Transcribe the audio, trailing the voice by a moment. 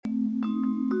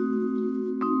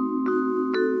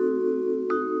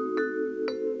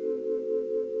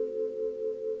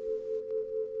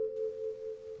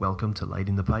welcome to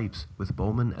Lighting the Pipes with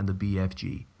Bowman and the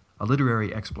BFG, a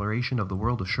literary exploration of the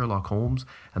world of Sherlock Holmes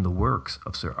and the works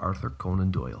of Sir Arthur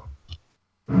Conan Doyle.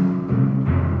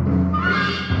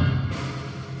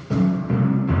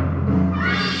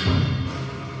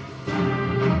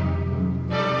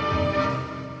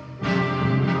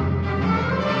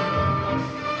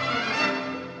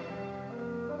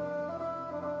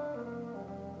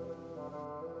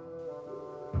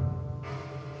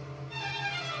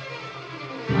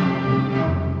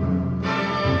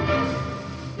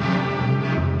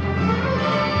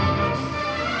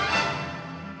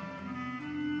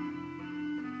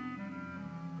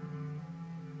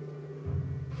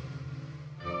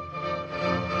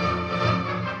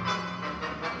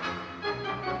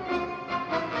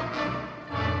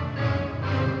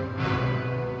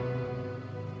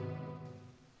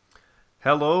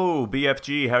 Hello,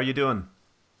 BFG. How you doing?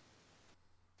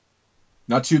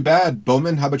 Not too bad.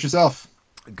 Bowman, how about yourself?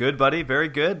 Good, buddy. Very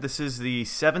good. This is the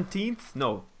 18th,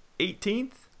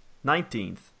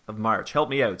 19th of March. Help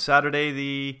me out. Saturday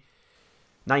the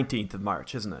 19th of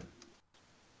March, isn't it?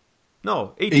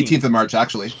 No, 18th. 18th of March,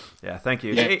 actually. Yeah, thank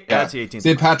you. Yeah. That's the 18th.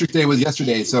 St. Patrick's Day was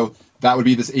yesterday, so that would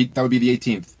be that would be the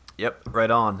 18th. Yep,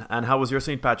 right on. And how was your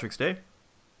St. Patrick's Day?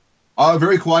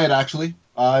 Very quiet, actually.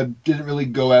 Didn't really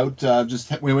go out.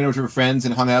 We went over to friends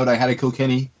and hung out. I had a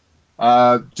Kilkenny.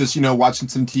 Just watching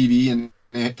some TV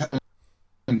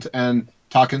and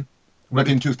talking.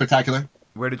 Nothing too spectacular.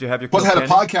 Where did you have your Plus, Kilkenny? I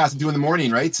had a podcast to do in the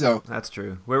morning, right? So that's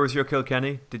true. Where was your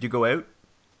Kilkenny? Did you go out?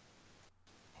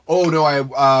 Oh no,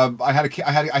 I had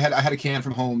a can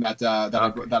from home that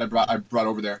I brought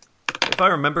over there. If I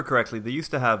remember correctly, they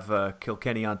used to have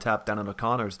Kilkenny on tap down in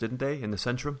O'Connor's, didn't they, in the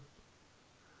Centrum?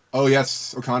 Oh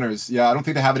yes, O'Connor's. Yeah, I don't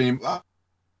think they have it anymore.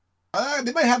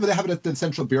 They might have it. They have it at the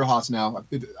Central Beer House now.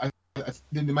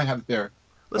 They might have it there.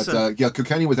 Listen, but,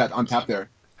 Kilkenny was on tap there.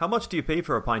 How much do you pay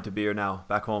for a pint of beer now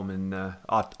back home in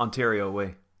Ontario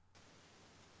way?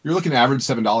 You're looking at average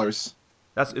 $7.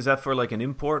 Is that for like an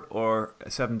import or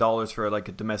 $7 for like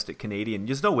a domestic Canadian?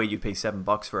 There's no way you'd pay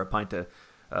 $7 for a pint of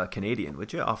Canadian,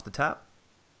 would you, off the tap?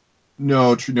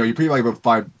 No, true. No, you pay like about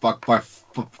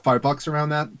 $5 around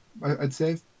that. I'd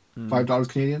say $5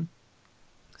 Canadian.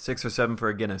 6 or 7 for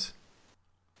a Guinness.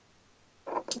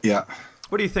 Yeah.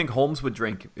 What do you think Holmes would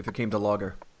drink if it came to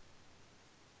lager?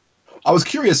 I was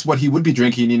curious what he would be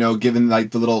drinking. Given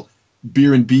like the little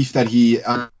beer and beef that he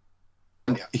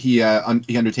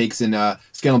undertakes in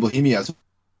Scandal Bohemia. So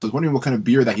I was wondering what kind of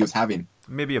beer that he was having.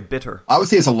 Maybe a bitter. I would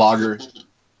say it's a lager. So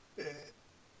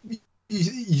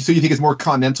you think it's more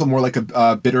continental, more like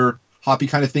a bitter, hoppy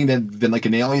kind of thing than like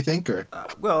an ale, you think? Or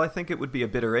well, I think it would be a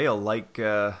bitter ale, like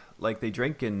they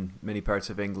drink in many parts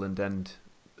of England, and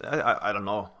I don't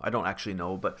know. I don't actually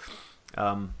know, but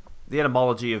the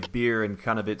etymology of beer and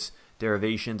kind of its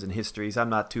derivations and histories, I'm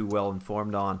not too well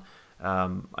informed on.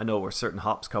 I know where certain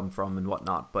hops come from and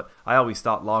whatnot, but I always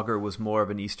thought lager was more of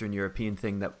an Eastern European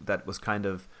thing that was kind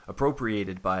of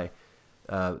appropriated by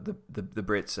the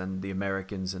Brits and the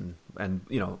Americans and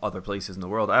other places in the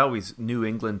world. I always knew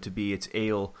England to be its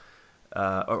ale,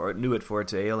 or knew it for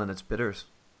its ale and its bitters.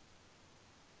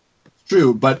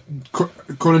 True, but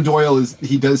Conan Doyle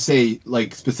he does say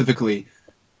like specifically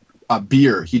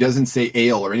beer. He doesn't say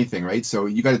ale or anything, right? So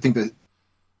you got to think that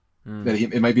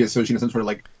it might be associated with some sort of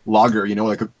like lager,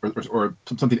 like or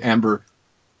something amber.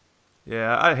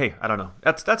 Yeah, I don't know.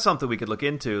 That's something we could look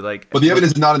into. But the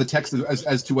evidence is not in the text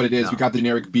as to what it is. No. We got the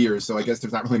generic beer, so I guess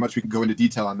there's not really much we can go into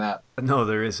detail on that. No,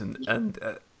 there isn't. And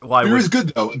why? Beer is good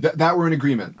though. That we're in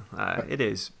agreement. It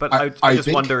is, but I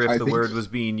just wonder if the word was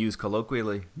being used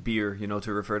colloquially, beer,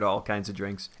 to refer to all kinds of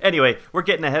drinks. Anyway, we're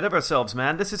getting ahead of ourselves,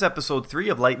 man. This is episode 3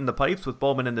 of Lighting the Pipes with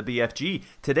Bowman and the BFG.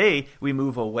 Today we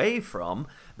move away from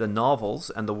the novels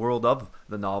and the world of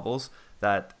the novels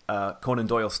that Conan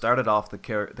Doyle started off the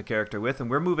character with, and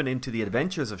we're moving into the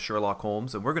adventures of Sherlock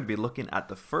Holmes, and we're going to be looking at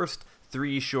the first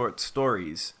 3 short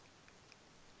stories.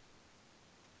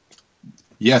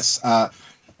 Yes.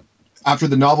 After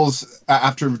the novels,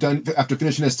 after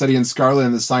finishing a study in Scarlet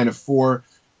and the Sign of Four,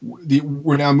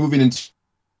 we're now moving into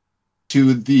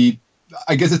the.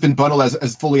 I guess it's been bundled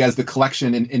as fully as the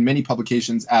collection in many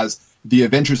publications as the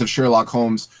Adventures of Sherlock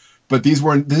Holmes. But these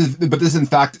weren't. This is in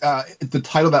fact the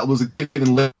title that was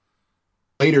given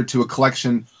later to a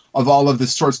collection of all of the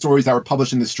short stories that were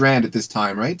published in the Strand at this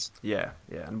time, right? Yeah,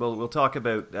 and we'll talk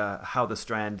about how the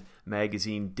Strand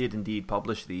magazine did indeed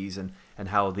publish these, and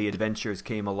how the adventures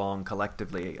came along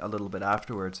collectively a little bit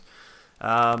afterwards.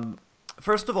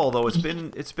 First of all, though, it's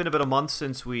been about a month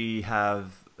since we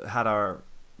have had our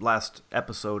last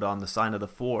episode on the Sign of the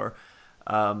Four.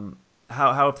 How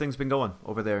have things been going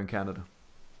over there in Canada?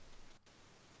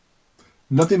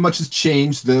 Nothing much has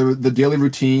changed. The daily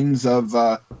routines of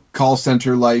call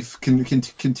center life can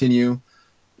continue.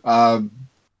 Uh,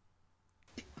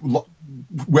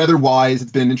 Weather-wise,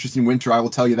 it's been an interesting winter. I will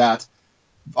tell you that.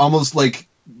 Almost like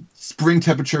spring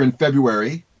temperature in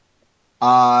February,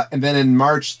 and then in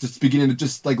March, just beginning to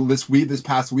just like this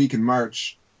past week in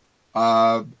March.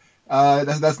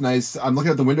 That's nice. I'm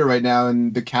looking out the window right now,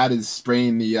 and the cat is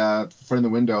spraying the front of the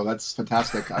window. That's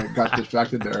fantastic. I got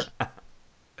distracted there.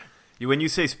 When you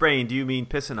say spraying, do you mean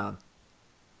pissing on?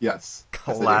 Yes.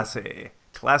 Classy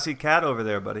cat over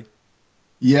there, buddy.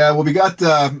 Yeah, well, we got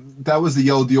that was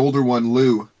the older one,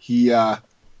 Lou.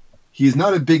 He's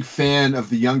not a big fan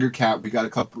of the younger cat. We got a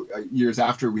couple years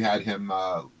after we had him,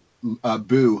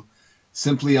 Boo,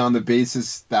 simply on the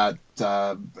basis that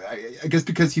I guess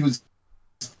because he was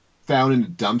found in a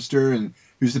dumpster, and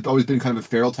he's always been kind of a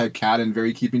feral type cat and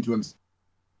very keeping to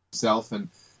himself and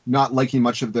not liking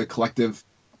much of the collective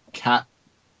cat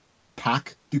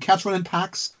pack. Do cats run in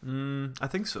packs? I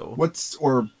think so.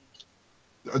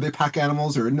 Are they pack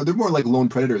animals, or no? They're more like lone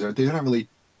predators, aren't they? They're not really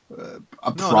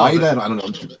a pride. I don't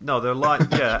know. No, they're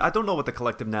yeah, I don't know what the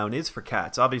collective noun is for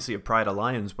cats. Obviously, a pride of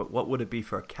lions, but what would it be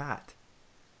for a cat?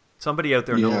 Somebody out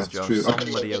there knows, Josh. True.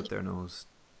 Somebody out there knows.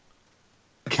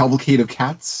 A cavalcade of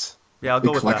cats. Yeah, I'll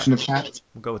go with that. A collection of cats.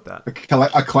 We'll go with that.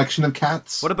 A collection of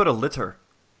cats. What about a litter?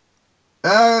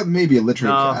 Maybe a litter.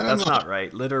 No, of cat. That's not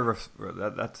right. Litter.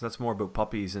 That's more about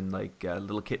puppies and like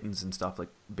little kittens and stuff, like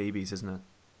babies, isn't it?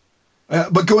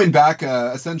 But going back,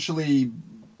 essentially,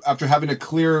 after having a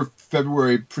clear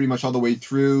February pretty much all the way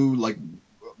through,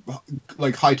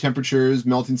 like high temperatures,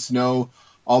 melting snow,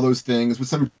 all those things, with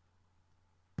some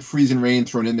freezing rain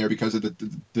thrown in there because of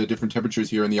the different temperatures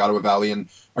here in the Ottawa Valley and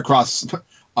across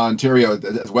Ontario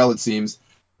as well, it seems.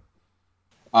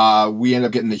 We ended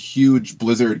up getting a huge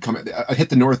blizzard coming. It hit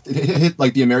the north. It hit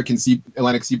like the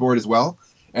Atlantic seaboard as well,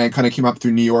 and kind of came up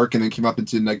through New York and then came up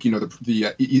into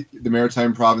the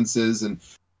maritime provinces and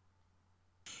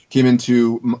came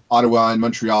into Ottawa and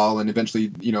Montreal and eventually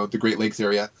the Great Lakes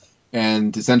area.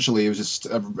 And essentially, it was just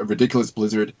a ridiculous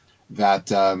blizzard that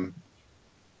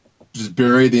just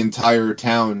buried the entire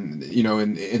town,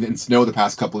 in snow the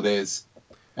past couple of days.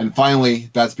 And finally,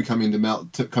 that's starting to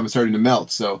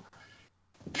melt. So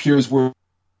it appears we're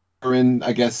in,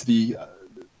 I guess,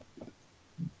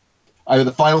 either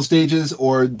the final stages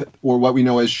or what we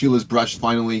know as Sheila's brush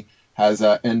finally has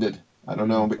ended. I don't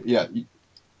know, but yeah.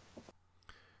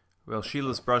 Well,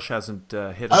 Sheila's brush hasn't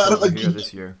hit us over here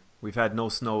this year. We've had no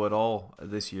snow at all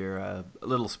this year. A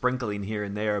little sprinkling here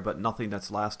and there, but nothing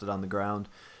that's lasted on the ground.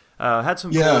 Had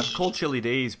some cold, chilly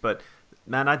days, but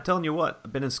man, I'm telling you what,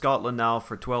 I've been in Scotland now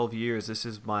for 12 years. This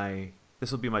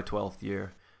will be my 12th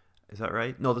year. Is that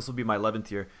right? No, this will be my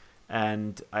 11th year.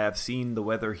 And I have seen the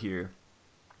weather here.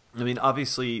 I mean,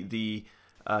 obviously the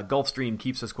Gulf Stream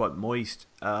keeps us quite moist,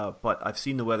 but I've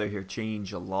seen the weather here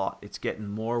change a lot. It's getting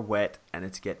more wet and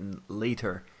it's getting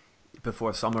later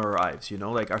before summer arrives,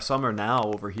 like our summer now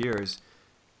over here is,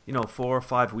 4 or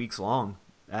 5 weeks long.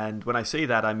 And when I say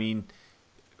that, I mean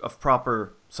of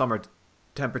proper summer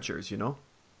temperatures,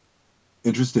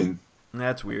 Interesting.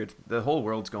 That's weird. The whole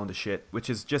world's going to shit, which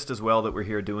is just as well that we're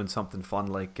here doing something fun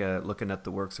like looking at the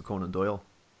works of Conan Doyle.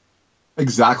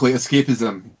 Exactly.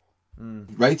 Escapism.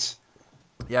 Right?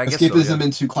 Yeah, I guess escapism so, yeah.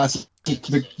 Into classic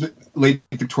the late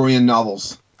Victorian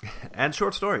novels. And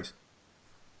short stories.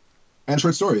 In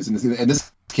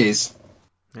this case.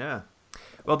 Yeah.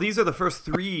 Well, these are the first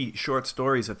 3 short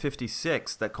stories of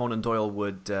 56 that Conan Doyle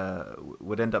would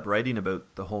end up writing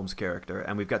about the Holmes character,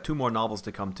 and we've got 2 more novels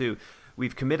to come too.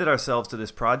 We've committed ourselves to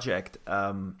this project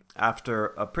after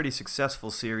a pretty successful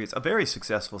series, a very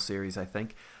successful series, I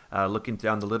think, looking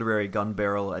down the literary gun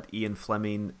barrel at Ian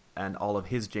Fleming and all of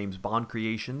his James Bond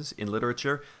creations in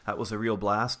literature. That was a real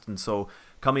blast, and so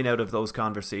coming out of those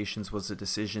conversations was a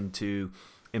decision to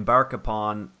embark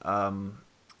upon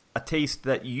a taste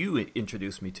that you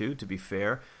introduced me to be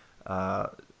fair.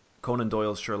 Conan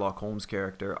Doyle's Sherlock Holmes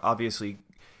character. Obviously,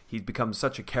 he's become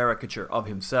such a caricature of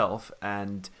himself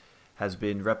and has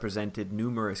been represented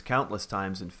countless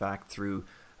times, in fact, through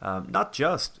not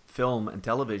just film and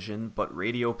television, but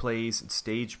radio plays and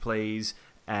stage plays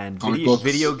and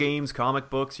video games, comic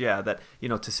books. Yeah, that,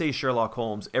 to say Sherlock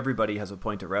Holmes, everybody has a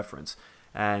point of reference.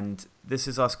 And this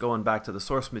is us going back to the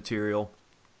source material,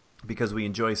 because we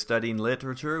enjoy studying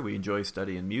literature, we enjoy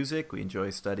studying music, we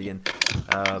enjoy studying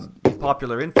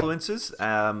popular influences,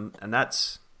 and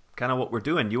that's kind of what we're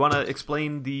doing. You want to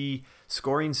explain the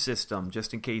scoring system,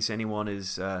 just in case anyone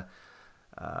is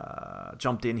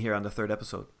jumped in here on the 3rd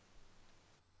episode?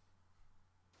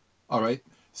 All right.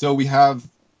 So we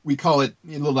call it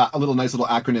a little nice little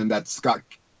acronym that Scott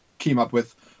came up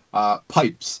with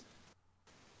pipes.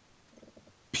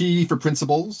 P for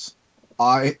principles,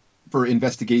 I for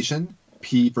investigation,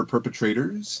 P for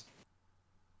perpetrators,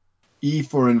 E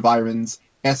for environs,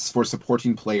 S for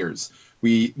supporting players.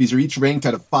 These are each ranked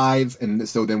out of 5, and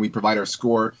so then we provide our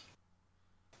score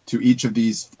to each of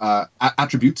these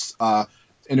attributes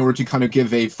in order to kind of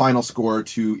give a final score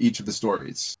to each of the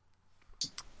stories.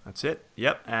 That's it.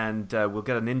 Yep, and we'll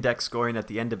get an index scoring at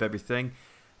the end of everything,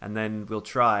 and then we'll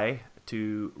try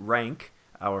to rank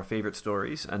our favorite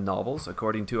stories and novels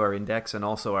according to our index and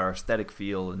also our aesthetic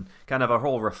feel and kind of our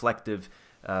whole reflective,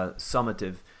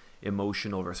 summative,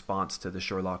 emotional response to the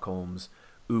Sherlock Holmes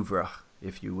oeuvre,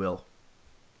 if you will.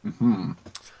 Mm-hmm.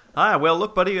 Well,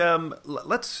 look, buddy,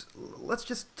 let's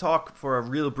just talk for a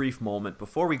real brief moment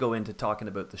before we go into talking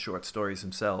about the short stories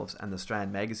themselves and the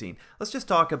Strand magazine. Let's just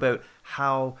talk about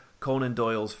how Conan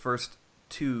Doyle's first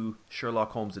 2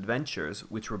 Sherlock Holmes adventures,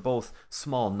 which were both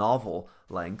small novel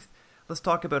length, let's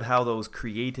talk about how those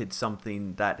created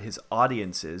something that his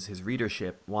audiences, his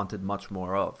readership, wanted much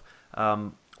more of.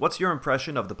 What's your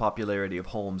impression of the popularity of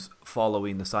Holmes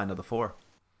following The Sign of the Four?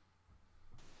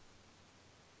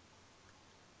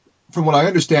 From what I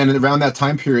understand, around that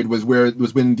time period was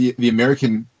when the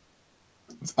American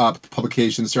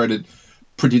publication started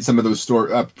printing some of those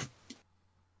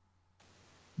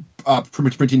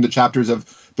printing the chapters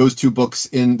of those 2 books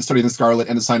in The Study in the Scarlet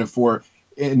and The Sign of Four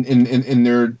in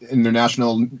their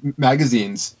national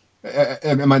magazines.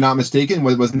 Am I not mistaken?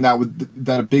 Wasn't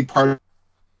that a big part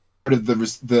of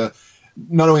the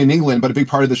not only in England but a big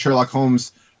part of the Sherlock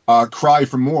Holmes cry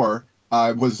for more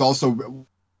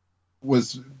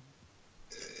was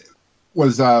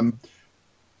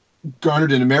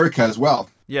garnered in America as well.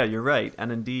 Yeah, you're right.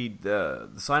 And indeed, the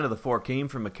Sign of the Four came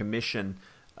from a commission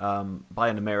by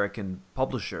an American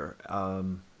publisher,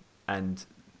 and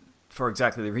for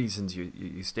exactly the reasons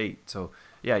you state. So,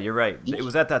 yeah, you're right. It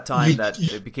was at that time that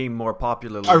it became more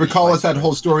popular. I recall that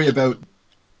whole story about.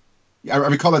 I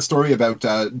recall that story about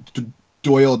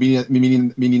Doyle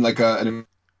meaning like an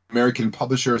American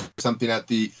publisher or something at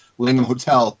the Langham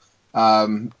Hotel.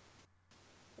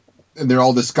 And they're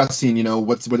all discussing, how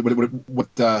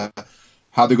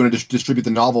they're going to distribute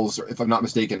the novels, if I'm not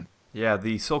mistaken. Yeah,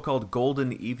 the so-called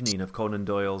golden evening of Conan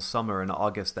Doyle's summer in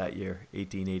August that year,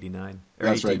 1889.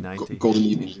 That's 1890. Right, golden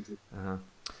evening. Uh-huh.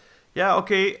 Yeah,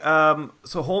 okay,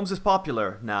 so Holmes is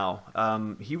popular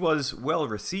now. He was well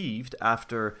received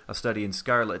after A Study in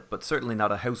Scarlet, but certainly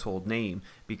not a household name,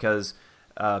 because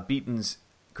Beaton's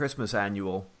Christmas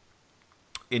Annual,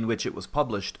 in which it was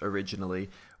published originally,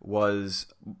 was,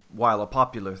 while a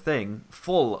popular thing,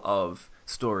 full of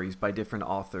stories by different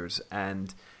authors,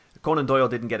 and Conan Doyle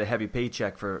didn't get a heavy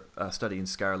paycheck for A Study in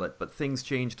Scarlet, but things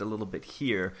changed a little bit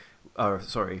here,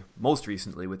 most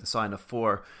recently with The Sign of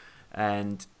Four,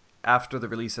 and after the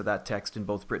release of that text in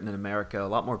both Britain and America, a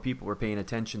lot more people were paying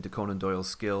attention to Conan Doyle's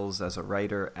skills as a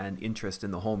writer and interest in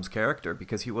the Holmes character,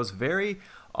 because he was very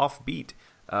offbeat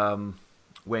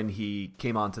when he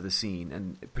came onto the scene,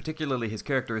 and particularly his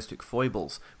characteristic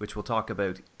foibles, which we'll talk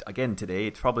about again today.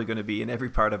 It's probably going to be in every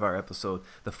part of our episode,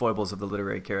 the foibles of the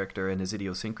literary character and his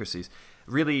idiosyncrasies,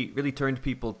 really turned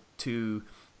people to,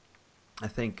 I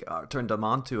think, turned them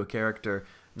onto a character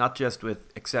not just with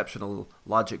exceptional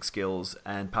logic skills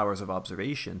and powers of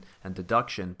observation and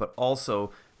deduction, but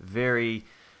also very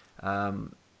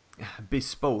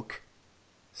bespoke,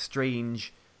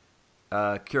 strange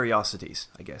curiosities,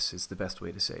 I guess is the best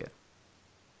way to say it.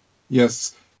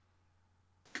 Yes,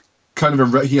 kind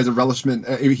of he has a relishment.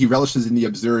 He relishes in the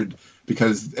absurd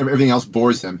because everything else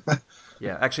bores him.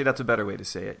 Yeah, actually, that's a better way to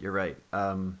say it. You're right.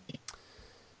 And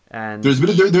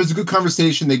there's a good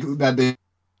conversation that they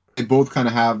both kind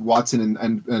of have, Watson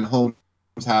and Holmes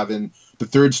have in the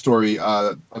third story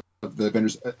of the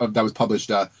Avengers that was published.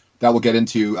 That we'll get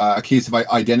into A Case of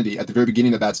Identity at the very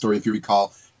beginning of that story, if you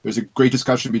recall. There's a great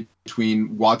discussion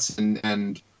between Watson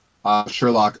and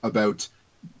Sherlock about,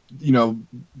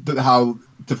 how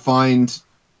to find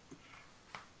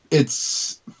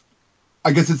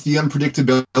I guess it's the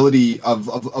unpredictability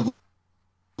of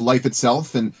life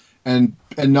itself and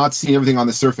not seeing everything on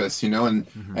the surface, and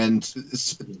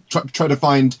try to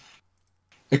find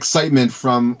excitement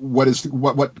from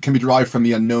what can be derived from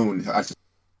the unknown, I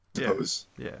suppose.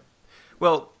 Yeah.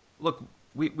 Well, look,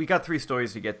 we got 3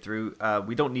 stories to get through.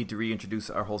 We don't need to reintroduce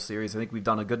our whole series. I think we've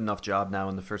done a good enough job now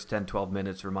in the first 10, 12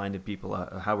 minutes, reminding people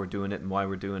how we're doing it and why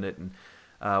we're doing it. And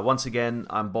once again,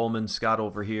 I'm Bowman Scott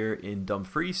over here in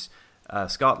Dumfries,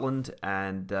 Scotland,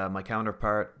 and my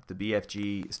counterpart, the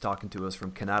BFG, is talking to us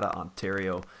from Canada,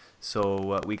 Ontario.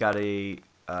 So we got an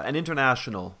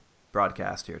international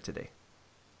broadcast here today.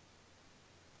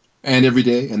 And every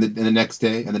day, and the next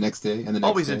day, and the next day, and the next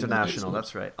Always day. international,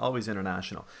 that's right. Always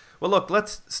international. Well, look,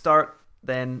 let's start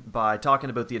then by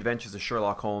talking about the adventures of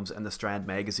Sherlock Holmes and the Strand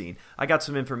magazine. I got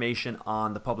some information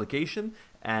on the publication,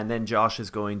 and then Josh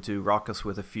is going to rock us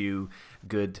with a few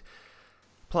good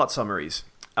plot summaries.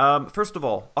 First of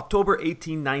all, October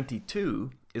 1892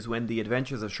 is when the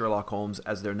adventures of Sherlock Holmes,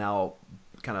 as they're now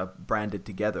kind of branded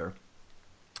together,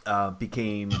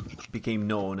 became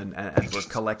known and were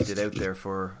collected out there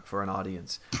for an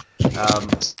audience.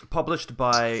 Published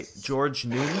by George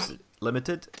Newnes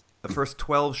Limited, the first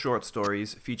 12 short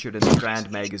stories featured in the Strand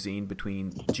magazine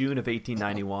between June of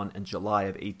 1891 and July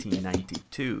of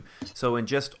 1892. So in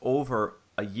just over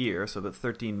a year, so about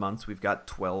 13 months, we've got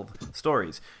 12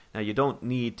 stories. Now, you don't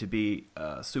need to be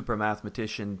a super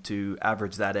mathematician to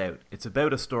average that out. It's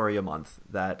about a story a month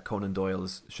that Conan Doyle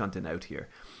is shunting out here.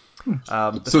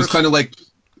 So it's kind of like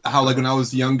how, like, when I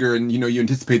was younger and, you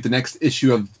anticipate the next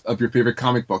issue of your favorite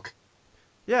comic book.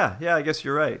 Yeah, I guess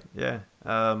you're right. Yeah,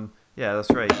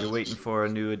 that's right. You're waiting for a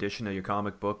new edition of your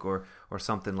comic book or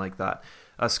something like that.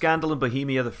 Scandal in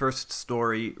Bohemia, the first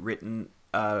story written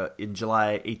in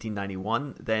July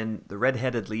 1891. Then The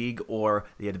Red-Headed League, or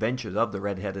The Adventures of the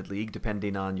Red-Headed League,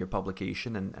 depending on your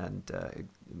publication and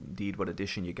indeed what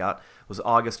edition you got, was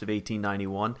August of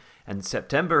 1891. And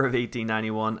September of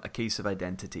 1891, A Case of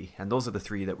Identity. And those are the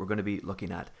three that we're going to be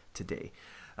looking at today.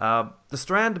 The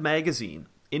Strand magazine,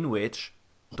 in which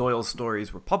Doyle's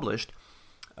stories were published,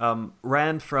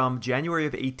 ran from January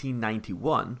of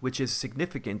 1891, which is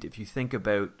significant if you think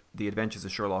about the adventures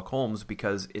of Sherlock Holmes,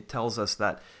 because it tells us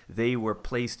that they were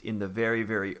placed in the very,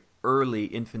 very early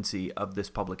infancy of this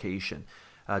publication,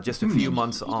 just a few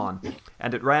months on.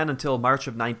 And it ran until March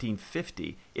of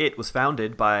 1950. It was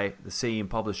founded by the same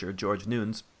publisher, George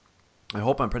Newnes. I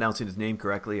hope I'm pronouncing his name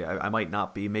correctly. I might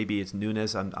not be. Maybe it's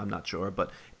Nunes. I'm not sure.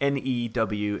 But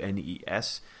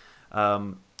Newnes.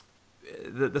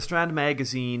 The Strand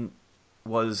magazine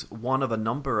was one of a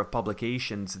number of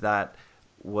publications that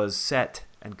was set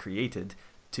and created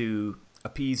to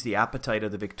appease the appetite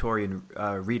of the Victorian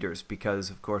readers, because,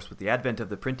 of course, with the advent of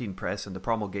the printing press and the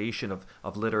promulgation of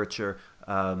literature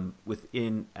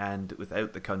within and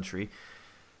without the country,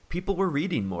 people were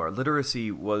reading more. Literacy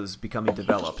was becoming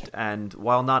developed, and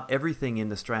while not everything in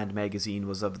the Strand magazine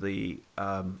was of the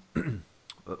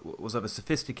was of a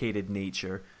sophisticated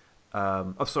nature.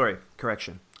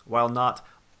 While not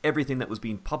everything that was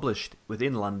being published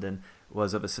within London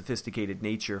was of a sophisticated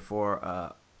nature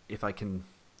for, if I can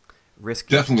risk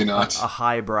definitely not a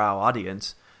highbrow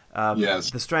audience,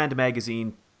 yes, the Strand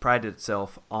magazine prided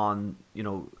itself on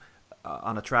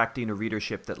on attracting a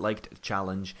readership that liked a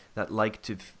challenge, that liked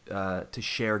to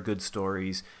share good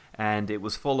stories, and it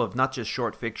was full of not just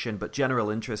short fiction but general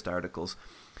interest articles.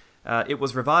 It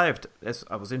was revived, as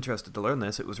I was interested to learn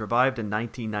this, it was revived in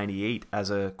 1998 as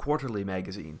a quarterly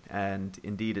magazine, and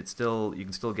indeed you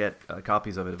can still get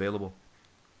copies of it available.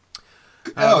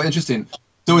 Oh, interesting.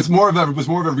 So it was more of a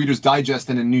Reader's Digest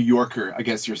than a New Yorker, I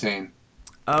guess you're saying.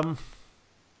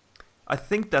 I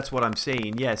think that's what I'm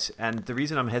saying, yes, and the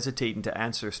reason I'm hesitating to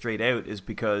answer straight out is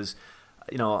because,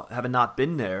 having not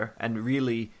been there and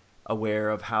really aware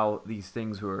of how these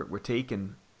things were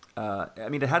taken.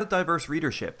 It had a diverse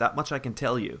readership, that much I can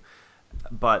tell you.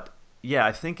 But, yeah,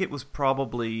 I think it was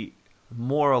probably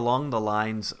more along the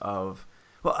lines of,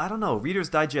 well, I don't know, Reader's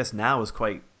Digest now is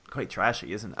quite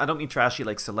trashy, isn't it? I don't mean trashy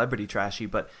like celebrity trashy,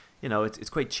 but, it's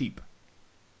quite cheap.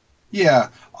 Yeah,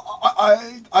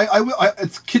 I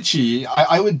it's kitschy.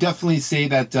 I would definitely say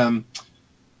that,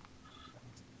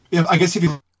 if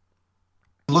you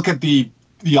look at the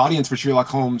audience for Sherlock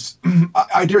Holmes,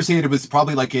 I dare say it was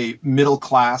probably like a middle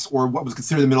class, or what was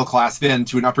considered the middle class then,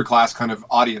 to an upper class kind of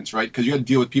audience, right? Because you had to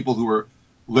deal with people who were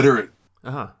literate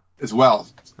as well.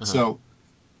 So,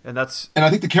 and I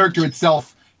think the character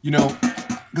itself,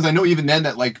 because I know even then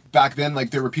that, like, back then,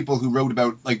 like, there were people who wrote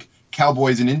about, like,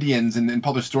 cowboys and Indians and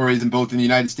published stories in both in the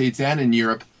United States and in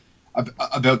Europe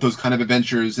about those kind of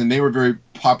adventures, and they were very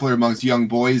popular amongst young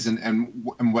boys and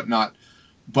whatnot.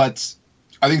 But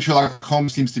I think Sherlock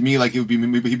Holmes seems to me like he'd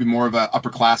be more of a upper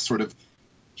class sort of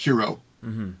hero.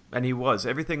 Mm-hmm. And he was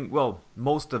everything. Well,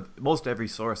 most every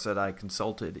source that I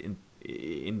consulted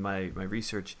in my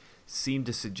research seemed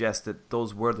to suggest that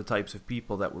those were the types of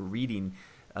people that were reading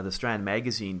the Strand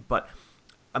magazine. But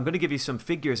I'm going to give you some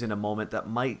figures in a moment that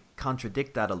might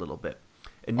contradict that a little bit.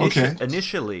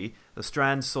 Initially, the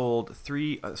Strand sold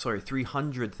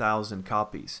 300,000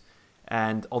 copies.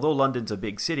 And although London's a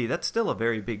big city, that's still a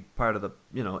very big part of the,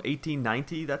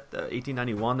 1890,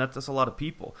 1891, that's a lot of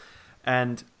people.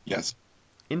 And yes,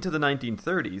 into the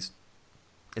 1930s,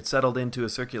 it settled into a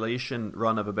circulation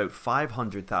run of about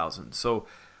 500,000. So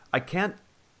I can't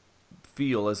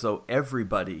feel as though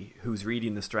everybody who's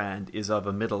reading The Strand is of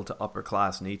a middle to upper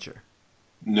class nature.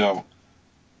 No.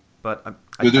 But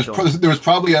there was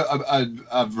probably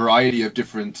a variety of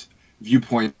different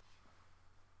viewpoints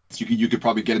you could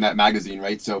probably get in that magazine,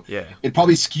 right? So yeah, it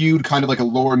probably skewed kind of like a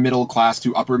lower middle class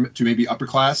to maybe upper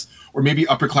class, or maybe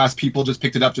upper class people just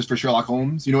picked it up just for Sherlock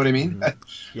Holmes. You know what I mean?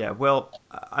 Mm-hmm. Yeah. Well,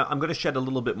 I'm going to shed a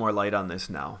little bit more light on this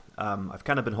now. I've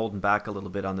kind of been holding back a little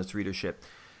bit on this readership.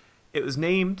 It was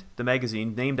named, the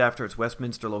magazine, named after its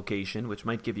Westminster location, which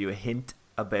might give you a hint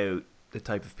about the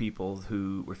type of people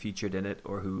who were featured in it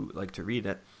or who like to read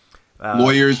it.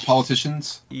 Lawyers,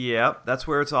 politicians. Yeah, that's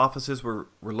where its offices were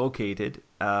located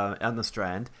on the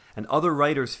Strand. And other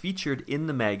writers featured in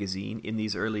the magazine in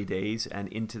these early days and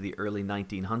into the early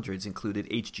 1900s included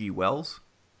H.G. Wells,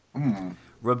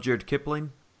 Rudyard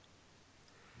Kipling,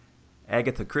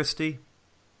 Agatha Christie,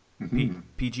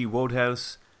 P.G.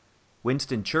 Wodehouse,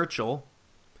 Winston Churchill,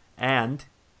 and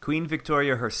Queen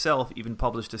Victoria herself even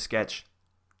published a sketch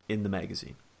in the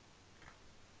magazine.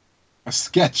 A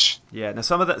sketch. Yeah. Now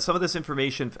some of this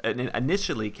information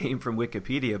initially came from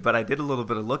Wikipedia, but I did a little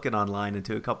bit of looking online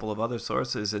into a couple of other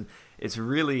sources, and it's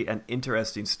really an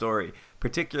interesting story.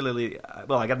 Particularly,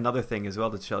 well, I got another thing as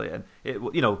well to tell you. And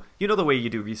you know the way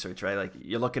you do research, right? Like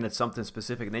you're looking at something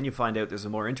specific, and then you find out there's a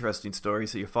more interesting story,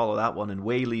 so you follow that one, and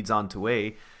way leads on to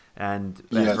way, and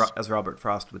as Robert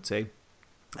Frost would say,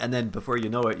 and then before you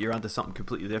know it, you're onto something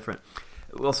completely different.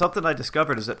 Well, something I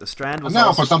discovered is that the Strand was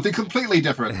for something completely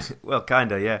different. Well,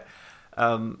 kinda, yeah.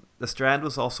 The Strand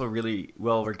was also really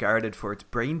well regarded for its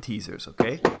brain teasers.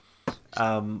 Okay.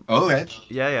 Okay.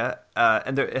 Yeah.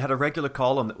 And it had a regular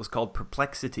column that was called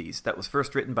Perplexities. That was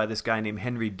first written by this guy named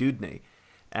Henry Dewdney,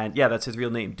 and yeah, that's his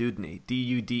real name, Dewdney.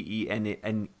 Dewdney.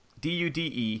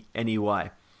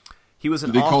 He was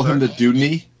an author. Did they call him the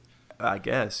Dewdney? I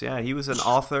guess, yeah. He was an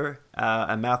author,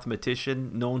 a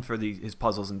mathematician, known for his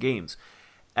puzzles and games.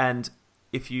 And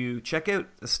if you check out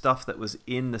the stuff that was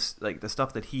in this, like the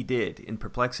stuff that he did in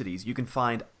Perplexities, you can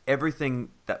find everything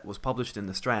that was published in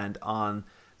the Strand on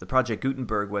the Project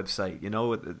Gutenberg website,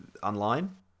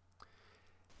 online.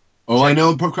 Oh, I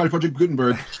know Project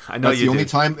Gutenberg. I know It's the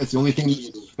only thing.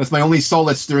 That's my only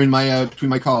solace during my between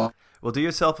my call. Well, do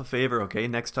yourself a favor, okay?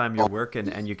 Next time you're working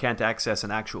and you can't access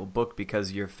an actual book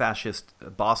because your fascist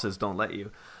bosses don't let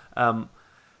you,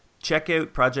 check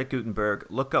out Project Gutenberg,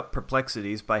 look up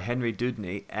Perplexities by Henry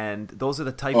Dewdney, and those are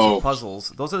the types of puzzles.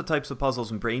 Those are the types of puzzles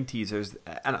and brain teasers,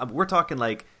 and we're talking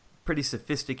like pretty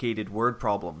sophisticated word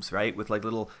problems, right? With like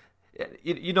little,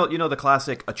 you know the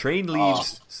classic: a train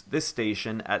leaves this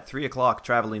station at 3:00,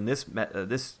 traveling this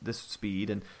speed,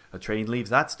 and a train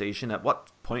leaves that station. At what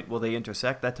point will they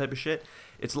intersect? That type of shit.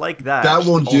 It's like that. That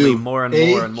won't only do. More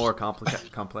and more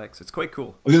complex. It's quite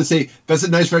cool. I was going to say, that's a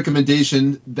nice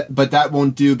recommendation, but that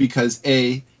won't do because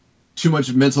A, too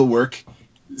much mental work.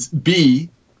 B,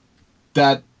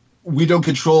 that we don't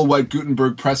control what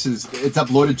Gutenberg presses. It's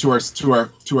uploaded to our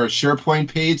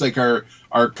SharePoint page, like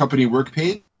our company work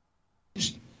page.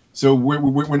 So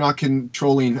we're not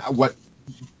controlling what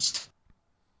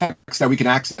text that we can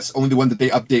access. Only the one that they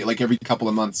update like every couple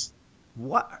of months.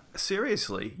 What?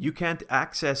 Seriously? You can't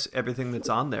access everything that's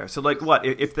on there. So like what?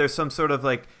 If there's some sort of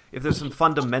like, if there's some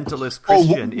fundamentalist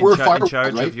Christian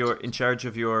in charge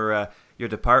of your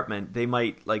department, they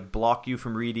might like block you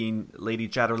from reading Lady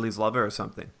Chatterley's Lover or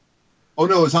something. Oh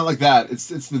no, it's not like that.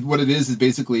 What it is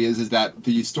basically is that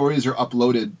the stories are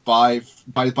uploaded by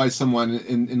someone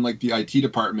in like the IT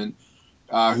department,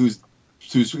 who's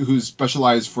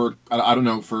specialized for I don't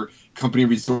know, for company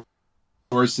resources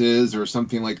or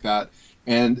something like that,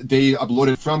 and they upload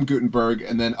it from Gutenberg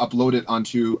and then upload it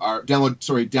onto our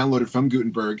download it from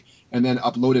Gutenberg and then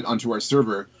upload it onto our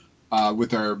server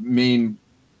with our main,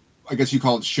 I guess you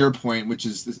call it SharePoint, which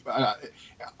is this, I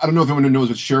don't know if anyone knows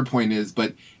what SharePoint is,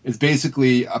 but it's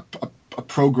basically a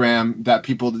program that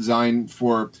people design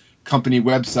for company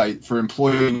website, for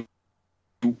employee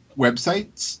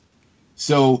websites.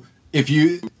 So if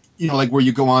you like where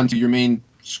you go on to your main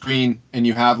screen and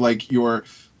you have like your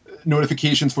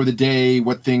notifications for the day,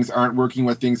 what things aren't working,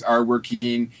 what things are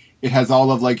working. It has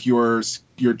all of like your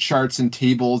charts and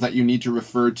tables that you need to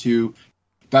refer to,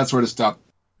 that sort of stuff.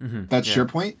 Mm-hmm, That's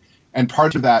SharePoint. And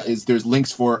part of that is there's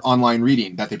links for online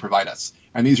reading that they provide us.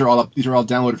 And these are all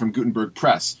downloaded from Gutenberg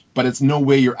Press, but it's no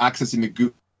way you're accessing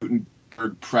the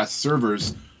Gutenberg Press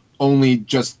servers, only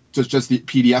just the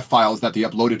PDF files that they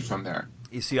uploaded from there.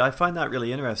 You see, I find that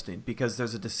really interesting because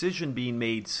there's a decision being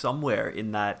made somewhere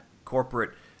in that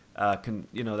corporate,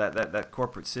 that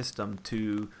corporate system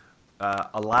to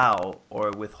allow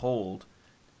or withhold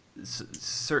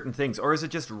certain things, or is it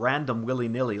just random willy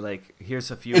nilly? Like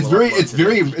here's a few.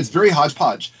 It's very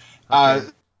hodgepodge. Okay.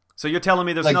 So you're telling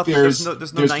me there's like nothing, there's no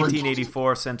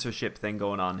 1984 censorship thing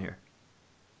going on here?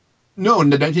 No,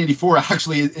 1984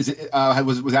 actually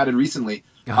was added recently.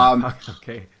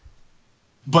 Okay.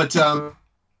 But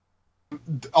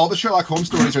all the Sherlock Holmes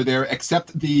stories are there,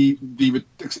 except the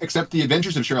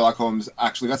Adventures of Sherlock Holmes.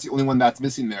 Actually, that's the only one that's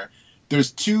missing there.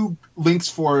 There's 2 links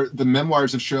for the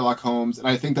Memoirs of Sherlock Holmes, and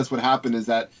I think that's what happened is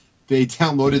that they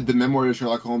downloaded the Memoirs of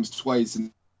Sherlock Holmes twice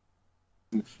and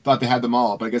thought they had them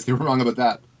all, but I guess they were wrong about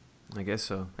that. I guess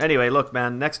so. Anyway, look,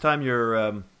 man. Next time you're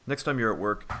at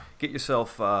work, get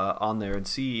yourself on there and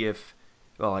see if.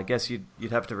 Well, I guess you'd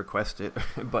have to request it,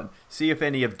 but see if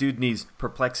any of Dudney's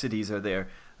perplexities are there.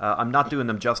 I'm not doing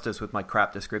them justice with my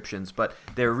crap descriptions, but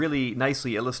they're really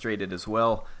nicely illustrated as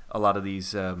well. A lot of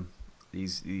these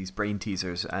brain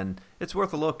teasers, and it's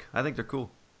worth a look. I think they're cool.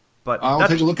 But I'll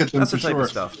take a look at them that's for the type sure. of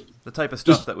stuff. The type of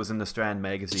stuff that was in the Strand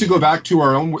magazine. To go back to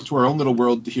our own little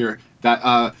world here,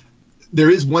 that there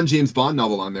is one James Bond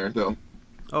novel on there though.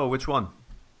 Oh, which one?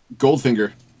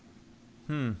 Goldfinger.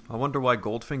 I wonder why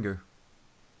Goldfinger.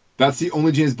 That's the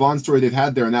only James Bond story they've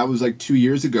had there, and that was like 2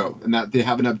 years ago, and that they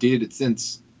haven't updated it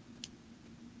since.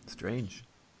 Strange.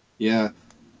 Yeah.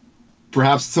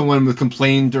 Perhaps someone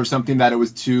complained or something that it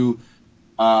was too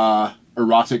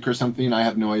erotic or something. I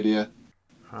have no idea.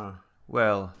 Huh.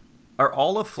 Well, are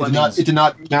all of Fleming's... It did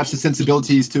not match the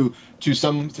sensibilities to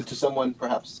someone,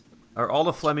 perhaps. Are all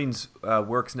of Fleming's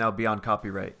works now beyond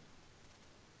copyright?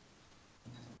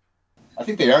 I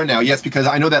think they are now, yes, because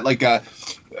I know that, like,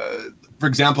 for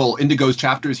example, Indigo's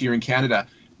chapters here in Canada,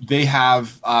 they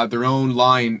have their own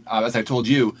line, as I told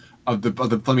you, of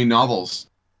the Fleming novels.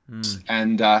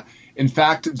 And in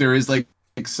fact, there is like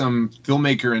some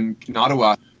filmmaker in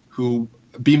Ottawa,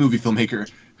 B-movie filmmaker,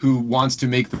 who wants to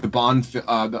make the Bond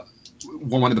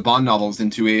one of the Bond novels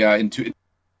into a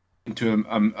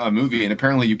movie, and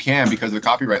apparently you can because of the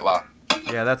copyright law.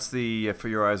 Yeah, that's the For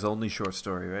Your Eyes Only short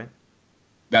story, right?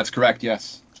 That's correct,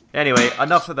 yes. Anyway,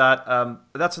 enough of that.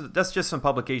 That's just some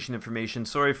publication information.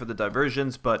 Sorry for the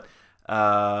diversions, but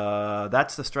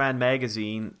that's the Strand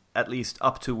magazine, at least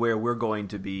up to where we're going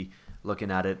to be looking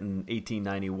at it in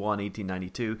 1891,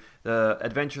 1892. The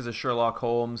Adventures of Sherlock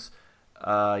Holmes,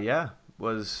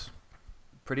 was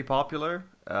pretty popular.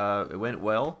 It went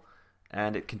well,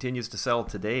 and it continues to sell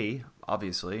today,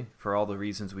 obviously, for all the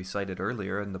reasons we cited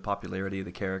earlier, and the popularity of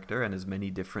the character and his many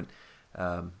different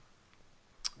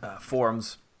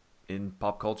forms in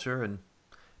pop culture. And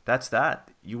that's that.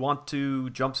 You want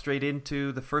to jump straight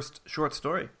into the first short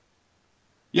story?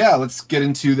 Yeah, let's get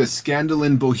into The Scandal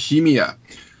in Bohemia.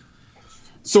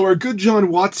 So our good John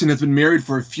Watson has been married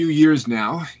for a few years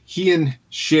now. He and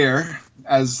Cher,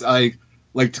 as I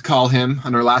like to call him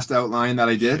on our last outline that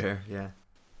I did. Cher, yeah.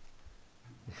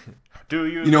 Do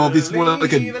you this one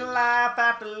like in life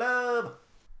after love?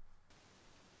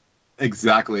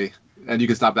 Exactly. And you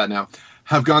can stop that now.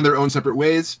 Have gone their own separate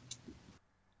ways.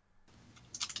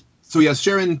 So yes,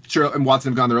 Cher and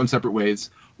Watson have gone their own separate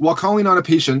ways. While calling on a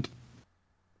patient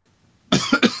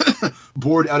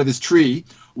bored out of his tree,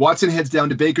 Watson heads down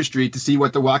to Baker Street to see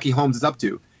what the wacky Holmes is up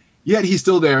to. Yet he's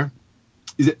still there.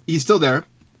 He's still there,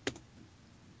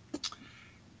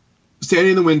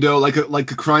 standing in the window like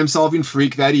a crime-solving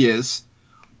freak that he is.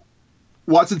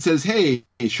 Watson says, "Hey,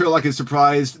 Sherlock is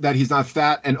surprised that he's not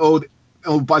fat, and oh,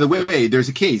 by the way, there's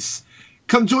a case.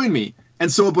 Come join me." And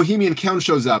so a Bohemian Count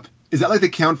shows up. Is that like the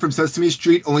Count from Sesame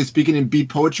Street, only speaking in beat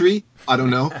poetry? I don't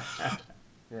know.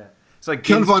 Yeah, it's like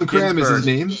Count von Kram is his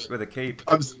name. With a cape.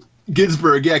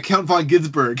 Ginsburg, yeah, Count von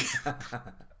Ginsburg.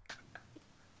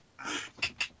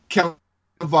 Count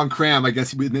von Kram, I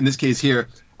guess in this case here.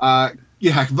 Von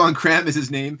Kram is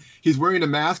his name. He's wearing a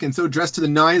mask and so dressed to the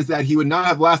nines that he would not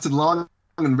have lasted long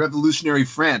in revolutionary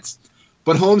France.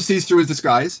 But Holmes sees through his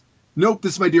disguise. Nope,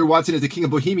 this, my dear Watson, is the King of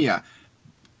Bohemia.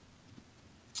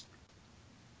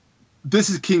 This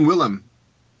is King Willem,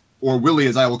 or Willie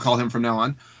as I will call him from now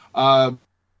on.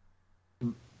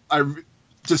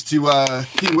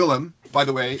 King Willem, by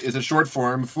the way, is a short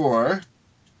form for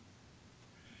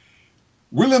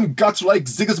Willem Gottschalk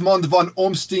Sigismund von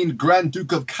Ormstein, Grand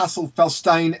Duke of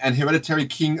Kassel-Felstein and hereditary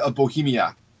King of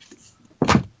Bohemia.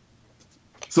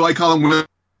 So I call him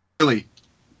Willie.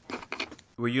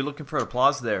 Were you looking for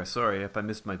applause there? Sorry if I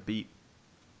missed my beat.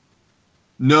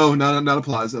 No, not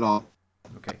applause at all.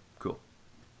 Okay, cool.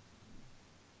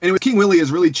 Anyway, King Willie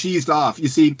is really cheesed off. You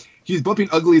see, he's bumping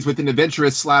uglies with an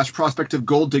adventuress / prospective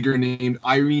gold digger named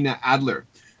Irina Adler.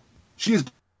 She is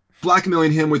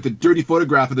blackmailing him with a dirty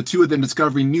photograph of the two of them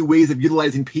discovering new ways of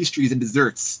utilizing pastries and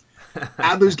desserts.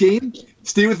 Adler's game?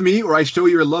 Stay with me, or I show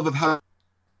you your love of how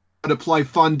to apply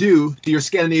fondue to your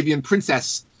Scandinavian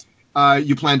princess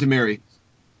you plan to marry.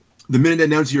 The minute I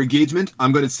announce your engagement,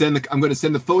 I'm going to send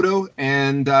the photo,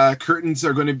 and curtains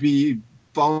are going to be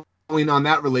following on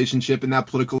that relationship and that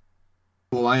political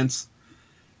alliance.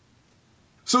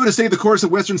 So to save the course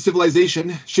of Western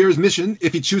civilization, Cher's mission,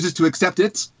 if he chooses to accept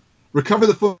it, recover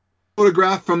the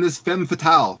photograph from this femme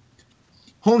fatale.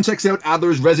 Holmes checks out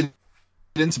Adler's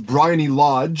residence, Bryony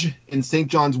Lodge, in St.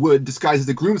 John's Wood, disguised as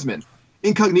a groomsman.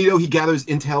 Incognito, he gathers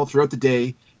intel throughout the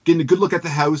day, getting a good look at the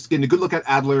house, getting a good look at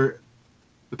Adler,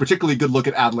 a particularly good look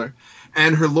at Adler,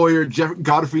 and her lawyer,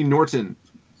 Godfrey Norton.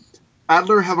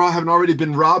 Adler, having already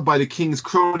been robbed by the king's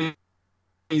cronies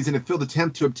in a failed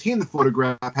attempt to obtain the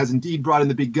photograph, has indeed brought in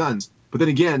the big guns. But then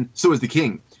again, so is the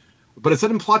king. But a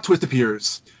sudden plot twist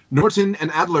appears. Norton and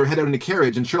Adler head out in a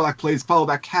carriage, and Sherlock plays follow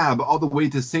that cab all the way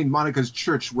to St. Monica's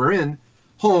Church, wherein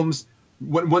Holmes,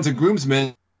 once a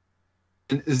groomsman,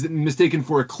 is mistaken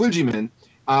for a clergyman,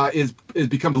 is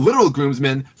become the literal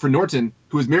groomsman for Norton,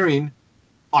 who is marrying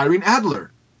Irene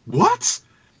Adler. What?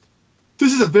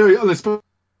 This is a very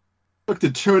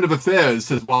unexpected turn of affairs,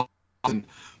 says Watson.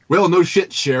 Well, no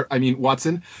shit,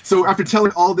 Watson. So after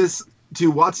telling all this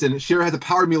to Watson, Cher has a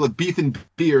power meal of beef and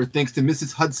beer thanks to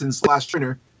Mrs.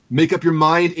 Hudson/Turner. Make up your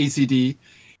mind, ACD.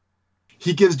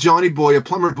 He gives Johnny Boy a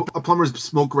plumber's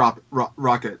smoke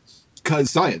rocket, because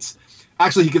science.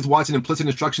 Actually, he gives Watson implicit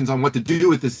instructions on what to do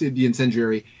with the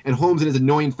incendiary, and Holmes, in his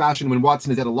annoying fashion, when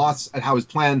Watson is at a loss at how his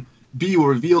plan B will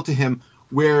reveal to him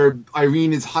where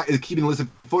Irene is keeping a list of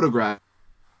photographs.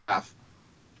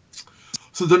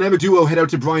 So the dynamic duo head out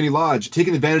to Bryony Lodge.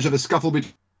 Taking advantage of a scuffle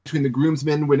between the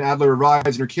groomsmen when Adler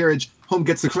arrives in her carriage, Holmes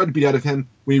gets the crud beat out of him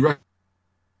when he runs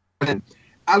in.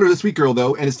 Adler's a sweet girl,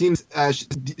 though, and it seems,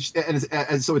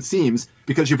 so it seems,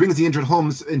 because she brings the injured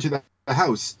Holmes into the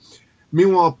house.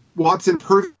 Meanwhile, Watson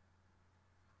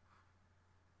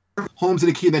Holmes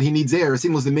indicating that he needs air,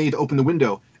 signals the maid to open the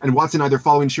window, and Watson, either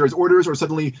following Cher's orders or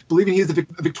suddenly believing he is the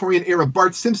Victorian era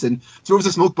Bart Simpson, throws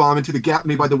a smoke bomb into the gap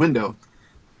made by the window.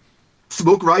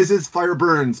 Smoke rises, fire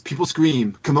burns, people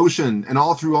scream, commotion, and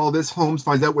all through all this, Holmes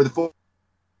finds out where the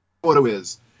photo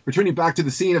is. Returning back to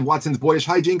the scene of Watson's boyish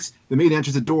hijinks, the maid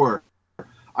answers the door.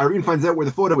 Irene finds out where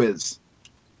the photo is.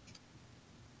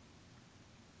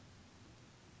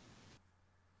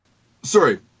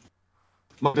 Sorry.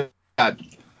 My bad.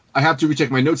 I have to recheck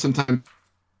my notes sometime.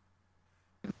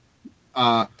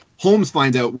 Holmes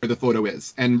finds out where the photo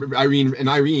is, and Irene,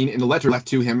 in the letter left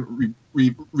to him,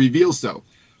 reveals so.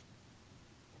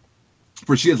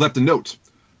 For she has left a note.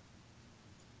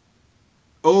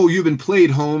 Oh, you've been played,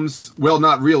 Holmes. Well,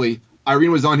 not really.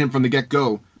 Irene was on him from the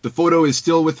get-go. The photo is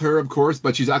still with her, of course,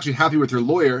 but she's actually happy with her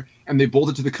lawyer, and they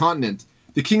bolted to the continent.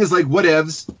 The king is like,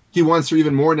 whatevs. He wants her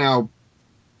even more now,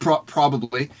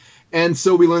 probably. And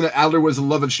so we learn that Adler was the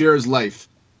love of Cher's life.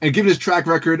 And given his track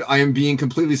record, I am being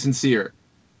completely sincere.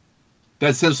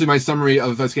 That's essentially my summary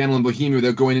of Scandal in Bohemia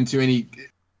without going into any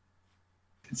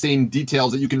insane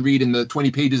details that you can read in the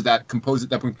 20 pages that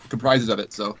comprises of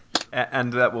it. So,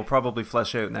 and that will probably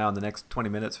flesh out now in the next 20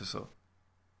 minutes or so.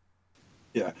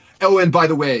 Yeah. Oh, and by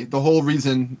the way, one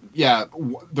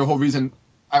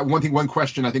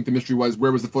question, I think the mystery was,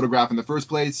 where was the photograph in the first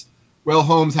place? Well,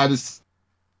 Holmes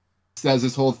says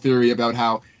this whole theory about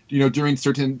how, during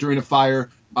a fire,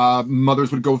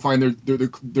 mothers would go find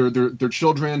their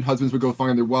children, husbands would go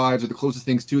find their wives or the closest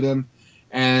things to them.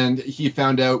 And he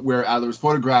found out where Adler's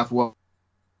photograph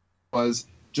was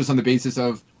just on the basis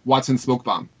of Watson's smoke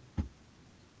bomb.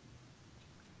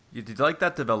 Did you like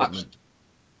that development?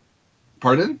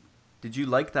 Pardon? Did you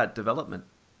like that development?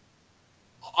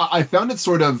 I found it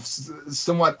sort of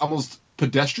somewhat almost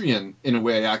pedestrian in a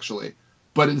way, actually.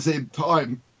 But at the same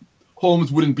time, Holmes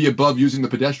wouldn't be above using the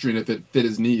pedestrian if it fit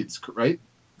his needs, right?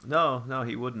 No,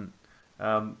 he wouldn't.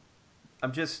 I'm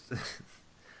just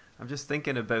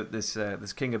thinking about this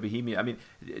King of Bohemia. I mean,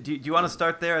 do you want to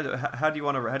start there? How do you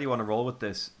want to roll with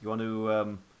this? You want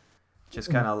to just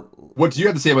kind of. What do you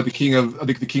have to say about the King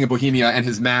of Bohemia and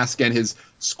his mask and his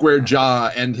square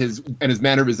jaw and his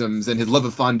mannerisms and his love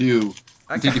of fondue?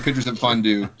 Taking pictures of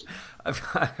fondue.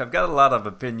 I've got a lot of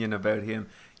opinion about him.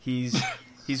 He's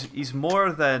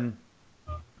more than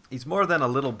a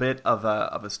little bit of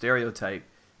a stereotype.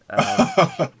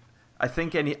 I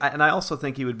think, and I also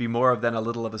think he would be more than a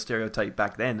little of a stereotype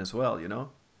back then as well.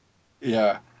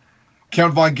 Yeah,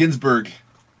 Count von Ginsburg.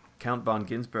 Count von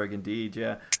Ginsburg, indeed.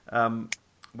 Yeah.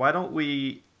 Why don't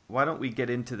we get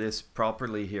into this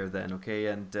properly here then, okay?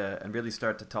 And really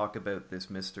start to talk about this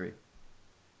mystery.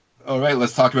 All right,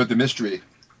 let's talk about the mystery.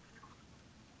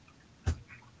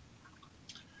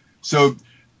 So,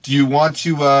 Do you want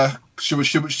to? Should we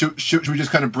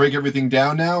just kind of break everything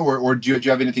down now, or do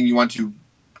you have anything you want to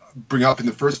bring up in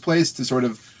the first place to sort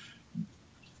of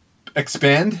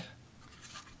expand?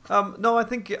 No, I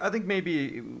think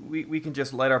maybe we can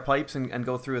just light our pipes and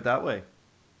go through it that way.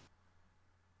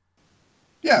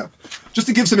 Yeah, just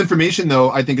to give some information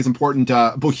though, I think is important.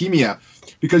 Bohemia,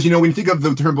 because when you think of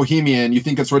the term Bohemian, you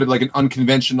think of sort of like an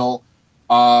unconventional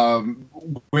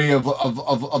way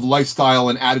of lifestyle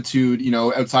and attitude,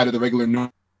 outside of the regular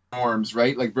norms,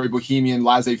 right? Like very bohemian,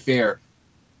 laissez-faire.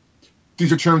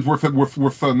 These are terms we're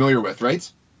familiar with,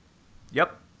 right?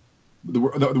 Yep. The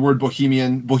word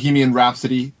Bohemian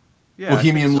Rhapsody, Yeah,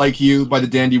 Bohemian Like You by the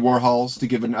Dandy Warhols, to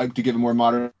give a more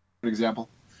modern example.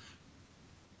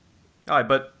 All right,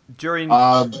 but during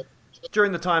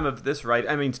the time of this, right?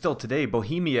 I mean, still today,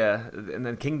 Bohemia and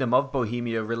the Kingdom of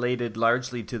Bohemia related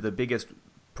largely to the biggest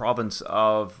province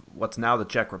of what's now the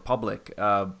Czech Republic,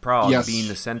 Prague, yes, being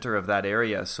the center of that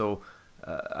area. So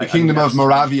the Kingdom of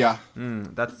Moravia.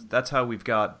 That's how we've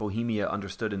got Bohemia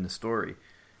understood in the story.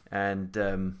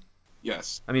 And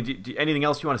yes, I mean, do anything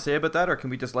else you want to say about that, or can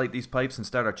we just light these pipes and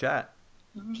start our chat?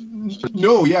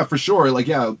 No, yeah, for sure. Like,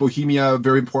 yeah, Bohemia,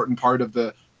 very important part of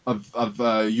the of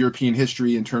European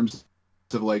history in terms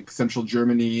of like central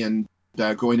Germany and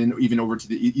going in even over to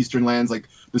the eastern lands like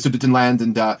the Sudetenland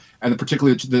and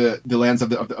particularly the lands of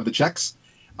the Czechs.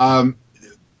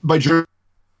 By Germany,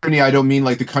 I don't mean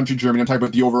like the country Germany. I'm talking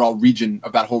about the overall region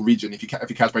of that whole region. If you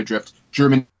catch my drift,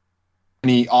 Germany,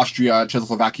 Austria,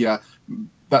 Czechoslovakia,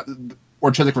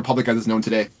 or Czech Republic as it's known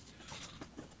today.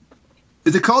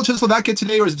 Is it called Czechoslovakia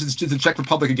today, or is it just the Czech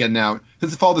Republic again now?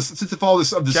 Since the fall of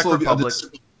the Czech Republic.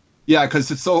 Yeah, because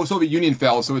the Soviet Union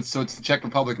fell, so it's the Czech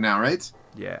Republic now, right?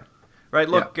 Yeah. Right,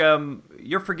 look,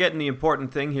 you're forgetting the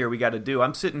important thing here we got to do.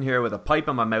 I'm sitting here with a pipe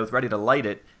in my mouth ready to light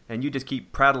it, and you just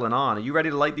keep prattling on. Are you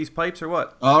ready to light these pipes or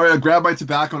what? All right, I'll grab my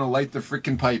tobacco and I'll light the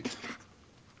frickin' pipe.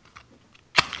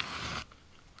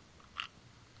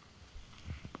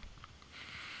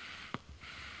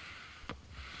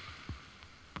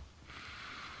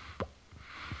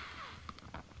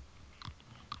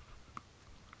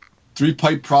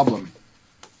 Three-pipe problem.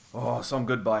 Oh, some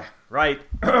goodbye. Right.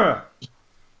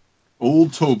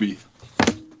 Old Toby.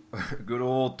 Good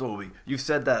old Toby. You've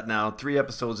said that now 3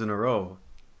 episodes in a row.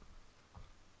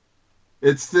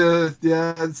 It's the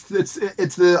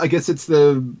I guess it's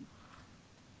the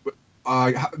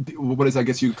what is, I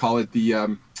guess you'd call it,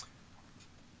 the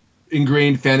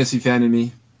ingrained fantasy fan in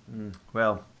me.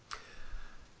 Well,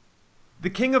 the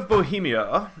King of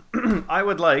Bohemia, I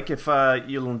would like, if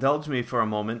you'll indulge me for a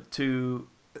moment, to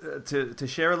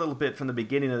share a little bit from the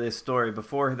beginning of this story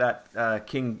before that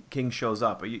king shows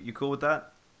up. Are you cool with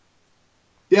that?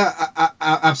 Yeah,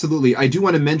 absolutely. I do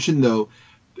want to mention, though,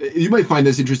 you might find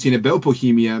this interesting about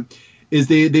Bohemia, is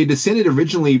they descended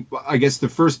originally, I guess the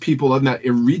first people of that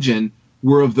region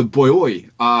were of the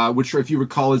Boioi, which, if you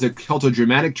recall, is a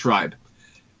Celto-Germanic tribe.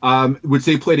 Which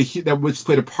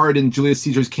played a part in Julius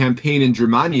Caesar's campaign in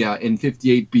Germania in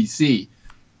 58 BC.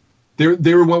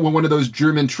 They were one of those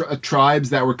German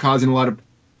tribes that were causing a lot of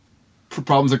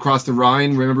problems across the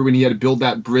Rhine. Remember when he had to build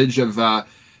that bridge of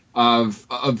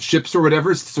ships or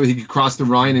whatever, so he could cross the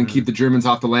Rhine and keep the Germans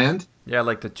off the land? Yeah,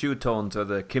 like the Teutones or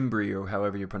the Cimbri or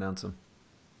however you pronounce them.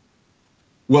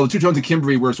 Well, the Teutones and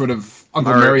Cimbri were sort of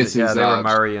Uncle Marius's. Yeah, they were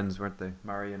Marians, weren't they?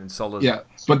 Marian and Sulla's. Yeah,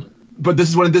 but this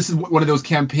is one of those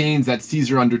campaigns that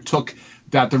Caesar undertook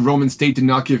that the Roman state did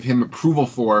not give him approval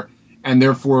for, and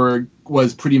therefore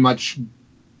was pretty much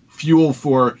fuel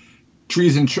for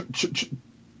treason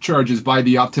charges by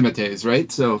the Optimates,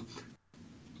 right? So,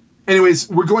 anyways,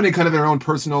 we're going to kind of our own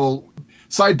personal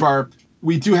sidebar.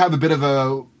 We do have a bit of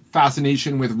a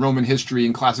fascination with Roman history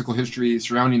and classical history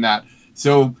surrounding that.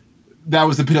 So that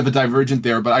was a bit of a divergent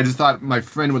there, but I just thought my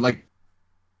friend would like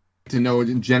to know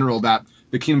in general that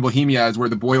the Kingdom of Bohemia is where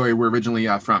the Boioi were originally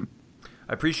from.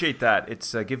 I appreciate that.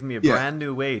 It's given me a brand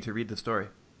new way to read the story.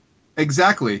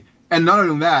 Exactly. And not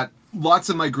only that, lots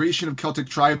of migration of Celtic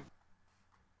tribes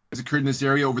has occurred in this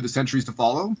area over the centuries to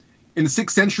follow. In the 6th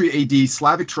century AD,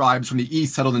 Slavic tribes from the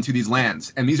east settled into these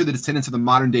lands, and these are the descendants of the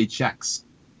modern-day Czechs.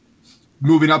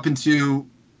 Moving up into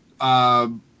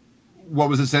what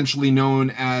was essentially known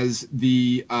as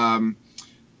the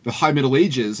High Middle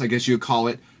Ages, I guess you would call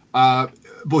it,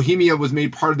 Bohemia was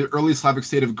made part of the early Slavic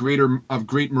state of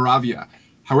Great Moravia.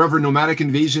 However, nomadic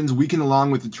invasions weakened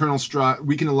along with eternal strife,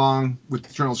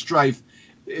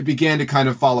 it began to kind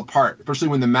of fall apart, especially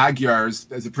when the Magyars,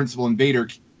 as a principal invader,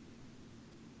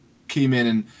 came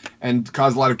in and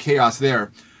caused a lot of chaos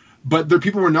there. But their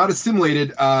people were not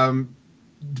assimilated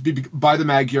by the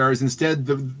Magyars. Instead,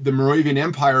 the Moravian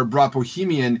Empire brought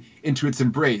Bohemian into its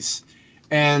embrace,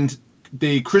 and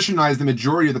they Christianized the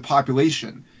majority of the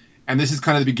population. And this is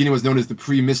kind of the beginning of what's known as the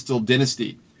pre-Mistal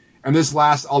dynasty. And this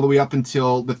lasts all the way up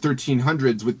until the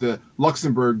 1300s with the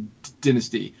Luxembourg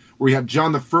dynasty, where we have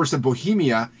John I of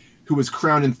Bohemia, who was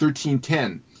crowned in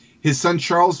 1310. His son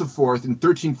Charles IV in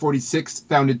 1346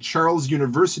 founded Charles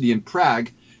University in Prague,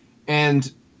 and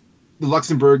the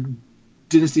Luxembourg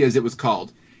dynasty, as it was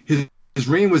called. His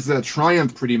reign was a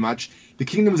triumph, pretty much. The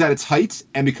kingdom was at its height,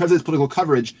 and because of its political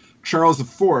coverage, Charles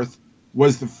IV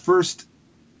was the first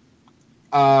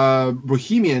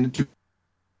Bohemian to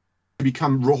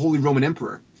become Holy Roman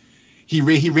Emperor. He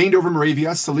reigned over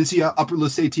Moravia, Silesia, Upper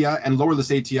Lusatia, and Lower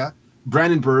Lusatia,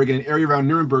 Brandenburg, and an area around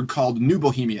Nuremberg called New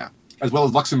Bohemia, as well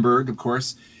as Luxembourg, of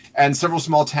course, and several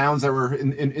small towns that were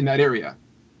in that area.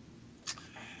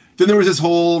 Then there was this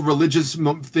whole religious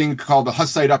thing called the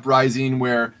Hussite uprising,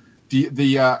 where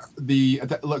a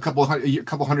couple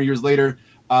hundred years later,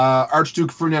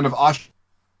 Archduke Ferdinand of Austria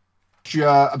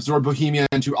absorbed Bohemia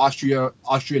into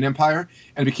Austrian Empire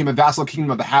and became a vassal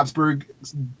kingdom of the Habsburg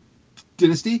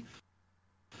dynasty.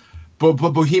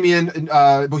 Bohemia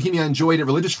enjoyed a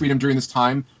religious freedom during this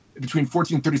time, between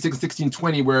 1436 and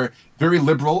 1620, where very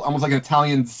liberal, almost like an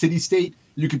Italian city-state.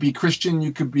 You could be Christian,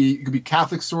 you could be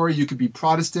Catholic, you could be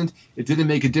Protestant. It didn't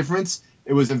make a difference.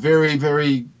 It was a very,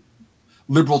 very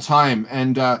liberal time,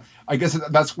 and I guess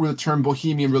that's where the term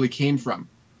Bohemian really came from.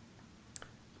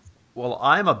 Well,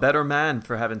 I'm a better man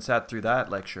for having sat through that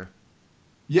lecture.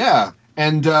 Yeah,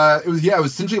 and it was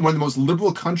essentially one of the most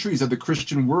liberal countries of the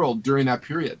Christian world during that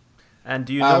period. And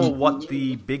do you know what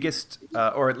the biggest,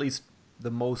 or at least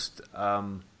the most,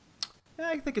 I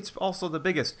think it's also the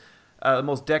biggest, the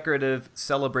most decorative,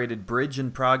 celebrated bridge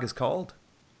in Prague is called?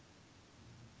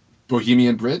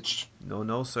 Bohemian Bridge?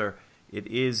 No, sir. It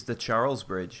is the Charles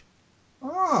Bridge.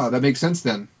 Oh, that makes sense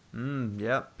then.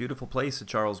 Yeah, beautiful place, the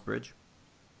Charles Bridge.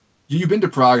 You've been to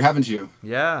Prague, haven't you?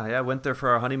 Yeah, I went there for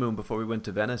our honeymoon before we went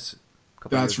to Venice.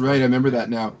 That's right, I remember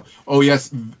that now. Oh,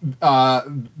 yes,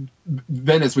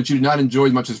 Venice, which you did not enjoy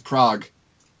as much as Prague.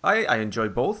 I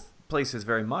enjoyed both places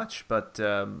very much, but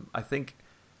I think...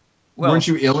 Well, weren't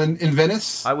you ill in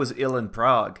Venice? I was ill in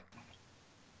Prague.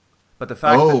 But the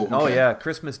fact okay.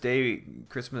 Christmas Day, it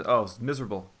was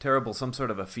miserable, terrible, some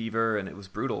sort of a fever, and it was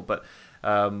brutal. But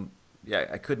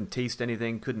I couldn't taste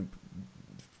anything, couldn't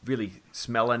really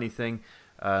smell anything.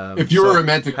 If you were a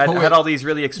romantic poet, had all these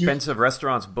really expensive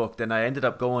restaurants booked, and I ended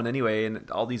up going anyway, and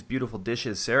all these beautiful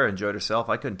dishes. Sarah enjoyed herself.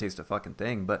 I couldn't taste a fucking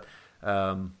thing. But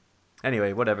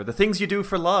anyway, whatever. The things you do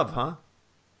for love, huh?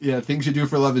 Yeah, things you do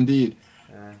for love, indeed.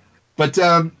 But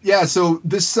so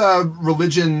this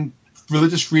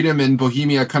religious freedom in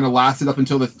Bohemia kind of lasted up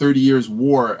until the 30 Years'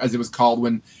 War, as it was called,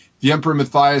 when the Emperor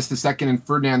Matthias II and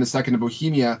Ferdinand II of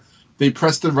Bohemia, they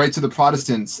pressed the rights of the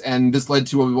Protestants, and this led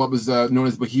to what was known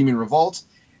as the Bohemian Revolt,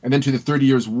 and then to the 30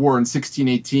 Years' War in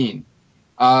 1618.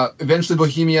 Eventually,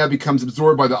 Bohemia becomes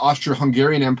absorbed by the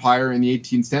Austro-Hungarian Empire in the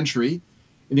 18th century.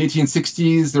 In the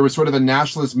 1860s, there was sort of a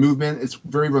nationalist movement. It's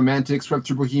very romantic, swept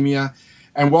through Bohemia.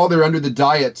 And while they're under the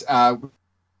Diet,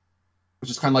 which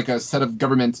is kind of like a set of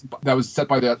government that was set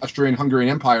by the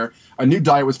Austrian-Hungarian Empire, a new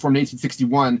Diet was formed in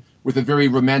 1861 with a very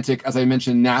romantic, as I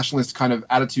mentioned, nationalist kind of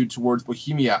attitude towards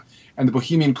Bohemia. And the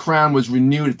Bohemian crown was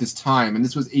renewed at this time, and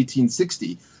this was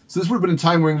 1860. So this would have been a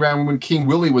time around when King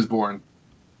Willie was born.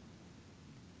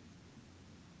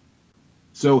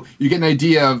 So you get an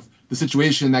idea of the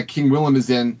situation that King Willem is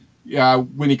in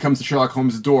when he comes to Sherlock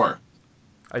Holmes' door.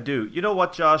 I do. You know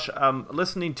what, Josh?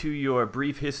 Listening to your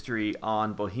brief history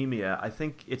on Bohemia, I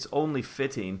think it's only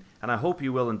fitting, and I hope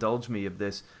you will indulge me of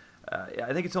this,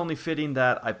 I think it's only fitting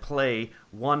that I play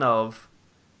one of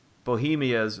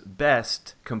Bohemia's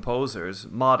best composers,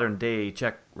 modern-day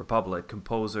Czech Republic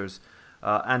composers,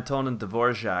 Antonin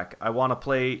Dvorak. I want to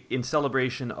play, in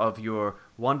celebration of your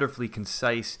wonderfully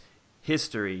concise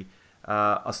history,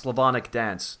 a Slavonic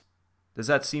dance. Does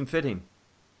that seem fitting?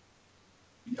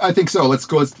 I think so. Let's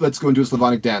go and do a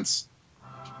Slavonic dance.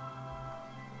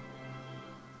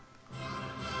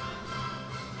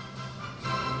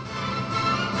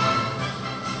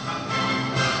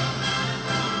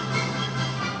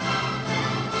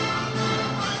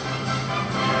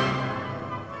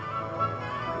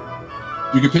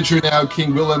 You can picture now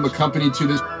King Willem accompanied to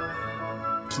this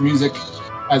music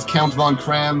as Count von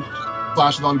Kram,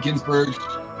 Flash von Ginsburg,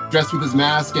 dressed with his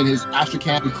mask and his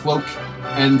Astrakhan cloak,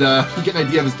 and you get an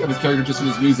idea of his character just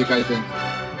with his music, I think.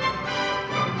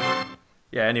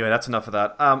 Yeah, anyway, that's enough of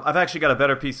that. I've actually got a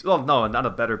better piece. Well, no, not a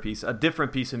better piece. A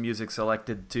different piece of music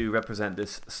selected to represent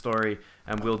this story,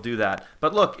 and we'll do that.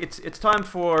 But look, it's time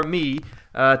for me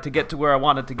to get to where I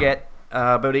wanted to get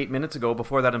about 8 minutes ago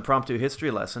before that impromptu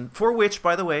history lesson, for which,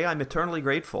 by the way, I'm eternally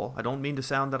grateful. I don't mean to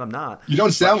sound that I'm not. You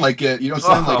don't sound like it. You don't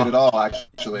sound like it at all,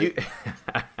 actually.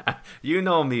 You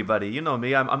know me, buddy. You know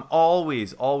me. I'm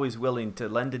always willing to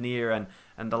lend an ear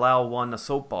and allow one a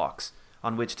soapbox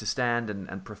on which to stand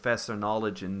and profess their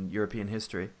knowledge in European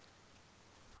history.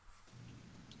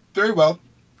 Very well.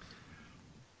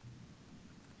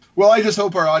 Well, I just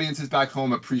hope our audiences back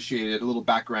home appreciate it. A little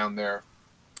background there.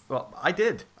 Well, I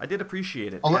did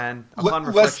uppreciate it. And upon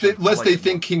reflection, lest they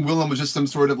think King Willem was just some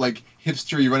sort of like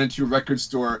hipster you run into a record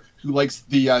store who likes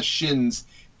the shins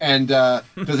and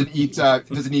doesn't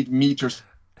eat meat or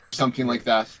something like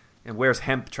that. And wears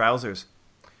hemp trousers.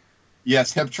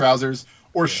 Yes, hemp trousers.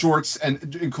 Or shorts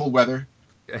and in cold weather.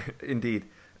 Indeed.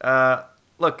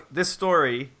 Look, this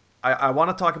story, I want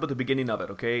to talk about the beginning of it,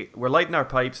 okay? We're lighting our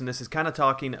pipes, and this is kind of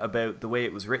talking about the way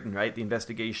it was written, right? The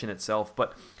investigation itself.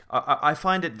 But I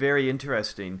find it very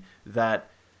interesting that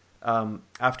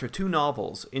after 2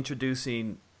 novels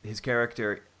introducing his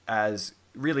character as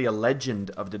really a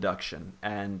legend of deduction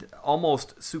and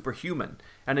almost superhuman,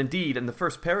 and indeed, in the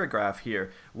first paragraph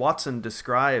here, Watson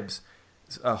describes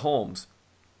Holmes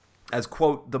as,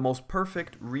 quote, the most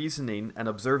perfect reasoning and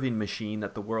observing machine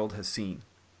that the world has seen.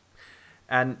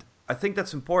 And I think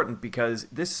that's important because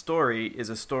this story is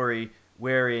a story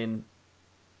wherein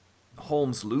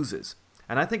Holmes loses.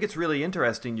 And I think it's really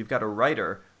interesting. You've got a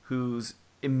writer who's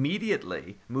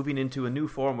immediately moving into a new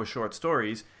form with short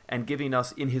stories and giving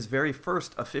us, in his very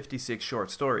first of 56 short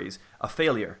stories, a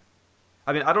failure.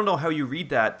 I mean, I don't know how you read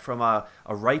that from a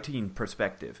writing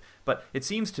perspective, but it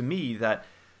seems to me that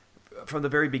from the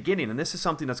very beginning, and this is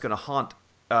something that's going to haunt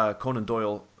Conan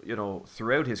Doyle,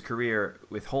 throughout his career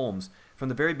with Holmes. From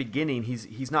the very beginning,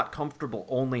 he's not comfortable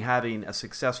only having a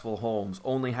successful Holmes,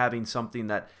 only having something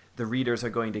that the readers are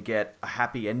going to get a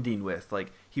happy ending with.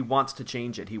 Like, he wants to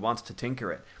change it, he wants to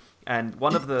tinker it. And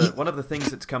one of the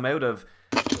things that's come out of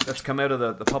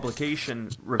the publication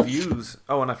reviews.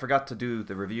 Oh, and I forgot to do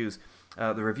the reviews.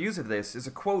 The reviews of this is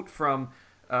a quote from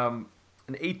an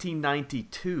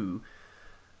 1892.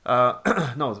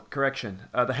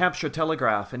 The Hampshire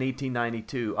Telegraph in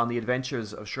 1892 on the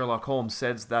adventures of Sherlock Holmes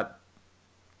says that,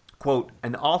 quote,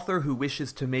 an author who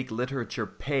wishes to make literature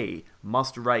pay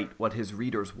must write what his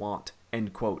readers want,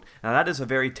 end quote. Now that is a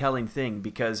very telling thing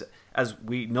because, as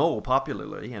we know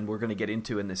popularly, and we're going to get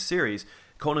into in this series,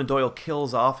 Conan Doyle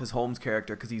kills off his Holmes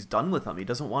character because he's done with him. He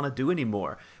doesn't want to do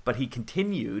anymore. But he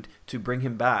continued to bring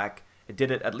him back. It did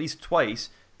it at least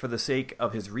twice for the sake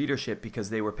of his readership because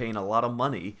they were paying a lot of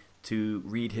money to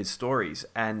read his stories.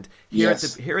 And here at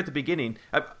the beginning,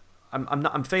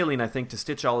 I'm failing, I think, to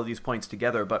stitch all of these points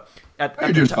together. But at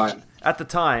the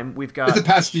time, we've got... It's a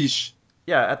pastiche.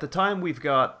 Yeah, at the time, we've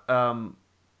got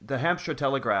the Hampshire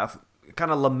Telegraph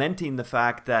kind of lamenting the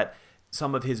fact that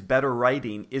some of his better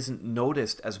writing isn't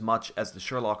noticed as much as the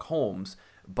Sherlock Holmes.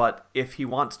 But if he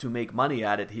wants to make money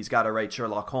at it, he's got to write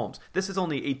Sherlock Holmes. This is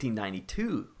only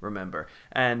 1892, remember.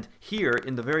 And here,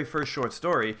 in the very first short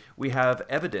story, we have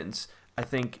evidence, I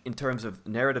think, in terms of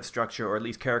narrative structure, or at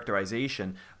least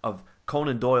characterization, of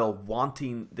Conan Doyle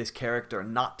wanting this character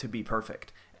not to be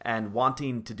perfect and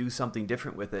wanting to do something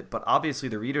different with it. But obviously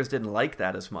the readers didn't like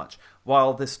that as much.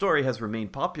 While this story has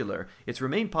remained popular, it's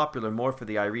remained popular more for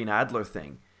the Irene Adler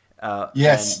thing.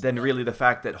 Than really the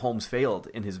fact that Holmes failed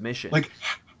in his mission. Like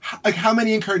how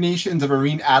many incarnations of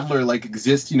Irene Adler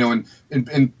exist, in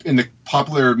the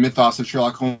popular mythos of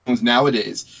Sherlock Holmes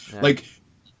nowadays? Yeah. Like,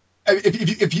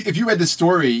 if you read the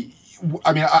story,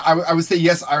 I mean, I would say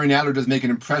yes, Irene Adler does make an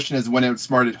impression as one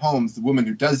outsmarted Holmes, the woman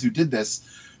who did this,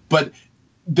 but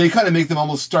they kind of make them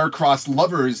almost star-crossed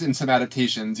lovers in some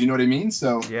adaptations. You know what I mean?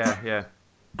 So yeah.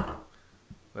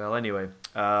 Well, anyway,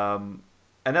 and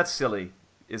that's silly,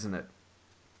 isn't it?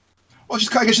 Well,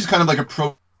 I guess she's kind of like a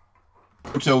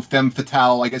proto femme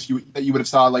fatale. I guess that you would have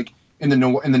saw like in the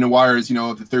noirs,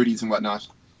 of the 30s and whatnot.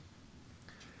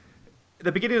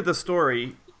 The beginning of the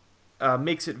story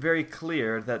makes it very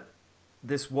clear that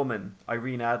this woman,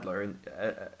 Irene Adler,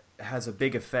 has a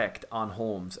big effect on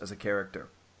Holmes as a character.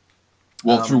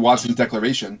 Well, through Watson's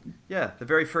declaration. Yeah, the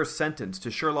very first sentence,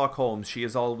 to Sherlock Holmes, she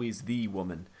is always the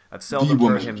woman. I've seldom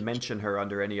heard him mention her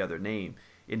under any other name.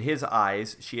 In his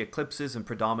eyes, she eclipses and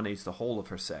predominates the whole of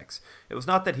her sex. It was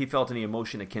not that he felt any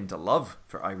emotion akin to love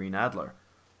for Irene Adler.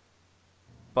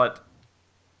 But,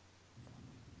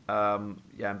 I'm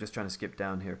just trying to skip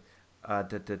down here.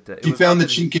 She found the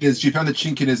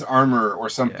chink in his armor or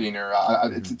something, or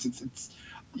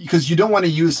because you don't want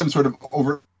to use some sort of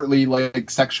overtly like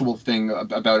sexual thing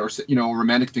about, or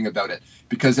romantic thing about it,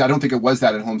 because I don't think it was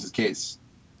that in Holmes's case.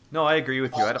 No, I agree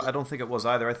with you. I don't think it was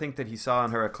either. I think that he saw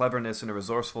in her a cleverness and a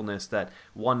resourcefulness that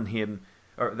won him,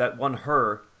 or that won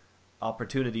her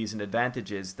opportunities and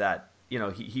advantages that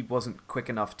he wasn't quick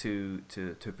enough to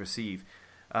perceive.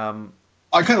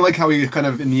 I kind of like how he kind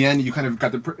of, in the end, you kind of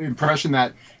got the impression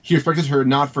that he respected her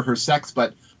not for her sex,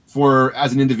 but for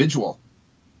as an individual.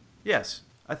 Yes,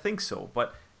 I think so.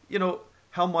 But,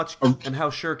 how much and how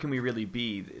sure can we really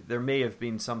be? There may have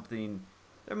been something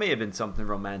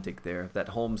romantic there that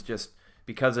Holmes, just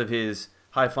because of his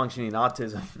high-functioning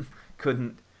autism,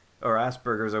 couldn't, or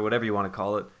Asperger's or whatever you want to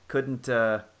call it, couldn't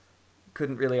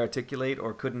really articulate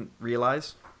or couldn't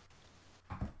realize.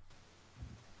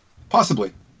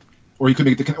 Possibly. Or he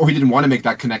didn't want to make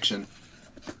that connection.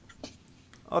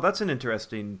 Oh, that's an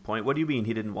interesting point. What do you mean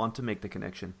he didn't want to make the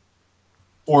connection?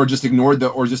 Or just ignored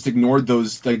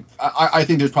those. Like, I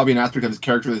think there's probably an aspect of his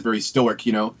character that's very stoic,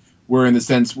 where in the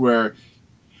sense where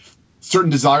certain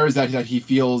desires that he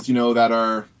feels, that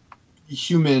are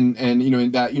human and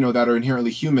that are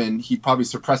inherently human, he probably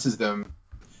suppresses them,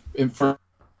 for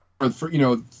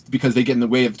because they get in the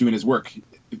way of doing his work.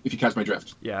 If you catch my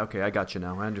drift. Yeah. Okay, I got you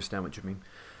now. I understand what you mean.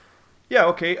 Yeah,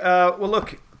 okay. Well,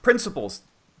 look, principles.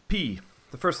 P,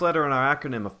 the first letter in our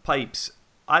acronym of PIPES.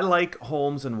 I like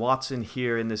Holmes and Watson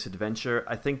here in this adventure.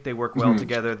 I think they work well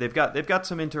together. They've got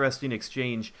some interesting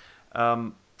exchange,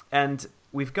 and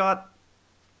we've got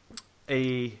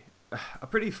a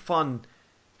pretty fun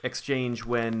exchange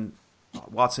when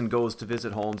Watson goes to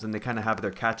visit Holmes and they kind of have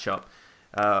their catch up.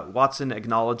 Watson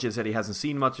acknowledges that he hasn't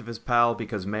seen much of his pal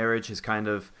because marriage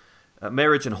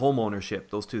and home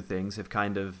ownership, those two things, have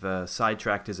kind of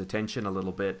sidetracked his attention a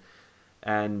little bit.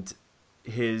 And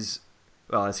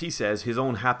as he says, his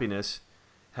own happiness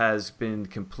has been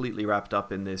completely wrapped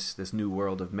up in this new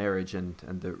world of marriage and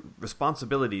the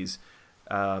responsibilities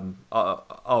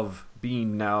of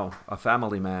being now a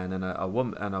family man and a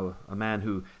woman and a man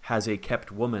who has a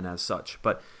kept woman as such.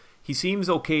 But he seems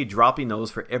okay dropping those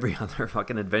for every other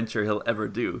fucking adventure he'll ever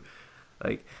do.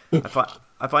 Like,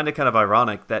 I find it kind of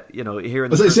ironic that, here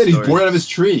in the as I said, story, he's born out of his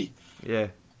tree. Yeah,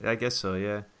 I guess so,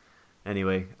 yeah.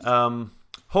 Anyway,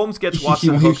 Holmes gets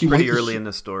Watson hooked pretty early in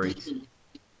the story.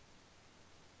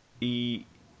 He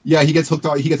gets hooked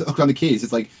on the case.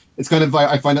 It's like, it's kind of,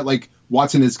 I find it like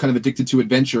Watson is kind of addicted to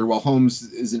adventure, while Holmes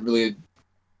isn't really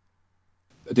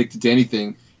addicted to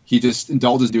anything. He just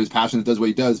indulges into his passion and does what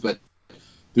he does. But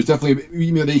there's definitely,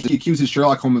 he accuses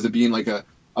Sherlock Holmes of being like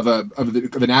of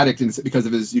an addict because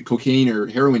of his cocaine or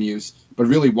heroin use, but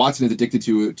really Watson is addicted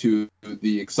to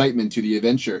the excitement, to the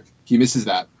adventure. He misses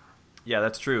that. Yeah,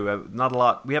 that's true. Not a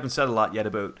lot. We haven't said a lot yet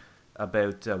about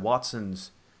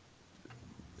Watson's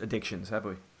addictions, have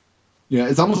we? Yeah,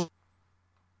 it's almost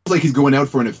like he's going out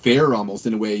for an affair, almost,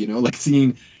 in a way. Like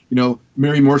seeing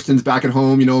Mary Morstan's back at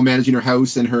home, managing her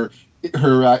house, and her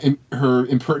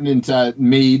impertinent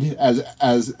maid,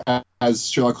 as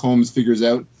Sherlock Holmes figures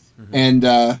out. Mm-hmm.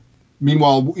 And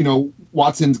meanwhile,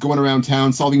 Watson's going around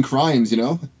town solving crimes.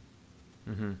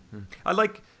 Mm-hmm. I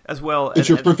like as well. It's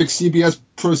your perfect CBS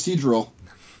procedural.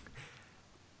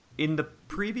 In the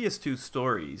previous two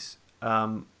stories,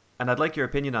 and I'd like your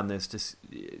opinion on this,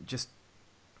 just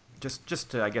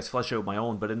to, I guess, flesh out my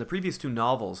own. But in the previous two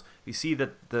novels, we see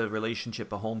that the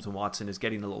relationship of Holmes and Watson is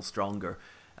getting a little stronger,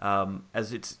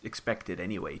 as it's expected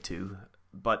anyway to.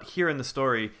 But here in the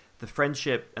story, the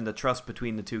friendship and the trust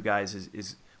between the two guys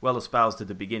is well espoused at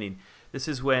the beginning. This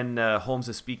is when Holmes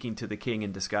is speaking to the king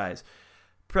in disguise.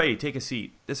 "Pray, take a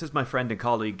seat. This is my friend and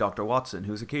colleague, Dr. Watson,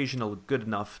 who is occasionally good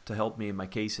enough to help me in my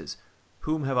cases.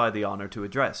 Whom have I the honor to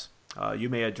address? You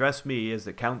may address me as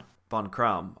the Count von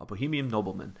Kramm, a Bohemian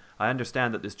nobleman. I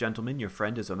understand that this gentleman, your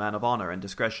friend, is a man of honor and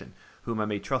discretion, whom I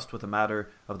may trust with a matter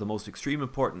of the most extreme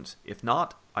importance. If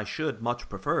not, I should much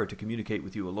prefer to communicate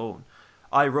with you alone."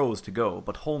 I rose to go,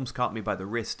 but Holmes caught me by the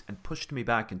wrist and pushed me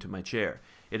back into my chair.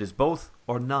 "It is both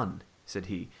or none," said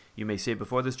he. "You may say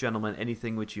before this gentleman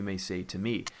anything which you may say to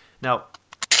me." Now,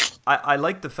 I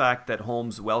like the fact that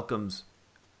Holmes welcomes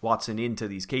Watson into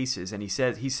these cases, and he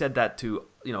said that to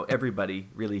everybody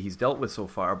really he's dealt with so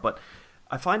far. But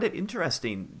I find it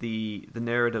interesting, the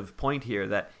narrative point here,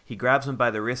 that he grabs him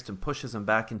by the wrist and pushes him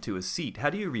back into his seat. How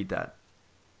do you read that?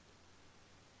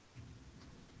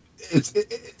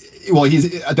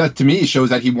 That to me shows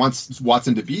that he wants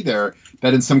Watson to be there.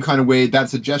 That in some kind of way,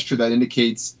 that's a gesture that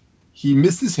indicates he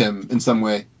misses him in some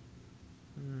way.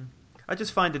 I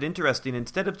just find it interesting.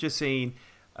 Instead of just saying,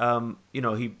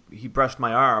 he brushed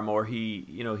my arm, or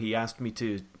he asked me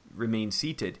to remain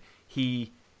seated,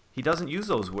 he doesn't use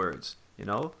those words.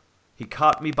 he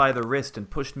caught me by the wrist and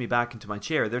pushed me back into my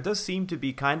chair. There does seem to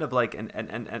be kind of like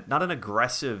an not an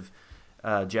aggressive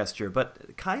gesture,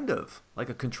 but kind of like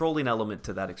a controlling element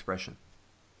to that expression.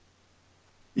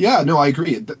 Yeah, no, I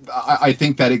agree. I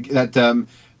think I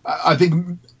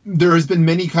think there has been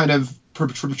many kind of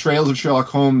portrayals of Sherlock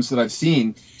Holmes that I've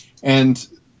seen, and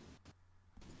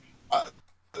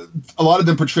a lot of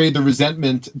them portrayed the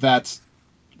resentment that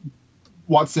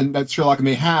Sherlock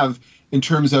may have in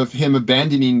terms of him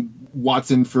abandoning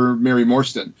Watson for Mary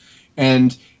Morstan.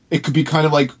 And it could be kind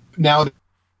of like, now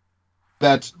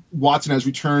that Watson has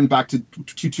returned back to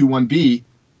 221B,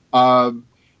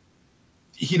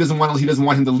 he doesn't want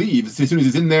him to leave. As soon as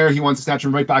he's in there, he wants to snatch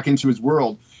him right back into his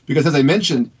world. Because as I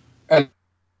mentioned, and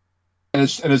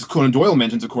as Conan Doyle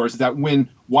mentions, of course, is that when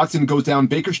Watson goes down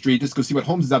Baker Street just to go see what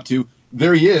Holmes is up to,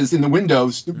 there he is in the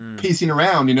windows, pacing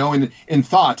around, in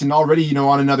thought, and already,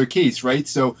 on another case, right?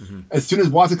 So as soon as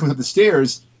Watson comes up the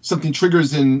stairs, something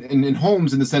triggers in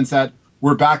Holmes in the sense that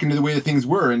we're back into the way that things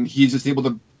were, and he's just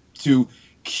able to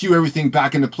cue everything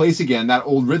back into place again. That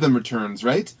old rhythm returns,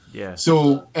 right? Yeah.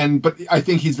 So, but I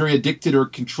think he's very addicted or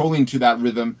controlling to that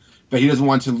rhythm, that he doesn't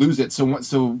want to lose it.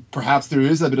 So perhaps there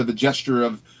is a bit of a gesture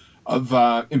of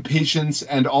impatience,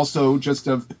 and also just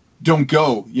of don't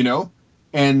go,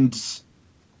 and it's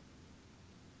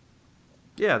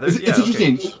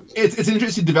interesting. Okay. It's an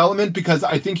interesting development, because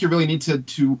I think you really need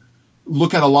to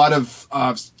look at a lot of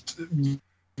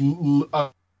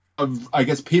I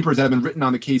guess papers that have been written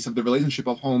on the case of the relationship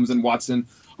of Holmes and Watson.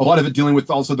 A lot of it dealing with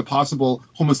also the possible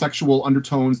homosexual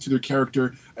undertones to their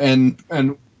character, and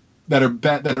that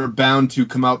are bound to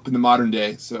come out in the modern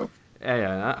day. So.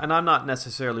 Yeah, and I'm not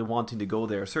necessarily wanting to go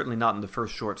there. Certainly not in the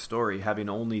first short story, having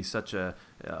only such a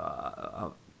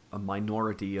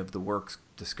minority of the works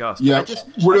discussed. Yeah,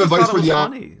 word of advice for the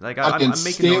funny. Like I'm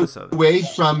making notice of it. Stay away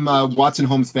from Watson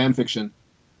Holmes fan fiction.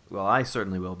 Well, I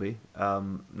certainly will be.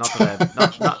 Not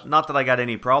that I got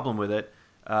any problem with it.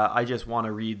 I just want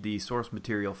to read the source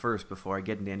material first before I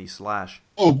get into any slash.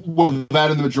 Oh, well,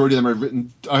 that and the majority of them are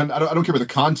written. I don't care about the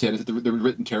content. It's that they're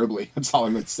written terribly. That's all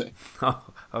I'm going to say. Oh,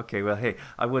 okay. Well, hey,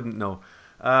 I wouldn't know.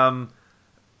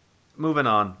 Moving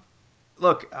on.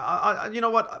 Look, you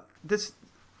know what? This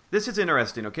is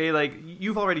interesting. Okay, like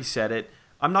you've already said it.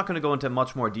 I'm not going to go into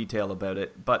much more detail about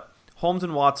it, but Holmes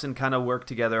and Watson kind of work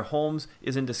together. Holmes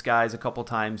is in disguise a couple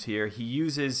times here.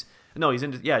 He's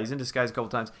in disguise a couple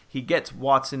times. He gets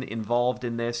Watson involved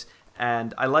in this,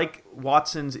 and I like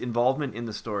Watson's involvement in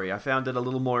the story. I found it a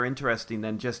little more interesting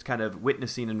than just kind of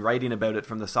witnessing and writing about it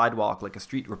from the sidewalk like a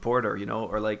street reporter,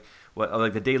 or like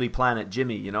the Daily Planet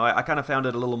Jimmy. I kind of found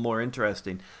it a little more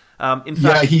interesting. In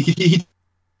fact, he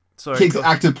takes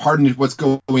active part in what's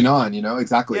going on.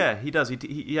 Exactly. Yeah, he does.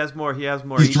 He has more.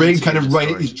 He's dragged kind of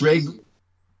right. He's dragged.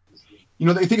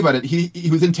 They think about it. He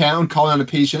was in town calling on a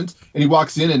patient, and he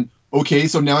walks in and. Okay,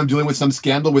 so now I'm dealing with some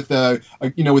scandal with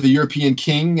with a European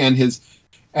king and his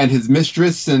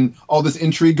mistress, and all this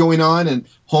intrigue going on. And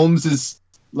Holmes is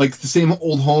like the same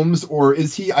old Holmes, or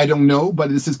is he? I don't know, but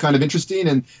this is kind of interesting.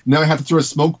 And now I have to throw a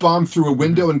smoke bomb through a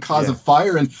window and cause a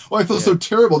fire. And I feel so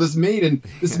terrible. This maid and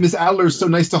this Miss Adler is so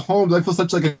nice to Holmes. I feel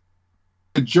such like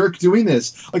a jerk doing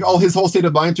this. Like all his whole state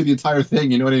of mind through the entire thing.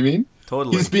 You know what I mean?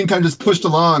 Totally. He's being kind of just pushed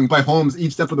along by Holmes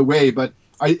each step of the way, but.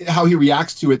 How he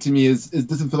reacts to it to me is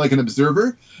doesn't feel like an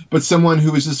observer, but someone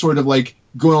who is just sort of like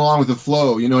going along with the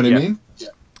flow. You know what I mean? Yeah.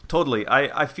 Totally.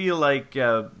 I feel like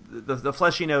the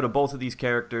fleshing out of both of these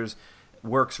characters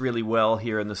works really well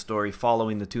here in the story,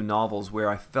 following the two novels, where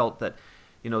I felt that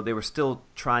they were still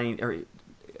trying, or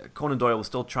Conan Doyle was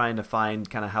still trying to find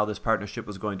kind of how this partnership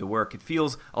was going to work. It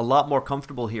feels a lot more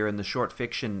comfortable here in the short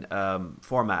fiction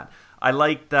format. I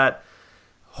like that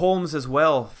Holmes as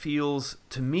well feels,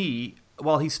 to me,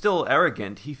 while he's still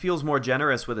arrogant, he feels more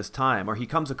generous with his time, or he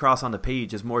comes across on the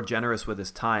page as more generous with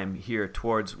his time here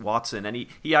towards Watson. And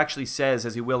he actually says,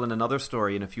 as he will in another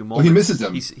story in a few moments, he misses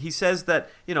him. He says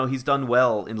that, he's done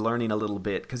well in learning a little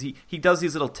bit, because he does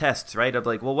these little tests, right? Of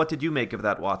like, well, what did you make of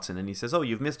that, Watson? And he says, oh,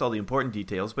 you've missed all the important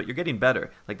details, but you're getting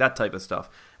better, like that type of stuff.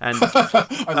 And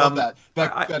I love that.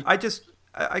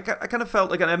 I kind of felt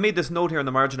like, and I made this note here on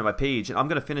the margin of my page, and I'm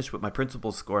going to finish with my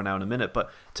principal score now in a minute, but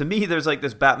to me, there's like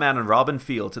this Batman and Robin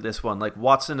feel to this one. Like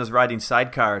Watson is riding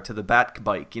sidecar to the bat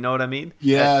bike, you know what I mean?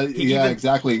 Yeah,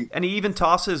 exactly. And he even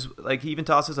tosses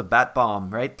a bat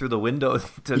bomb right through the window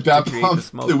to create the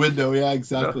smoke. The window, yeah,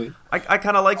 exactly. So I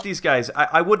kind of like these guys.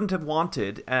 I wouldn't have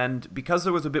wanted, and because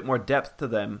there was a bit more depth to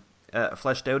them,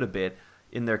 fleshed out a bit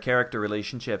in their character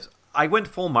relationships, I went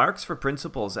full marks for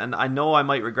principals, and I know I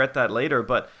might regret that later,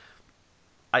 but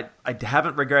I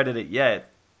haven't regretted it yet.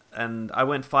 and I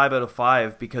went 5 out of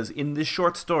 5 because in this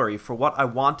short story, for what I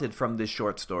wanted from this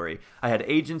short story, I had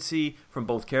agency from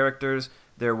both characters.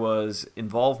 There was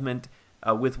involvement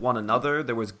with one another.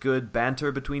 There was good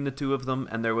banter between the two of them,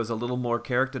 and there was a little more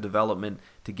character development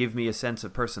to give me a sense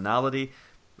of personality.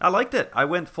 I liked it. I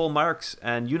went full marks,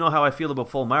 and you know how I feel about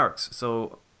full marks,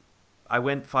 so I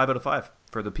went 5 out of 5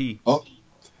 for the P. Oh,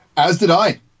 as did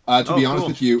I. To be honest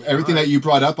with you, everything that you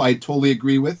brought up, I totally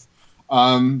agree with.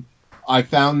 I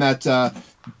found that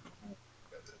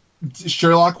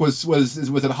Sherlock was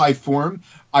at high form.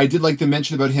 I did like the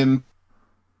mention about him,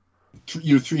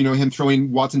 him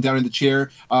throwing Watson down in the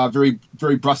chair, very,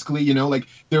 very brusquely. Like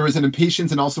there was an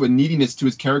impatience and also a neediness to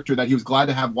his character that he was glad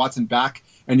to have Watson back,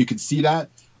 and you could see that.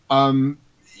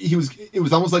 It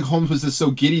was almost like Holmes was just so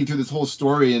giddy through this whole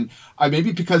story, and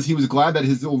maybe because he was glad that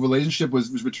his old relationship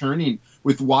was returning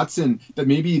with Watson, that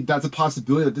maybe that's a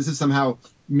possibility that this has somehow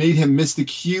made him miss the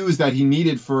cues that he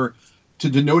needed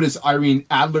to notice Irene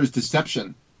Adler's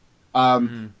deception,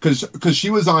 because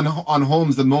she was on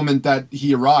Holmes the moment that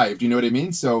he arrived. You know what I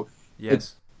mean? So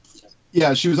yes,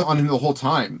 she was on him the whole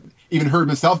time. Even her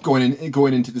himself going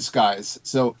into disguise.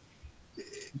 So.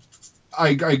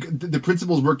 The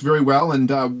principles worked very well, and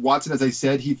Watson, as I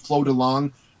said, he flowed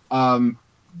along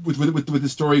with the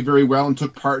story very well and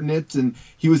took part in it. And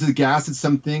he was aghast at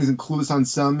some things and clueless on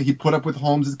some. He put up with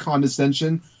Holmes'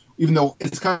 condescension, even though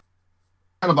it's kind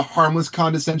of a harmless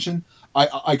condescension.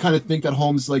 I kind of think that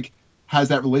Holmes has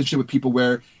that relationship with people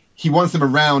where he wants them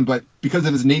around, but because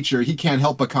of his nature, he can't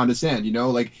help but condescend.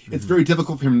 It's very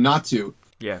difficult for him not to.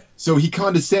 Yeah. So he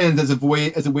condescends as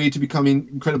avoiding to become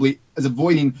incredibly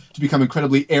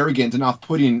arrogant and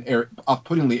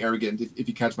off-puttingly arrogant. If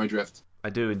you catch my drift. I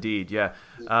do indeed. Yeah.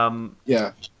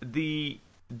 Yeah. The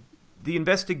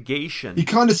investigation. He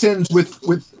condescends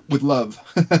with love.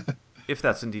 If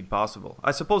that's indeed possible,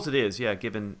 I suppose it is. Yeah.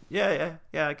 Given. Yeah.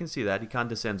 I can see that he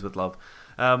condescends with love.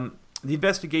 The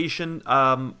investigation.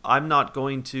 I'm not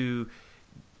going to.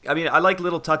 I mean, I like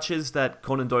little touches that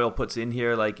Conan Doyle puts in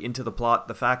here, like into the plot.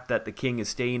 The fact that the king is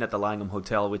staying at the Langham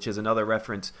Hotel, which is another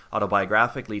reference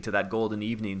autobiographically to that golden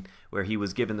evening where he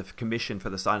was given the commission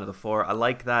for the Sign of the Four. I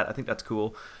like that. I think that's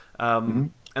cool.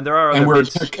 And there are other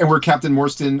where Captain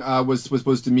Morstan was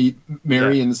supposed to meet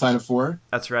Mary in the Sign of Four.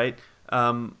 That's right.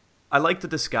 I like the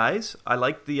disguise. I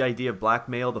like the idea of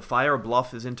blackmail. The fire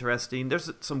bluff is interesting.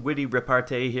 There's some witty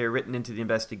repartee here written into the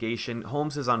investigation.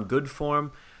 Holmes is on good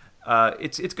form.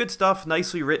 It's good stuff,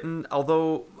 nicely written,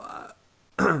 although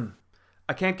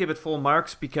I can't give it full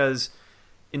marks because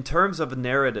in terms of a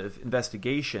narrative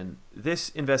investigation, this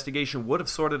investigation would have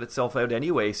sorted itself out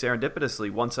anyway, serendipitously,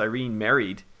 once Irene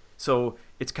married. So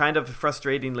it's kind of a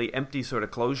frustratingly empty sort of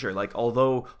closure. Like,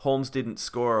 although Holmes didn't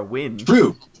score a win,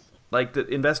 true. Like, the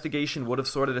investigation would have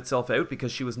sorted itself out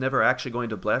because she was never actually going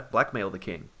to blackmail the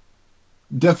king.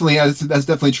 Definitely, that's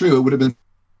definitely true. It would have been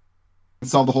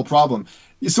solve the whole problem.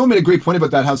 Someone made a great point about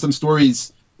that, how some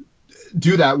stories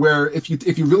do that, where if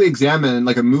you really examine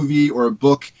like a movie or a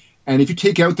book, and if you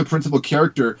take out the principal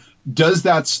character, does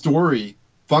that story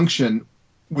function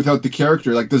without the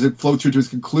character? Like, does it flow through to its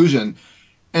conclusion?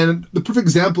 And the perfect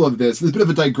example of this, there's a bit of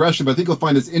a digression, but I think you'll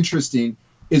find this interesting,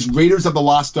 is Raiders of the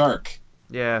Lost Ark.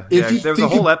 Yeah. There was a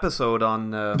whole episode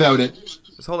on about it.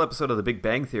 There's a whole episode of The Big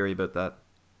Bang Theory about that.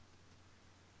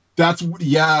 That's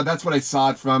what I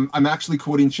saw it from. I'm actually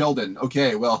quoting Sheldon.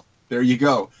 Okay, well, there you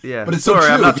go. Yeah, but it's sorry, so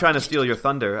true. I'm not trying to steal your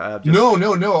thunder. No.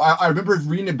 I remember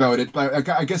reading about it, but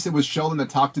I guess it was Sheldon that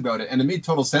talked about it, and it made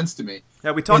total sense to me.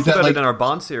 Yeah, we talked about it in our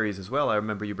Bond series as well. I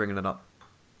remember you bringing it up.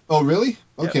 Oh, really?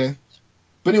 Okay. Yeah.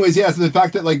 But anyways, yeah, so the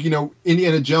fact that,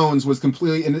 Indiana Jones was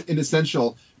completely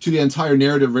inessential to the entire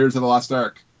narrative of Raiders of the Lost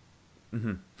Ark.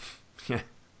 Mm-hmm. Yeah.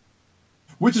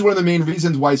 Which is one of the main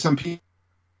reasons why some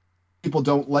people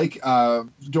don't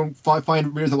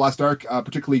find Raiders of the Lost Ark,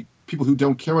 particularly people who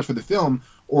don't care much for the film,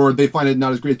 or they find it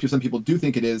not as great as some people do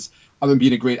think it is, other than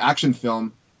being a great action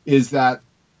film, is that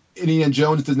Indiana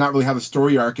Jones does not really have a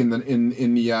story arc in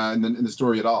the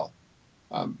story at all.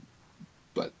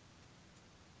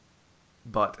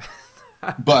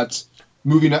 But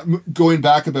going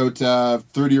back about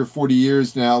 30 or 40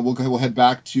 years now, we'll head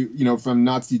back to, from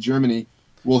Nazi Germany.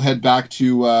 We'll head back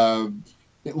to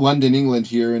London, England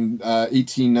here in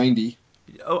 1890.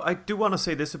 Oh, I do want to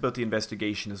say this about the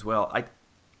investigation as well.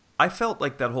 I felt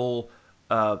like that whole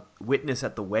witness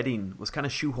at the wedding was kind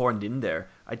of shoehorned in there.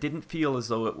 I didn't feel as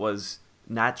though it was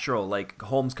natural. Like,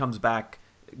 Holmes comes back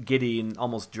giddy and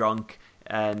almost drunk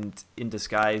and in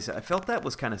disguise. I felt that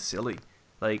was kind of silly.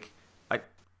 Like,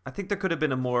 I think there could have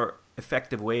been a more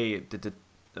effective way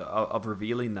of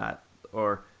revealing that,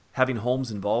 or having Holmes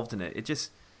involved in it.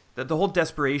 the whole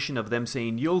desperation of them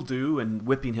saying "you'll do" and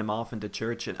whipping him off into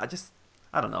church, and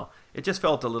I don't know, it just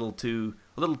felt a little too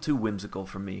whimsical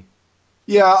for me.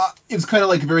 Yeah, it was kind of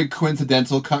like a very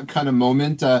coincidental kind of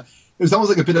moment. It was almost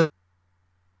like a bit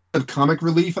of comic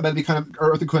relief that the kind of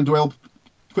Arthur Conan Doyle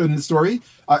put in the story.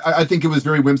 I think it was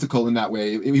very whimsical in that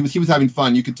way. He was having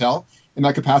fun, you could tell, in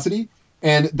that capacity,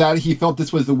 and that he felt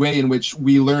this was the way in which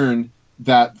we learn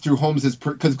that through Holmes's,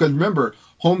 because remember,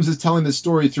 Holmes is telling this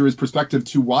story through his perspective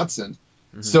to Watson,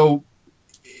 so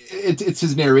it's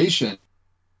his narration,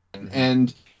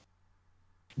 and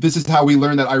this is how we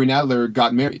learn that Irene Adler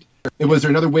got married. Was there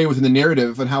another way within the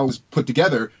narrative and how it was put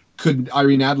together? Could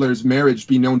Irene Adler's marriage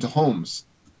be known to Holmes?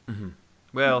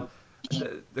 Well,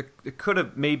 it could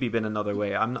have maybe been another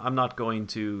way. I'm not going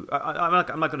to.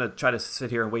 I'm not going to try to sit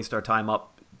here and waste our time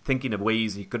up thinking of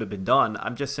ways it could have been done.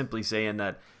 I'm just simply saying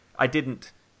that I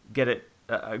didn't get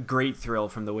a great thrill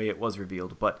from the way it was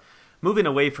revealed. But moving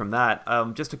away from that,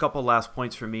 just a couple last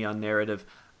points for me on narrative.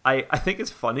 I think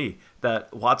it's funny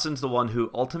that Watson's the one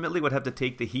who ultimately would have to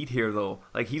take the heat here, though.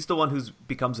 Like, he's the one who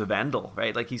becomes a vandal,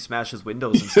 right? Like, he smashes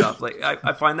windows and stuff. Like,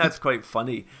 I find that's quite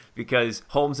funny because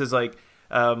Holmes is like,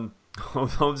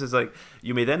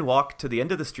 you may then walk to the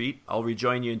end of the street. I'll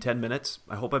rejoin you in 10 minutes.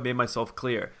 I hope I made myself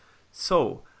clear.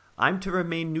 So, I'm to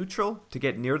remain neutral, to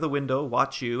get near the window,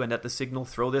 watch you, and at the signal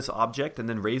throw this object and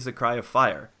then raise a cry of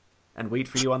fire and wait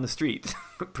for you on the street.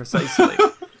 Precisely.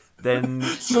 Then...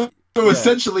 So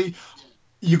essentially,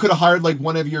 you could have hired like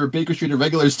one of your Baker Street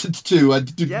regulars to do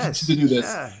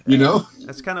this. You know,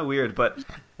 that's kind of weird, but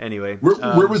anyway.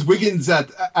 Where was Wiggins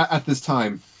at this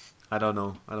time? I don't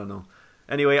know.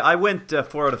 Anyway, I went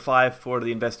 4 out of 5 for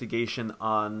the investigation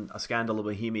on A Scandal of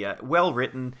Bohemia. Well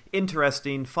written,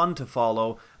 interesting, fun to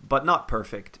follow, but not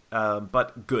perfect,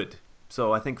 but good.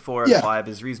 So I think 4 out of 5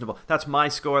 is reasonable. That's my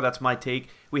score. That's my take.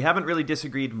 We haven't really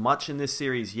disagreed much in this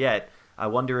series yet. I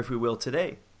wonder if we will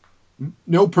today.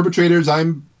 No perpetrators.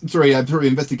 I'm sorry. I'm sorry.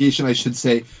 Investigation, I should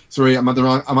say. Sorry, I'm on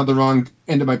the wrong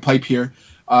end of my pipe here.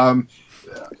 Yeah,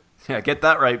 get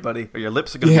that right, buddy, or your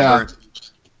lips are gonna be burnt.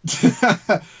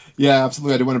 Yeah,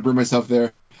 absolutely. I don't want to burn myself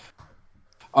there.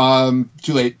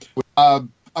 Too late.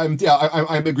 I'm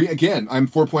agree again. I'm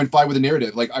 4.5 with the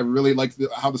narrative. Like, I really liked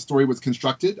how the story was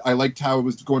constructed. I liked how it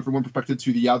was going from one perspective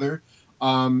to the other.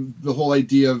 The whole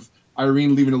idea of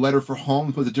Irene leaving a letter for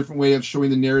Holmes was a different way of showing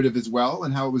the narrative as well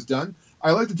and how it was done.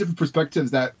 I like the different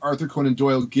perspectives that Arthur Conan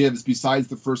Doyle gives besides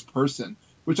the first person,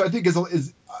 which I think is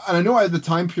and I know at the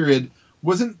time period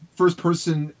wasn't third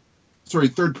person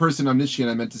omniscient,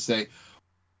 I meant to say.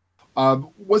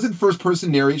 Wasn't first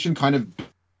person narration kind of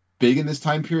big in this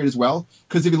time period as well?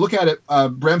 Because if you look at it,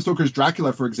 Bram Stoker's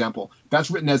Dracula, for example, that's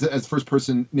written as first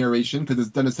person narration because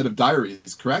it's done a set of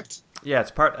diaries, correct? Yeah,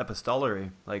 it's part epistolary,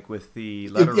 like with the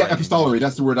letter writing. Yeah, epistolary,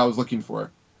 that's the word I was looking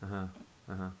for.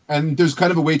 And there's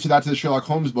kind of a way to that to the Sherlock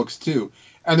Holmes books, too.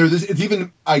 And it's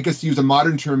even, I guess to use a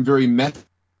modern term, very meta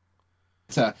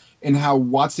in how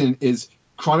Watson is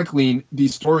chronicling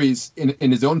these stories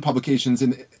in his own publications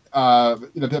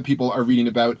that people are reading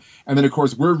about. And then, of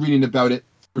course, we're reading about it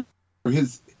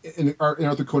in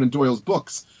Arthur Conan Doyle's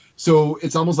books. So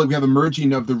it's almost like we have a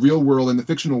merging of the real world and the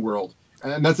fictional world.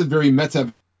 And that's a very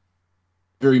meta,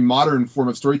 very modern form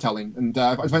of storytelling, and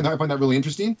I find that really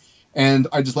interesting. And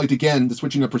I just liked, again, the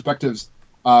switching of perspectives.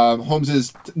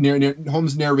 Holmes'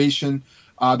 narration,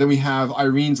 then we have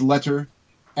Irene's letter,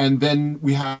 and then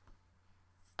we have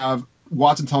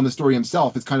Watson telling the story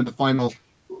himself. It's kind of the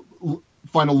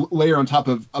final layer on top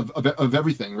of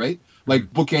everything, right?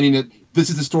 Like bookending it. This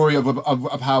is the story of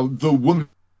how the woman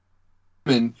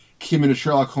came into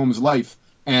Sherlock Holmes' life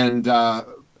and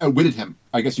outwitted him,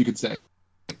 I guess you could say.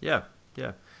 Yeah.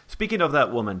 Speaking of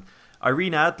that woman,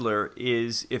 Irene Adler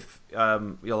is, if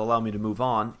you'll allow me to move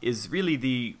on, is really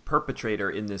the perpetrator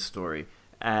in this story.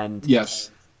 And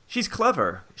yes, she's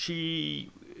clever.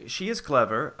 She is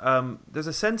clever. There's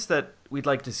a sense that we'd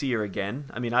like to see her again.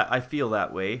 I mean, I feel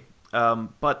that way.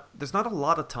 But there's not a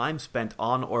lot of time spent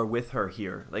on or with her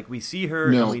here. Like, we see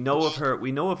her, and we know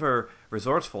of her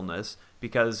resourcefulness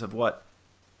because of what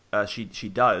she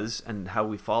does and how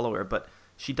we follow her. But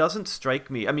she doesn't strike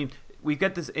me. I mean, we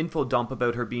get this info dump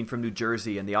about her being from New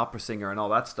Jersey and the opera singer and all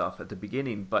that stuff at the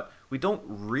beginning, but we don't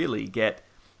really get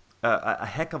a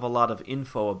heck of a lot of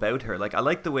info about her. Like, I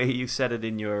like the way you said it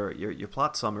in your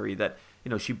plot summary that,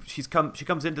 you know, she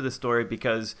comes into the story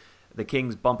because the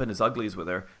king's bumping his uglies with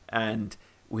her, and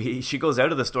she goes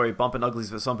out of the story bumping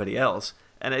uglies with somebody else,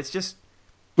 and it's just.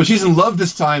 But she's in love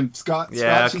this time, Scott.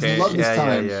 Yeah, She's in love this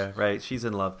time. Yeah, right. She's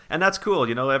in love, and that's cool.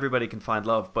 You know, everybody can find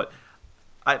love, but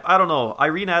I don't know.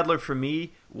 Irene Adler for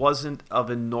me wasn't of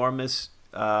enormous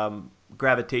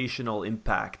gravitational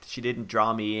impact. She didn't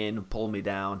draw me in, pull me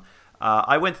down.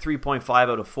 I went 3.5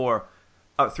 out of 4.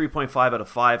 3.5 out of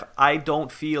 5. I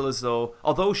don't feel as though,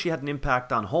 although she had an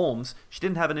impact on Holmes, she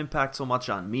didn't have an impact so much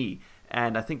on me.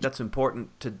 And I think that's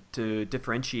important to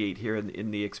differentiate here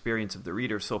in the experience of the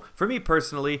reader. So for me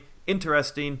personally,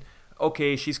 interesting.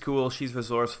 Okay, she's cool, she's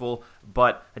resourceful,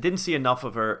 but I didn't see enough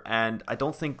of her, and I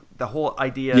don't think the whole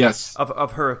idea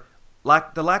of her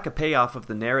the lack of payoff of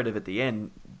the narrative at the end,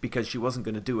 because she wasn't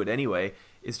going to do it anyway,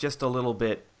 is just a little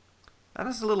bit. That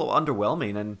is a little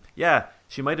underwhelming, and yeah,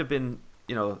 she might have been,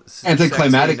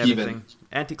 anticlimactic even.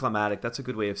 Anticlimactic. That's a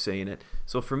good way of saying it.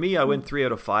 So for me, I went 3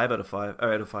 out of 5 out of 5.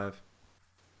 Or out of 5.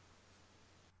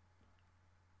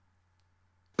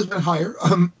 It's been higher.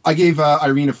 I gave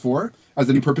Irene a 4 as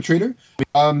the new perpetrator.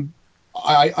 I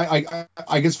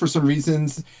guess for some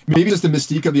reasons, maybe just the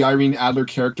mystique of the Irene Adler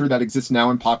character that exists now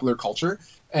in popular culture.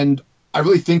 And I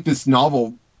really think this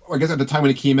novel, or I guess at the time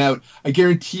when it came out, I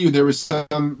guarantee you there was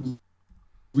some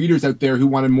readers out there who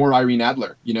wanted more Irene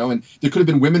Adler, and there could have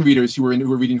been women readers who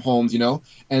were reading Holmes,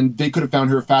 and they could have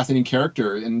found her a fascinating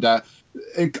character. And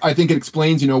I think it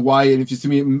explains, why, and if you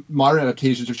see modern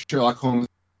adaptations of Sherlock Holmes,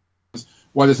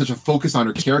 why there's such a focus on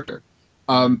her character.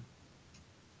 Like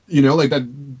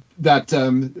that.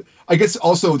 I guess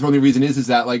also the only reason is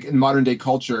that like in modern day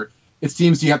culture, it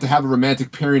seems you have to have a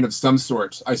romantic pairing of some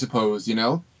sort, I suppose,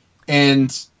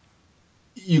 and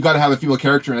you got to have a female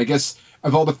character. And I guess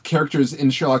of all the characters in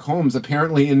Sherlock Holmes,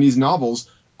 apparently in these novels,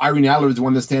 Irene Adler is the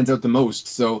one that stands out the most.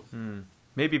 So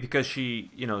maybe because she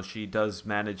does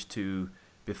manage to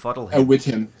befuddle him, outwit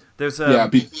him. There's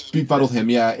befuddle him,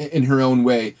 in her own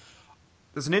way.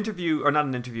 There's an interview, or not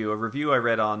an interview, a review I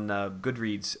read on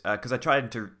Goodreads, because I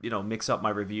tried to, mix up my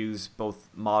reviews, both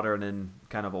modern and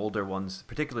kind of older ones,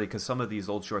 particularly because some of these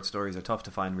old short stories are tough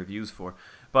to find reviews for.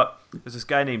 But there's this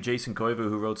guy named Jason Koivu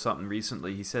who wrote something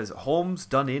recently. He says, Holmes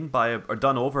done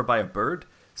over by a bird?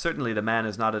 Certainly the man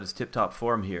is not at his tip-top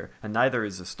form here, and neither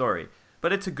is the story.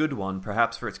 But it's a good one,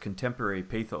 perhaps for its contemporary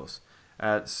pathos.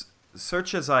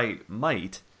 Search as I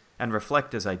might, and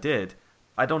reflect as I did,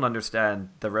 I don't understand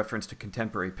the reference to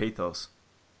contemporary pathos.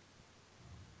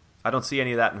 I don't see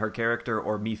any of that in her character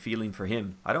or me feeling for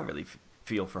him. I don't really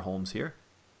feel for Holmes here.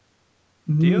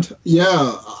 Do you?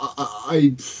 Yeah,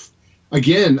 I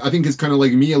think it's kind of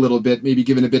like me a little bit, maybe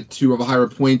given a bit too of a higher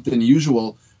point than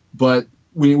usual. But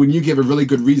when you give a really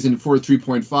good reason for a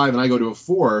 3.5 and I go to a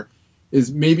 4,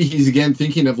 is maybe he's again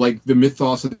thinking of like the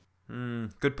mythos of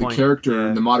good point. The character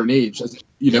in the modern age,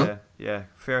 Yeah,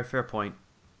 fair point.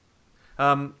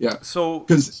 So,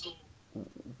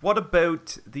 what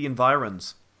about the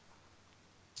environs?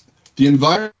 The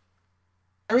environs?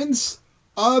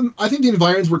 I think the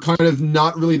environs were kind of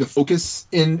not really the focus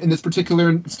in this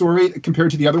particular story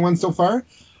compared to the other ones so far.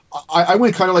 I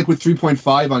went kind of like with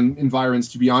 3.5 on environs,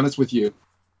 to be honest with you.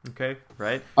 Okay,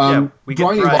 right. We get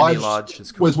Bryony Lodge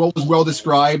is cool. was well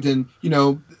described, and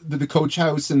the coach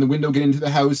house and the window getting into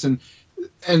the house, and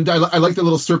I like the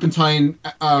little serpentine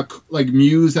like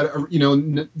mews that are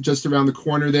just around the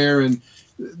corner there, and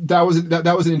that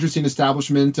was an interesting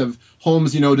establishment of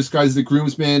Holmes disguised as a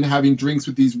groomsman having drinks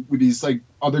with these like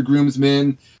other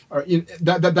groomsmen.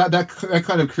 That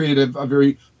kind of created a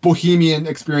very bohemian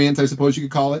experience, I suppose you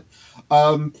could call it,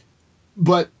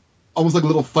 but almost like a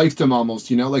little fiefdom, almost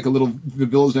like the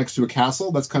village next to a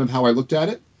castle. That's kind of how I looked at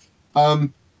it.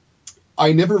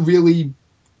 I never really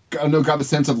got the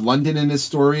sense of London in this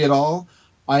story at all.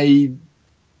 It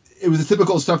was the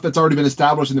typical stuff that's already been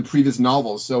established in the previous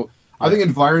novels. So I think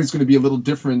Environ is going to be a little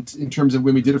different in terms of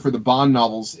when we did it for the Bond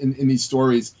novels in these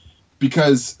stories,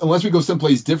 because unless we go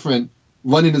someplace different,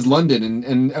 London is London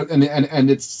and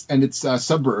its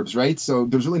suburbs, right? So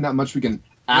there's really not much we can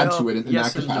add to it in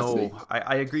that capacity. No.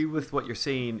 I agree with what you're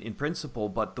saying in principle,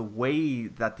 but the way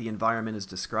that the environment is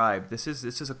described, this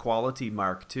is a quality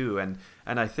mark too, and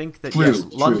I think that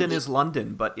London is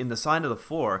London, but in the Sign of the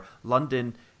Four,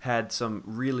 London had some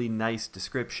really nice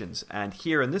descriptions, and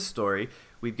here in this story,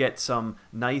 we get some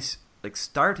nice like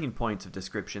starting points of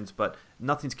descriptions, but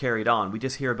nothing's carried on. We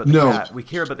just hear about we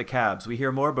hear about the cabs. We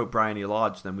hear more about Bryony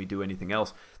Lodge than we do anything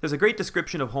else. There's a great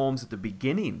description of Holmes at the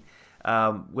beginning.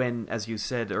 When, as you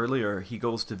said earlier, he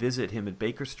goes to visit him at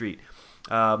Baker Street.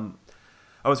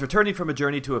 I was returning from a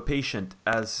journey to a patient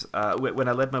when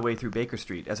I led my way through Baker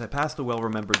Street. As I passed the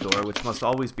well-remembered door, which must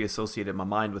always be associated in my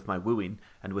mind with my wooing,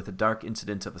 and with the dark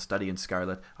incidents of a study in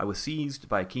scarlet, I was seized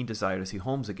by a keen desire to see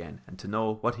Holmes again, and to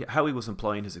know how he was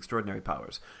employing his extraordinary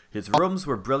powers. His rooms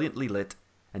were brilliantly lit,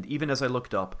 and even as I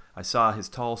looked up, I saw his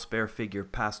tall, spare figure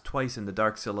pass twice in the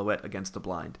dark silhouette against the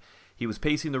blind. He was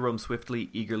pacing the room swiftly,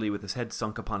 eagerly, with his head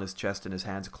sunk upon his chest and his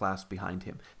hands clasped behind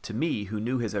him. To me, who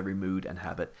knew his every mood and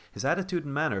habit, his attitude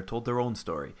and manner told their own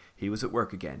story. He was at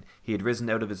work again. He had risen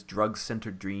out of his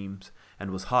drug-centered dreams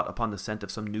and was hot upon the scent of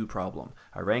some new problem.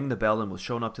 I rang the bell and was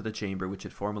shown up to the chamber which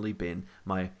had formerly been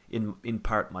in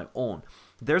part my own.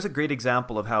 There's a great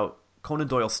example of how Conan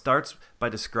Doyle starts by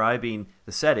describing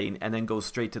the setting and then goes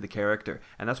straight to the character.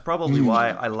 And that's probably why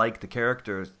I like the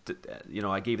characters.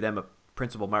 I gave them a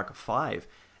principal mark of 5,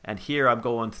 and here I'm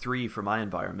going 3 for my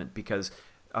environment, because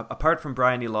apart from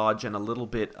Bryony Lodge and a little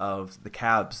bit of the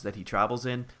cabs that he travels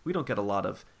in, we don't get a lot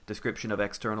of description of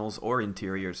externals or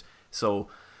interiors. So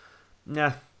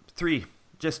 3,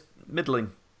 just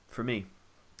middling for me,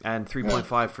 and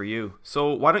 3.5 for you.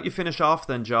 So why don't you finish off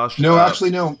then, Josh? No, actually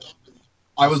no.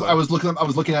 I was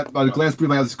looking at a glance through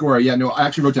my score. Yeah, no, I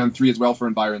actually wrote down 3 as well for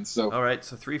environs. So all right,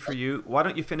 so 3 for you. Why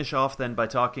don't you finish off then by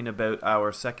talking about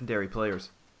our secondary players?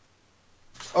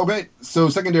 Okay, so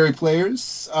secondary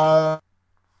players. So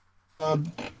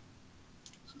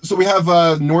we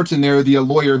have Norton there, the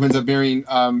lawyer who ends up marrying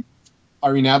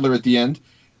Irene Adler at the end.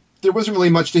 There wasn't really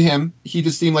much to him. He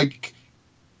just seemed like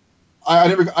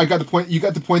I got the point. You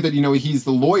got the point that he's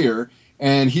the lawyer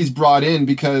and he's brought in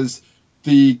because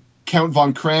the Count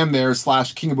von Kram there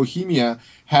 / King of Bohemia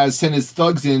has sent his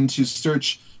thugs in to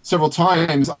search several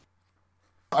times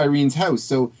Irene's house.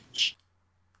 So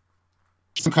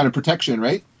some kind of protection,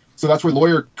 right? So that's where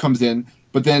lawyer comes in.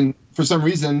 But then for some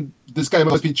reason, this guy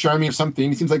must be charming or something.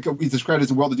 He seems like he's described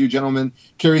as a well-to-do gentleman,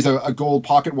 carries a gold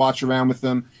pocket watch around with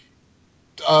him.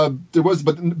 But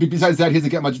besides that, he doesn't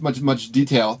get much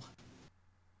detail.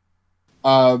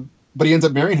 But he ends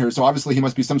up marrying her, so obviously he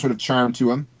must be some sort of charm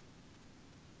to him.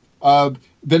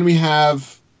 Then we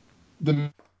have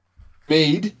the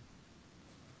maid.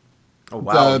 Oh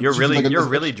wow, you're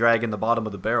really dragging the bottom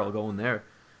of the barrel going there.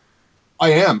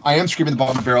 I am screaming the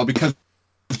bottom of the barrel because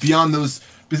beyond those,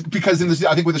 because in this,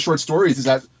 I think with the short stories is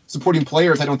that supporting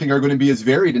players I don't think are going to be as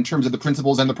varied in terms of the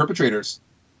principals and the perpetrators.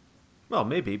 Well,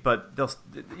 maybe, but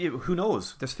who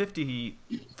knows? There's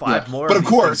 55 more. But of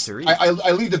course,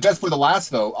 I leave the best for the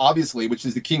last, though. Obviously, which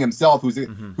is the king himself,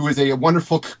 who is a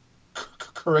wonderful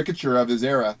caricature of his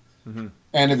era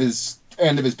and of his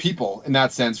people in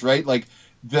that sense, right? Like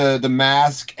the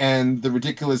mask and the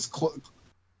ridiculous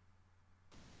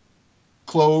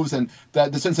clothes and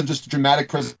the sense of just dramatic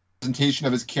presentation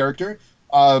of his character,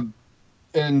 and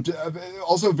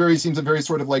also seems a very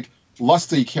sort of like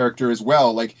lusty character as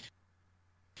well. Like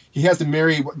he has to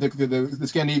marry the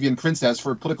Scandinavian princess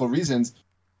for political reasons.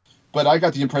 But I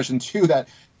got the impression, too, that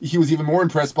he was even more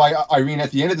impressed by Irene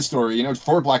at the end of the story,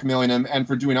 for blackmailing him and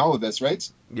for doing all of this, right?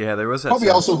 Yeah, there was that.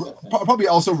 Probably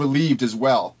also relieved as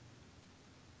well.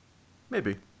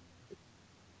 Maybe.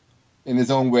 In his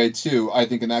own way, too, I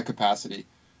think, in that capacity.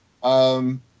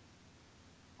 And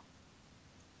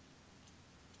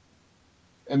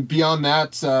beyond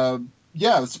that,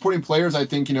 supporting players, I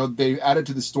think, they added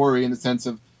to the story in the sense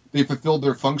of they fulfilled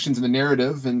their functions in the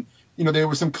narrative, and there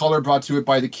was some color brought to it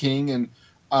by the king, and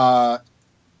but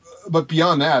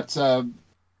beyond that, 3.5.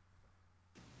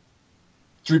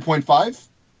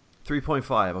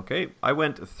 3.5. Okay, I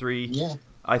went 3. Yeah,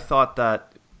 I thought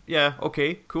that. Yeah.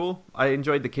 Okay. Cool. I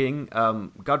enjoyed the king.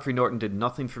 Godfrey Norton did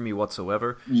nothing for me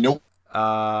whatsoever. Nope.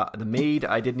 The maid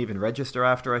I didn't even register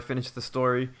after I finished the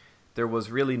story. There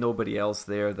was really nobody else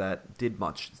there that did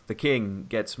much. The king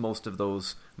gets most of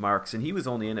those marks, and he was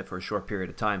only in it for a short period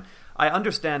of time. I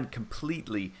understand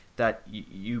completely that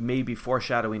you may be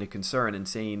foreshadowing a concern in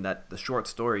saying that the short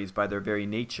stories, by their very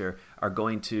nature, are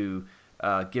going to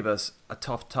give us a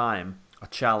tough time, a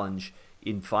challenge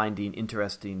in finding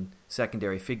interesting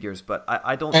secondary figures. But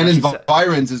I don't. And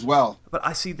environs as well. But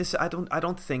I see this. I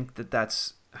don't think that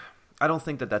that's. I don't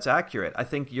think that that's accurate. I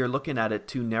think you're looking at it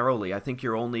too narrowly. I think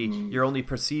you're only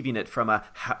perceiving it from a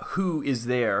who is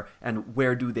there and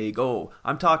where do they go.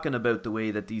 I'm talking about the way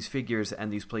that these figures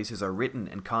and these places are written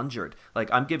and conjured.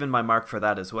 Like, I'm giving my mark for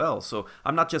that as well. So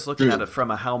I'm not just looking at it from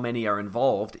a how many are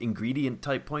involved ingredient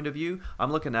type point of view.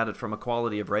 I'm looking at it from a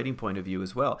quality of writing point of view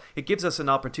as well. It gives us an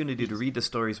opportunity to read the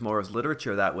stories more as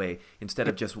literature that way instead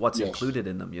of just what's included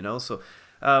in them. So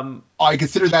I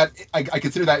consider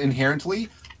that inherently.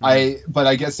 But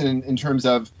I guess in terms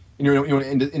of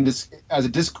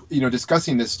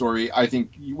discussing this story, I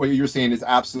think what you're saying is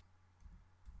absolutely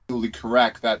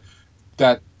correct. That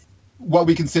what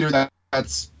we consider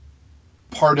that's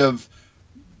part of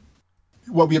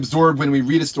what we absorb when we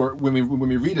read a story, when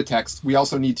we read a text, we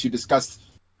also need to discuss,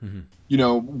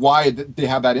 why they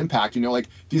have that impact. Like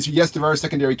these, yes, there are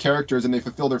secondary characters and they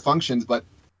fulfill their functions, but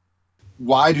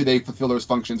why do they fulfill those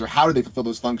functions, or how do they fulfill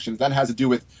those functions? That has to do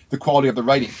with the quality of the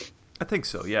writing. I think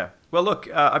so, yeah. Well, look,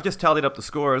 I've just tallied up the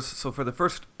scores. So for the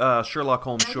first Sherlock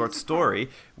Holmes short story,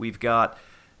 we've got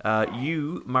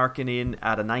you marking in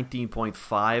at a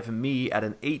 19.5, me at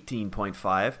an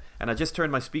 18.5. And I just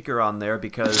turned my speaker on there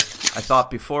because I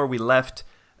thought before we left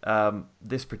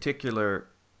this particular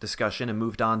discussion and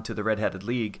moved on to the Red-Headed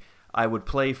League, I would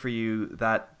play for you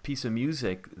that piece of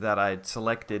music that I'd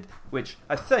selected, which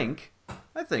I think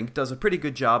does a pretty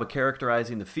good job of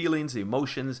characterizing the feelings, the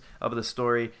emotions of the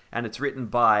story, and it's written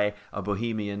by a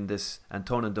Bohemian, this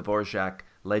Antonin Dvorak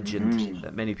legend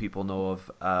that many people know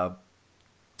of.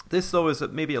 This, though, is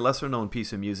maybe a lesser-known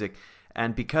piece of music,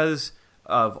 and because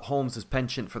of Holmes's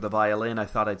penchant for the violin, I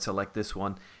thought I'd select this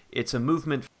one. It's a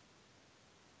movement...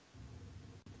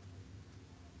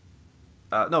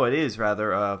 it is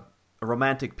rather a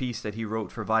romantic piece that he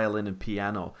wrote for violin and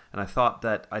piano, and I thought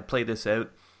that I'd play this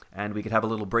out and we could have a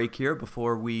little break here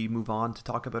before we move on to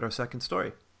talk about our second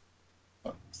story.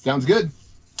 Sounds good.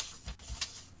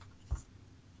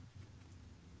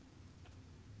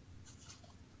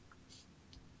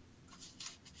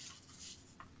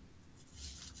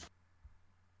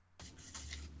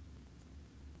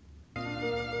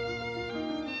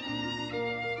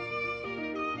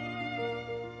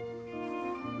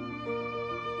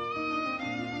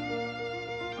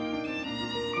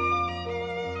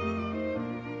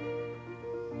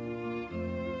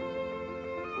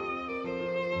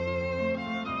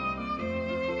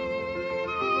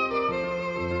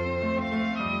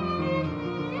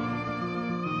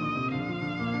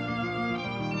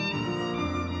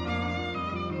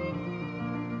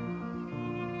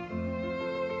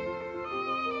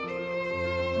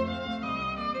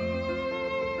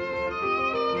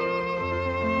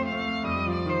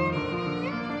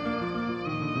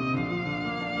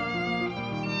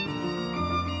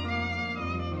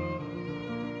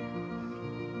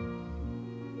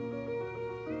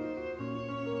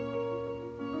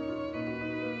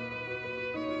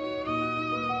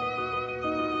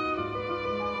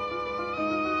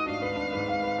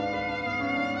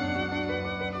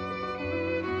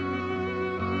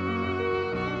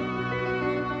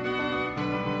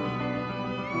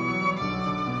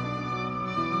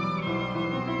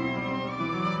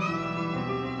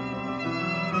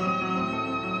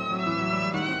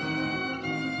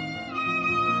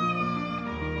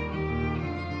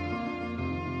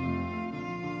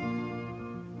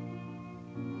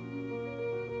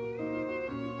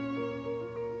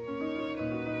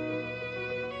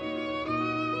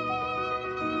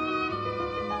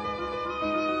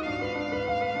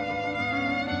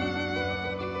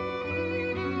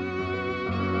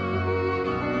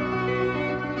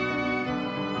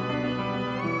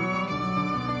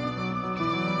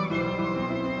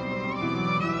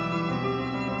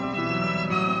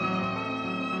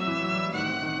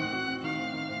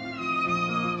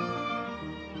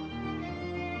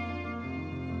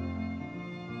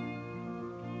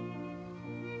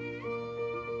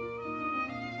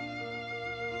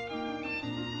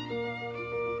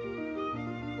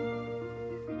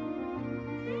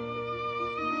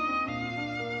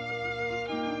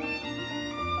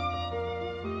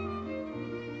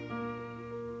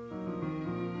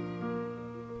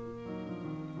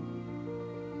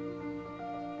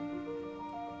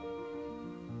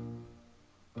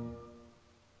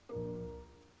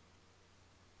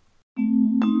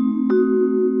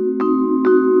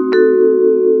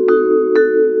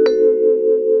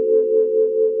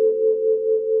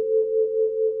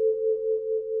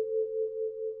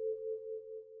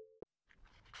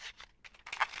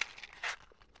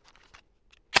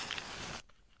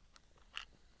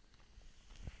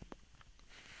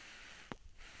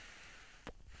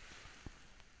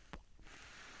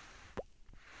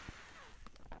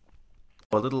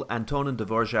 A little Antonin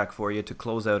Dvorak for you to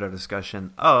close out our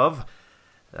discussion of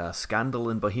Scandal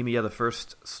in Bohemia, the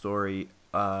first story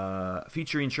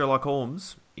featuring Sherlock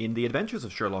Holmes in The Adventures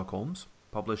of Sherlock Holmes,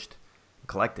 published,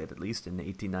 collected at least in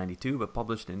 1892, but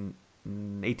published in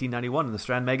 1891 in the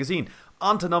Strand magazine.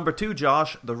 On to number 2,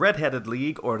 Josh, The Red-Headed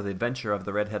League, or The Adventure of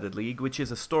the Red-Headed League, which is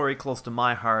a story close to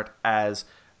my heart as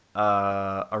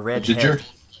a redhead.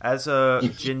 As a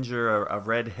ginger, a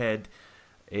redhead,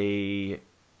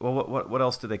 what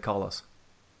else do they call us?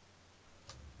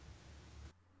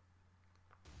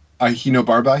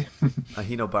 Ahinobarbi.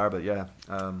 Ahinobarbi, yeah.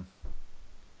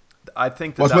 I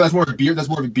think that's more of a beard. That's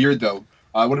more of a beard, though.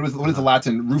 What is the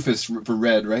Latin? Rufus for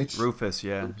red, right? Rufus,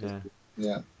 yeah.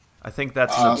 I think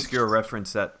that's an obscure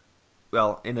reference that,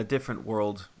 well, in a different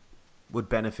world, would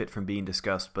benefit from being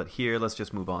discussed. But here, let's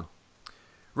just move on.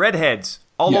 Redheads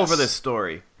all over this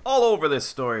story. All over this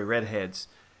story, redheads.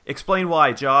 Explain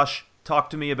why, Josh.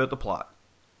 Talk to me about the plot.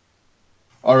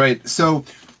 All right, so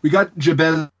we got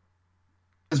Jabez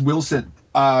Wilson.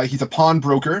 He's a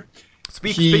pawnbroker.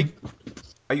 Speak.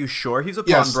 Are you sure he's a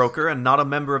Yes. pawnbroker and not a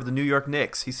member of the New York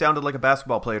Knicks? He sounded like a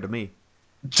basketball player to me.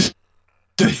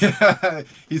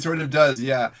 He sort of does,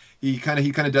 yeah. He kind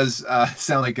of does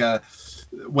sound like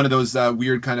one of those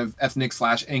weird kind of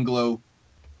ethnic/Anglo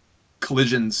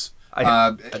collisions.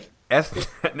 An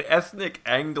ethnic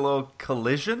Anglo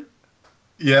collision?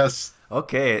 Yes.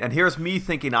 Okay, and here's me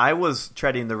thinking I was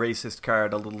treading the racist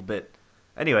card a little bit.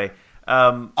 Anyway,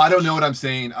 I don't know what I'm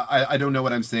saying. I don't know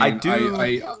what I'm saying.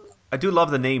 I do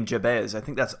love the name Jabez. I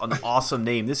think that's an awesome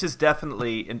name. This is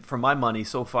definitely, for my money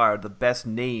so far, the best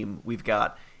name we've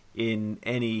got in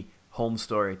any home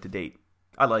story to date.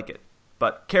 I like it.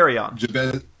 But carry on.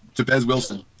 Jabez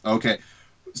Wilson. Okay.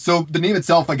 So the name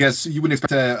itself, I guess, you wouldn't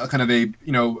expect a kind of an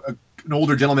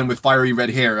older gentleman with fiery red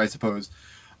hair, I suppose.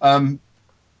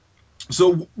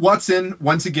 So Watson,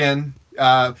 once again,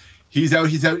 he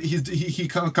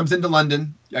comes into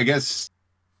London, I guess,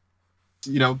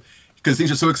 because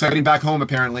things are so exciting back home,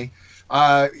 apparently.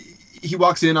 He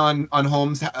walks in on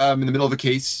Holmes in the middle of a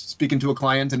case, speaking to a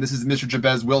client, and this is Mr.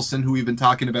 Jabez Wilson, who we've been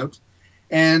talking about.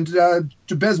 And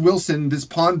Jabez Wilson, this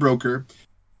pawnbroker,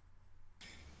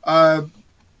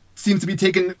 seems to be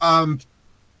taken to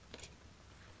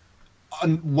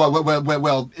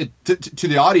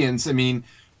the audience. I mean,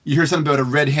 you hear something about a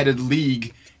red-headed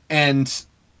league, and just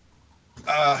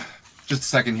a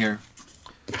second here.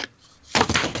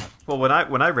 Well, when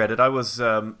I read it, I was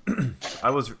I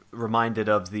was reminded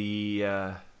of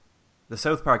the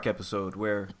South Park episode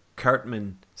where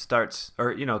Cartman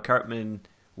Cartman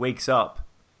wakes up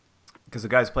because the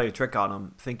guys play a trick on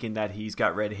him, thinking that he's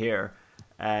got red hair,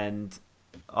 and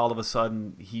all of a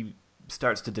sudden he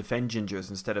starts to defend gingers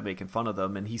instead of making fun of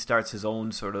them, and he starts his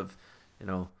own sort of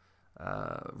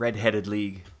red-headed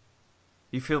league.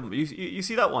 You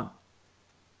see that one?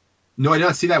 No, I did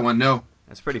not see that one. No.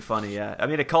 It's pretty funny, yeah. I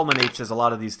mean, it culminates, as a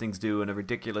lot of these things do, in a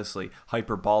ridiculously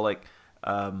hyperbolic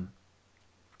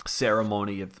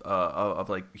ceremony of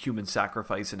like human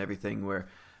sacrifice and everything, where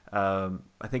I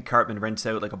think Cartman rents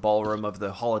out like a ballroom of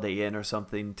the Holiday Inn or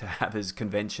something to have his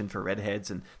convention for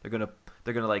redheads, and they're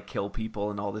gonna like kill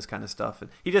people and all this kind of stuff. And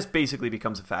he just basically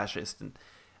becomes a fascist and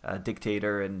a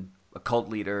dictator and a cult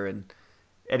leader. And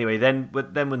anyway, then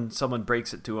when someone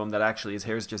breaks it to him that actually his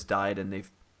hair's just dyed and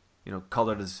they've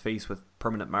colored his face with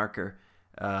permanent marker,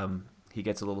 he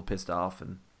gets a little pissed off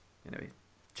and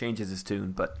changes his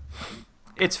tune. But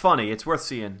it's funny. It's worth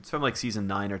seeing. It's from like season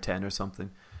 9 or 10 or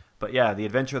something. But yeah, the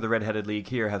Adventure of the Red-Headed League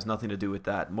here has nothing to do with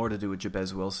that. More to do with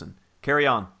Jabez Wilson. Carry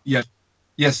on.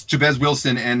 Yes, Jabez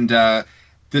Wilson, and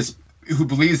this who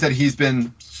believes that he's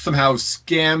been somehow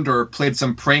scammed or played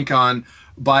some prank on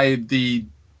by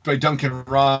Duncan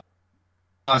Ross,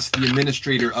 the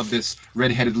administrator of this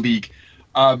Red-Headed League.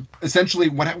 Essentially,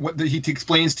 what he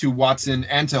explains to Watson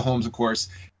and to Holmes, of course,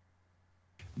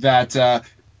 that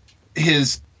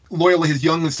his loyal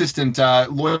young assistant at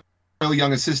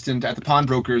the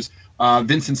pawnbrokers,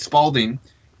 Vincent Spaulding,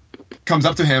 comes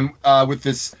up to him with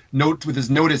his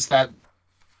notice that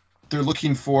they're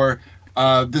looking for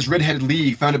this Red-Headed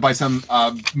League founded by some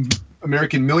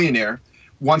American millionaire,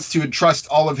 wants to entrust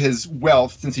all of his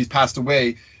wealth, since he's passed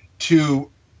away, to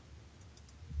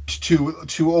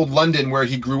old London, where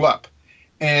he grew up,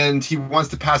 and he wants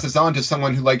to pass this on to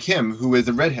someone like him, who is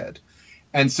a redhead.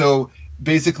 And so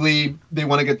basically they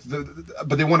want to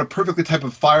but they want a perfectly type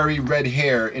of fiery red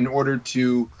hair in order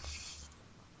to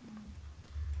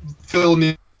fill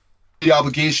the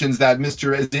obligations that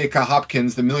Mr. Ezekiel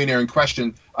Hopkins, the millionaire in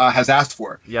question, has asked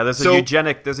for. Yeah, there's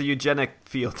a eugenic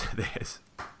feel to this.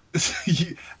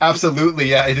 Absolutely,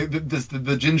 yeah.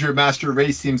 The ginger master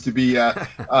race seems to be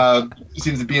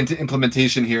into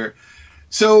implementation here.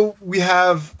 So we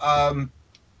have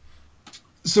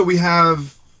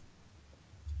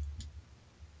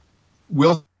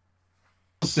Wilson,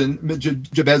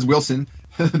 Jabez Wilson.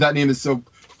 That name is so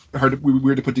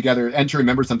weird to put together and to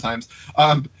remember sometimes.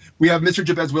 We have Mr.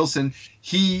 Jabez Wilson.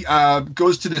 He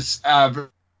goes to this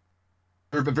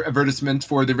advertisement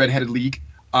for the Red-Headed League,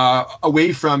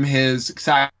 away from his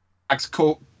Saks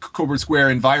Cobra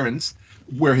Square environs,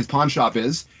 where his pawn shop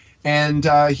is, and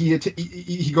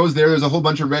he goes there. There's a whole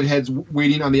bunch of redheads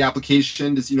waiting on the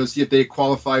application to see if they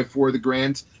qualify for the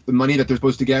grant, the money that they're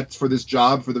supposed to get for this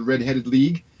job for the Red-Headed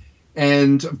League.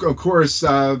 And of course,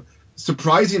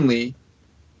 surprisingly,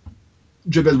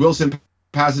 Jabez Wilson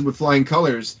passes with flying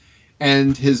colors,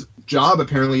 and his job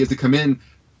apparently is to come in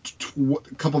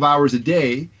a couple of hours a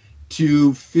day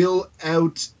to fill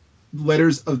out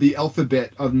letters of the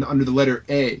alphabet under the letter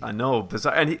A. I know,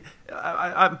 and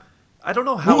I don't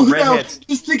know how Well, now, redheads.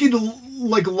 just thinking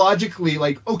like logically,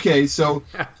 like, okay, so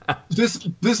this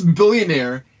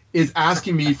billionaire is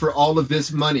asking me for all of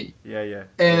this money. Yeah.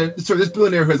 And so this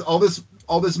billionaire who has all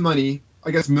this money,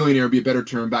 I guess millionaire would be a better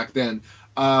term back then.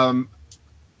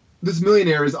 This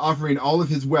millionaire is offering all of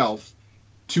his wealth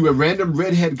to a random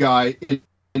redhead guy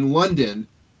in London,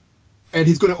 and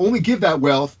he's going to only give that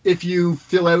wealth if you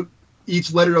fill out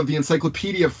each letter of the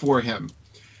encyclopedia for him.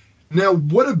 Now,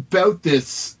 what about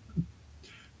this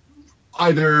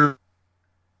either,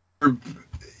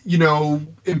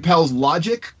 impels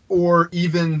logic or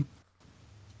even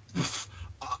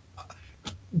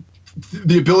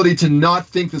the ability to not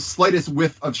think the slightest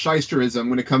whiff of shysterism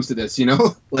when it comes to this,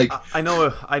 like I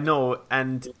know,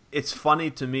 and it's funny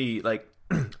to me. Like,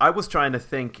 I was trying to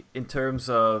think in terms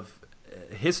of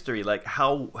history, like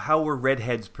how were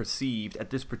redheads perceived at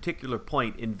this particular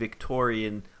point in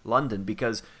Victorian London?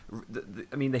 Because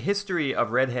the history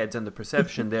of redheads and the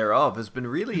perception thereof has been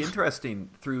really interesting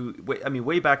through.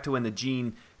 Way back to when the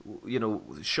gene,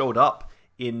 showed up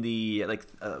in the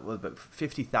about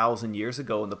 50,000 years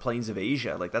ago in the plains of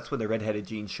Asia. Like, that's when the redheaded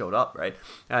gene showed up, right?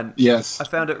 And yes, I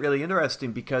found it really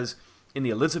interesting because in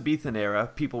the Elizabethan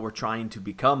era, people were trying to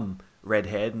become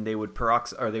redhead, and they would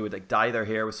dye their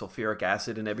hair with sulfuric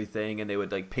acid and everything, and they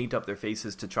would like paint up their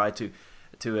faces to try to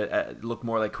look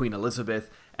more like Queen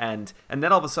Elizabeth. And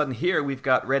then all of a sudden here we've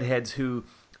got redheads who,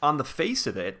 on the face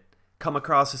of it, come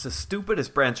across as the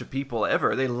stupidest branch of people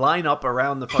ever. They line up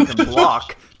around the fucking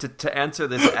block to answer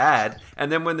this ad,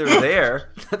 and then when they're there,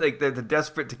 like they're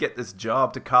desperate to get this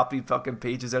job to copy fucking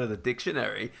pages out of the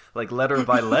dictionary, like letter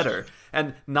by letter,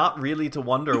 and not really to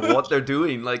wonder what they're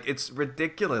doing. Like, it's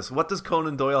ridiculous. What does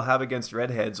Conan Doyle have against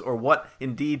redheads, or what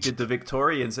indeed did the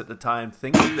Victorians at the time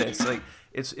think of this? Like,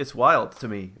 it's wild to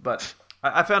me, but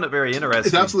I found it very interesting.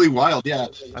 It's absolutely wild. Yeah,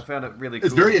 I found it really cool.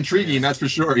 It's very intriguing, that's for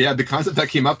sure. Yeah, the concept that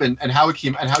came up and how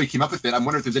he came up with it. I'm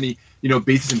wondering if there's any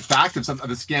basis in fact of a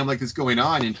scam like this going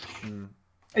on. And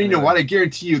you know what? I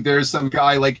guarantee you, there's some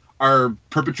guy like our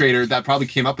perpetrator that probably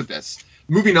came up with this.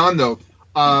 Moving on though,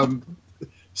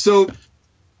 so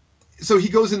he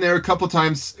goes in there a couple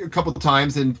times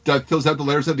and fills out the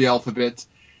letters of the alphabet.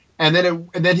 And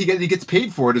then he gets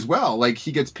paid for it as well. Like,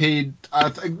 he gets paid.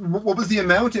 What was the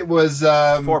amount? It was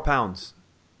 £4.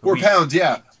 £4,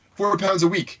 yeah, £4 a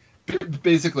week,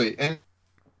 basically. And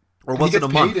or was it a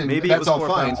month? Maybe it was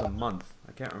 £4 a month.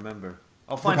 I can't remember.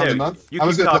 I'll find out. A month? You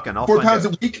keep talking. I'll find out. £4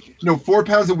 a week. No,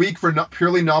 £4 a week for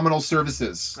purely nominal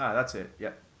services. That's it.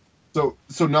 Yeah. So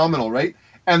nominal, right?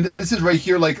 And this is right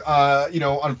here, like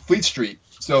on Fleet Street.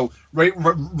 So right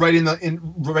in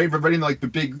the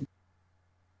big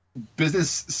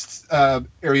business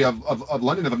area of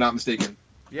London, if I'm not mistaken.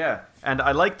 Yeah, and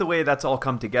I like the way that's all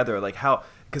come together, like how,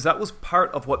 because that was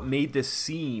part of what made this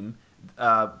seem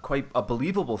quite a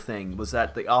believable thing, was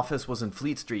that the office was in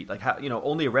Fleet Street. Like, how,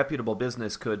 only a reputable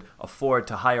business could afford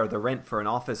to hire the rent for an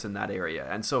office in that area.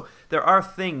 And so there are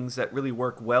things that really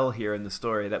work well here in the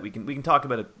story that we can talk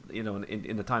about it,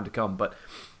 in the time to come. But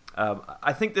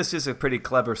I think this is a pretty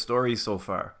clever story so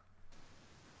far.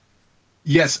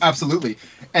 Yes, absolutely.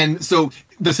 And so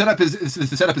the setup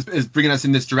is bringing us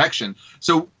in this direction.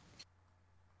 So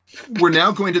we're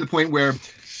now going to the point where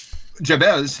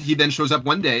Jabez, he then shows up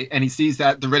one day and he sees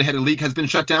that the Red-Headed League has been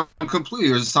shut down completely.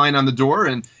 There's a sign on the door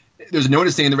and there's a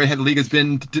notice saying the Red-Headed League has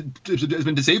been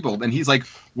disabled. And he's like,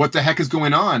 what the heck is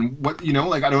going on? What,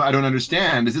 like, I don't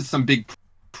understand. Is this some big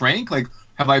prank? Like,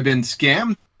 have I been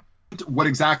scammed? What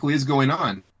exactly is going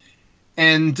on?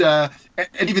 And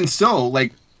even so,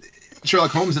 like,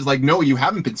 Sherlock Holmes is like, no, you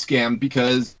haven't been scammed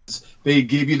because they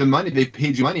gave you the money. They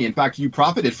paid you money. In fact, you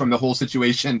profited from the whole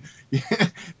situation,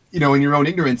 in your own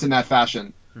ignorance in that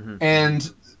fashion. Mm-hmm. And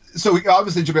so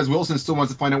obviously Jabez Wilson still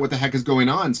wants to find out what the heck is going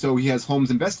on. So he has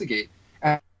Holmes investigate,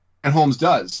 and Holmes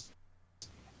does.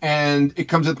 And it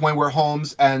comes to the point where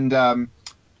Holmes and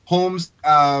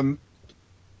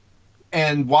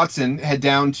Watson head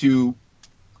down to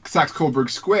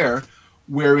Saxe-Coburg Square,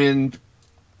 wherein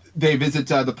they visit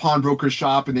the pawnbroker's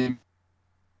shop and they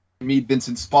meet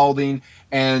Vincent Spaulding,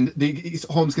 and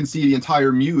Holmes can see the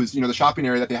entire Mews, the shopping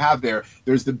area that they have there.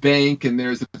 There's the bank, and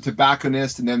there's the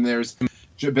tobacconist, and then there's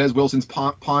Jabez Wilson's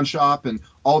pawn shop, and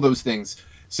all those things.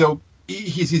 So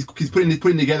he's putting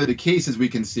together the case, as we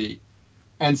can see.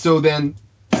 And so then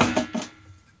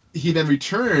he then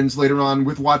returns later on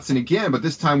with Watson again, but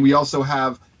this time we also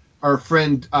have our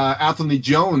friend Athelney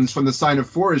Jones from the Sign of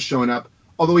Forest showing up,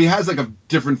 although he has like a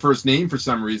different first name for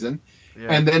some reason. Yeah.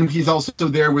 And then he's also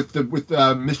there with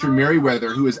Mr. Merriweather,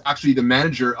 who is actually the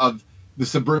manager of the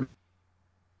Suburban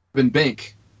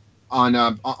Bank on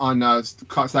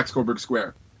Saxe-Coburg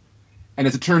Square. And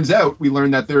as it turns out, we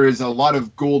learn that there is a lot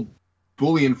of gold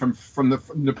bullion from the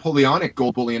Napoleonic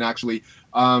gold bullion actually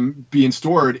being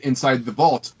stored inside the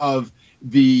vault of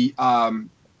the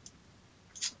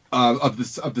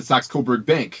Saxe-Coburg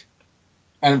Bank.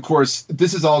 And of course,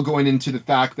 this is all going into the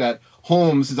fact that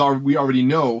Holmes we already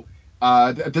know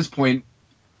at this point,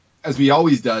 as he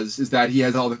always does, is that he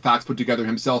has all the facts put together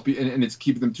himself, and it's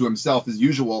keeping them to himself as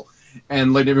usual,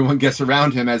 and letting everyone guess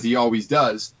around him as he always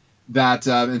does. That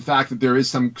in fact that there is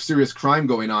some serious crime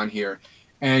going on here,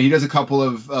 and he does a couple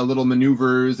of little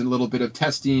maneuvers and a little bit of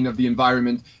testing of the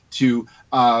environment to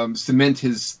cement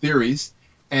his theories.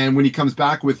 And when he comes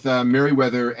back with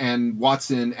Merriweather and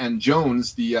Watson and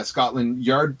Jones, the Scotland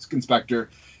Yard inspector,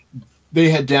 they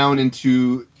head down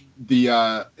into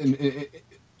the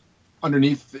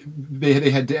underneath. They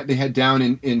head down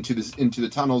into the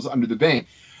tunnels under the bank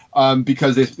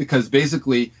because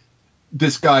basically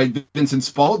this guy Vincent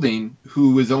Spaulding,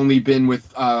 who has only been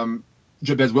with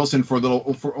Jabez Wilson for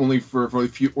a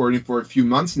few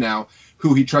months now,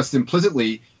 who he trusts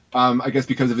implicitly. I guess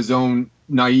because of his own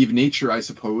naive nature, I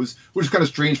suppose, which is kind of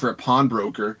strange for a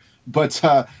pawnbroker. But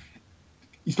you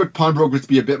expect pawnbrokers to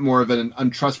be a bit more of an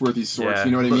untrustworthy sort. Yeah,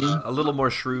 you know what I mean? A little more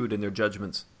shrewd in their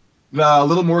judgments. A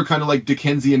little more kind of like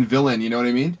Dickensian villain. You know what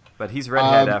I mean? But he's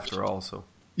redhead after all, so.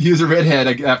 He was a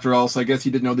redhead after all, so I guess he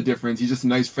didn't know the difference. He's just a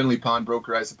nice, friendly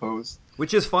pawnbroker, I suppose.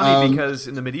 Which is funny because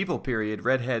in the medieval period,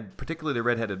 particularly the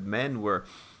redheaded men, were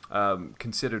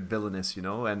considered villainous,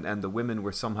 and the women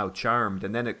were somehow charmed,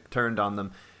 and then it turned on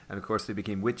them, and of course they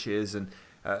became witches, and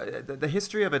the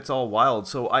history of it's all wild.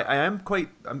 So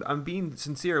I'm being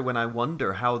sincere when I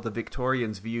wonder how the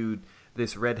Victorians viewed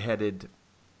this redheaded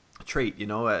trait,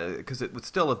 because it would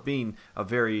still have been a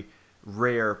very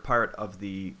rare part of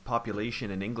the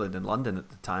population in England and London at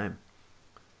the time.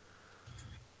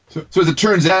 So as it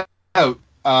turns out,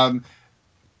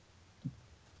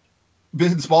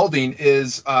 Vincent Spaulding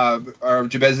is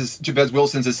Jabez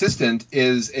Wilson's assistant,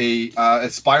 is a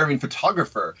aspiring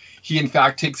photographer. He in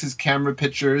fact takes his camera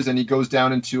pictures and he goes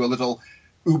down into a little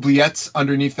oubliette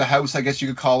underneath the house, I guess you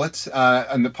could call it,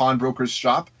 in the pawnbroker's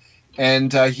shop,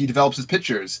 and he develops his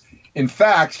pictures. In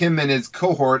fact, him and his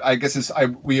cohort, I guess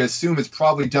we assume it's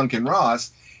probably Duncan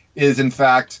Ross, is in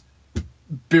fact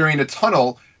burying a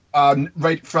tunnel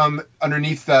right from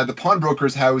underneath the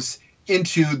pawnbroker's house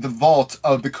into the vault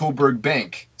of the Coburg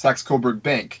Bank, Saxe-Coburg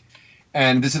Bank.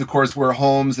 And this is, of course, where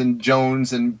Holmes and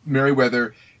Jones and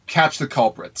Merriweather catch the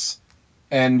culprits.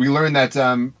 And we learn that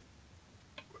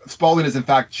Spaulding is, in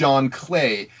fact, John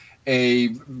Clay, a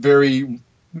very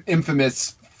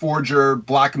infamous forger,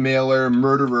 blackmailer,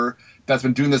 murderer that's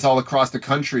been doing this all across the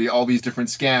country, all these different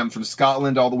scams, from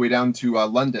Scotland all the way down to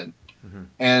London. Mm-hmm.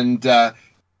 And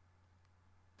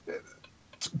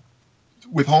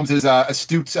with Holmes's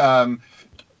astute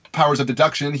powers of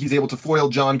deduction, he's able to foil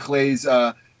John Clay's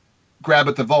grab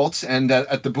at the vault and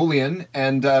at the bullion,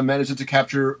 and manages to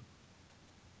capture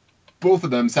both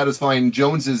of them, satisfying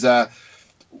Jones's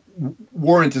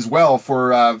warrant as well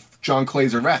for John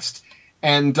Clay's arrest,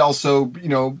 and also,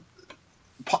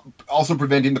 also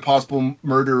preventing the possible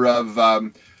murder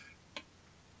of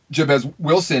Jabez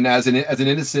Wilson as an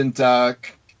innocent, I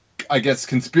guess,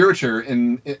 conspirator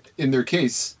in their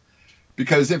case.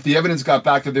 Because if the evidence got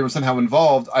back that they were somehow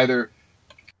involved, either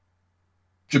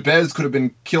Jabez could have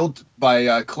been killed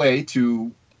by Clay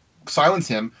to silence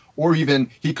him, or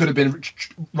even he could have been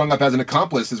rung up as an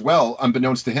accomplice as well,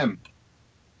 unbeknownst to him.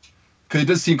 Because he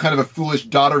does seem kind of a foolish,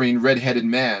 doddering, red-headed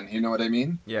man. You know what I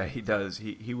mean? Yeah, he does.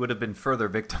 He would have been further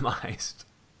victimized.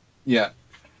 Yeah,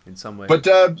 in some way. But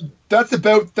that's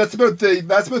about the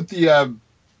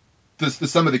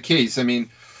sum of the case. I mean,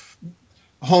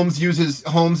 Holmes, he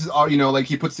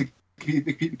puts the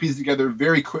pieces together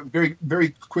very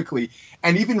quickly,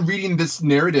 and even reading this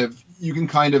narrative, I'm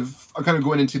kind of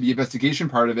going into the investigation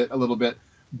part of it a little bit,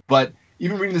 but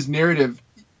even reading this narrative,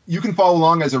 you can follow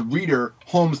along as a reader,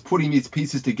 Holmes putting these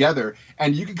pieces together,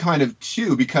 and you can kind of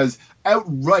too, because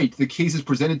outright the case is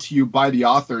presented to you by the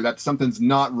author that something's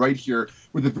not right here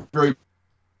with the very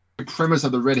premise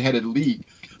of the Red-Headed League.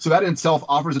 So that in itself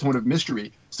offers a tone of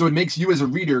mystery. So it makes you as a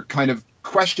reader kind of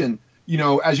question,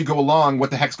 as you go along,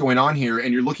 what the heck's going on here,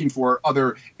 and you're looking for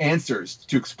other answers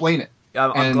to explain it.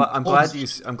 I'm glad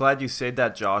you said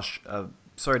that, Josh.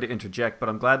 Sorry to interject, but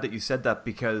I'm glad that you said that,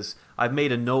 because I've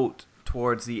made a note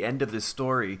towards the end of this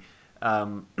story,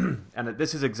 and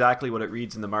this is exactly what it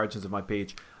reads in the margins of my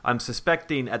page. I'm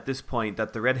suspecting at this point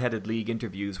that the Red-Headed League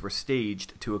interviews were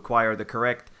staged to acquire the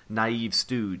correct naive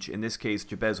stooge, in this case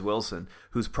Jabez Wilson,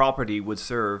 whose property would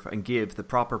serve and give the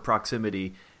proper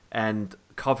proximity and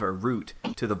cover route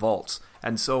to the vaults.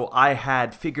 And so I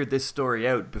had figured this story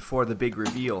out before the big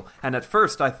reveal. And at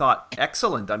first I thought,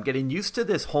 excellent, I'm getting used to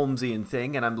this Holmesian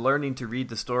thing and I'm learning to read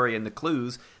the story and the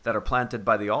clues that are planted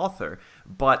by the author.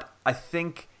 But I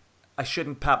think I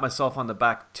shouldn't pat myself on the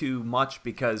back too much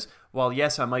because while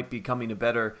yes, I might be becoming a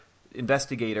better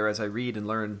investigator as I read and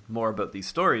learn more about these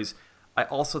stories, I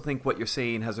also think what you're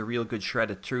saying has a real good shred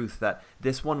of truth, that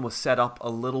this one was set up a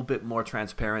little bit more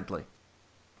transparently.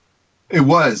 It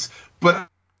was, but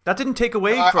that didn't take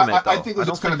away from it, though. I think I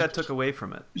don't think that took away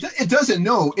from it. It doesn't.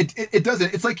 No, it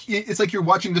doesn't. It's like you're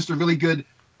watching just a really good.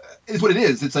 It's what it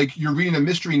is. It's like you're reading a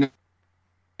mystery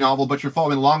novel, but you're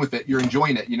following along with it. You're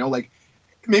enjoying it. You know, like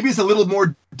maybe it's a little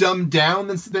more dumbed down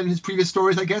than his previous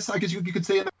stories. I guess you could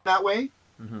say it that way.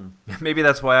 Mm-hmm. Maybe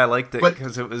that's why I liked it,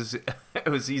 because it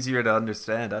was easier to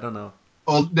understand. I don't know.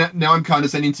 Well, now I'm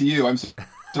condescending to you. I'm so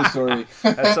sorry.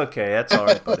 That's okay. That's all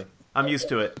right, buddy. I'm used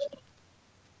to it.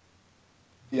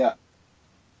 Yeah,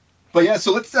 but yeah.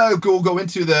 So let's go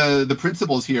into the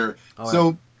principles here. All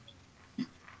so,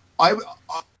 right.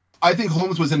 I think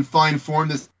Holmes was in fine form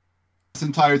this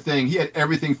entire thing. He had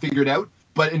everything figured out.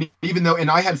 But even though, and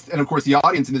of course the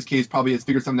audience in this case probably has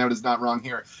figured something out is not wrong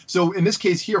here. So in this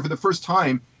case here, for the first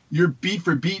time, you're beat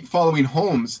for beat following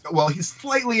Holmes. Well, he's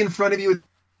slightly in front of you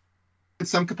in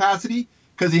some capacity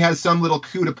because he has some little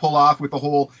coup to pull off with the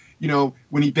whole,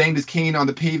 when he banged his cane on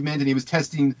the pavement and he was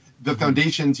testing the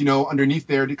foundations, underneath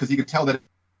there because he could tell that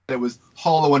it was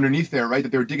hollow underneath there, right?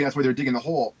 That they were digging. That's where they were digging the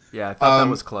hole. Yeah, I thought that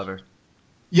was clever.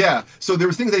 Yeah, so there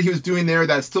was things that he was doing there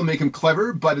that still make him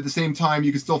clever, but at the same time,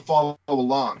 you can still follow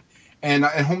along. And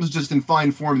Holmes is just in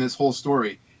fine form in this whole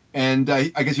story. And I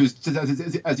guess he was,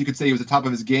 as you could say, he was at the top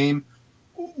of his game.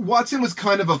 Watson was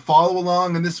kind of a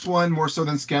follow-along in this one, more so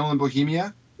than Scandal in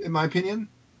Bohemia, in my opinion.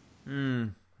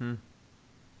 Mm-hmm.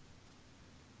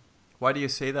 Why do you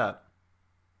say that?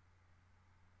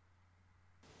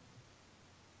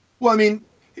 Well, he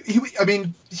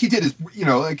did his,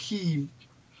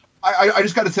 I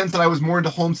just got a sense that I was more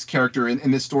into Holmes' character in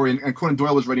this story, and Conan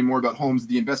Doyle was writing more about Holmes,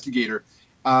 the investigator,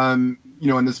 and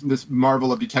this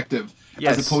marvel of detective,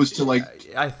 yes, as opposed to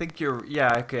I think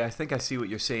okay. I think I see what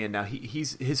you're saying now.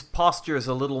 His posture is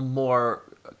a little more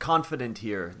confident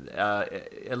here,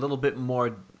 a little bit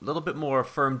more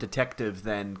firm detective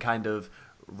than kind of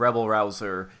rebel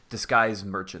rouser disguise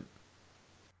merchant.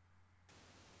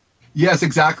 Yes,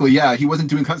 exactly. Yeah, he wasn't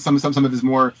doing some of his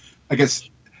more, I guess,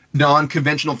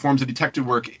 non-conventional forms of detective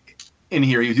work in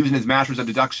here. He was using his masters of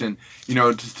deduction,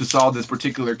 to solve this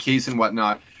particular case and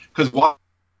whatnot. Because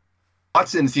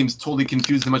Watson seems totally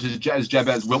confused as much as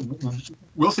Jabez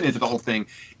Wilson is at the whole thing,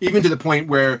 even to the point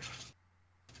where,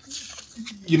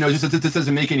 just this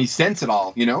doesn't make any sense at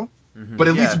all, Mm-hmm. But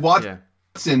at least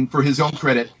Watson, for his own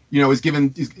credit, is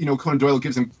given, Conan Doyle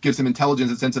gives him intelligence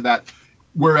and sense of that,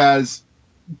 whereas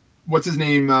what's his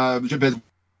name, Jabez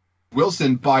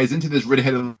Wilson buys into this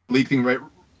red-headed leak thing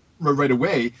right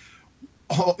away.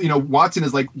 Watson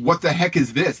is like, "What the heck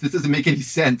is this? This doesn't make any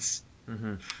sense."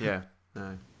 Mm-hmm. Yeah.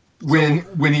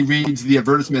 When he reads the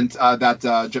advertisement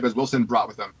that Jabez Wilson brought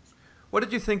with him. What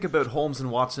did you think about Holmes and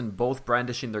Watson both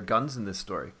brandishing their guns in this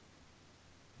story?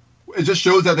 It just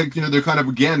shows that they're kind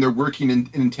of, they're working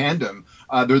in tandem.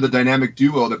 They're the dynamic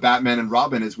duo, the Batman and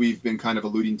Robin, as we've been kind of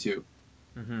alluding to.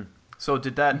 Mm-hmm. So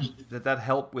did that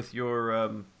help with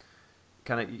your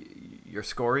kind of your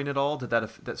scoring at all? Did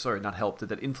not help? Did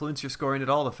that influence your scoring at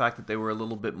all? The fact that they were a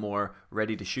little bit more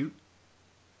ready to shoot?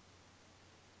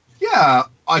 Yeah,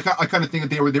 I kind of think that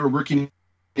they were working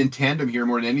in tandem here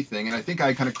more than anything, and I think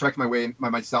I kind of correct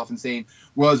myself in saying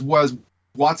was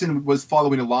Watson was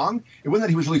following along. It wasn't that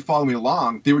he was really following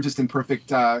along; they were just in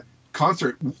perfect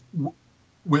concert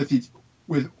with each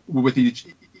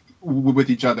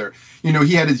other.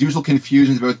 He had his usual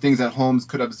confusions about things that Holmes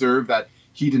could observe that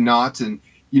he did not, and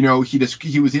he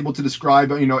was able to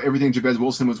describe everything Jabez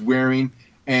Wilson was wearing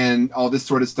and all this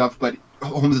sort of stuff. But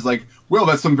Holmes is like, well,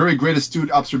 that's some very great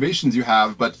astute observations you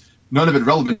have, but none of it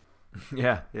relevant.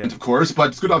 Yeah. Of course, but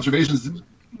it's good observations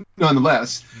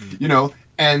nonetheless. Mm-hmm.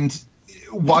 And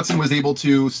Watson was able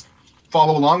to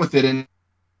follow along with it, and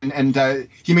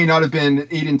he may not have been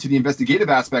aid into the investigative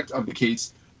aspect of the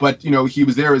case, but he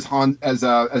was there as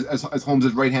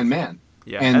Holmes's right-hand man.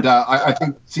 Yeah, and I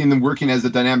think seeing them working as a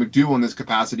dynamic duo in this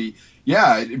capacity,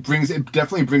 it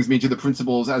definitely brings me to the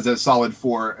principles as a solid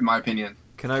 4, in my opinion.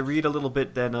 Can I read a little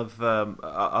bit then of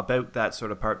about that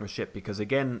sort of partnership? Because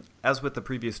again, as with the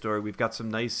previous story, we've got some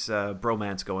nice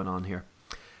bromance going on here.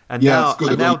 And now,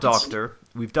 Doctor,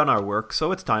 we've done our work,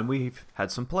 so it's time we've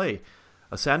had some play.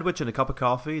 A sandwich and a cup of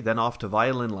coffee, then off to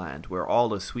Violin Land, where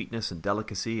all is sweetness and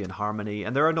delicacy and harmony,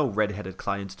 and there are no red-headed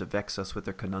clients to vex us with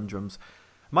their conundrums.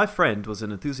 My friend was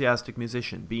an enthusiastic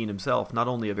musician, being himself not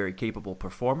only a very capable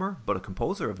performer, but a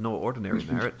composer of no ordinary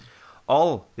merit.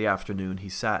 All the afternoon he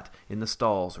sat in the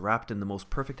stalls, wrapped in the most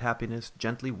perfect happiness,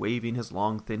 gently waving his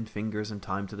long, thin fingers in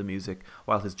time to the music,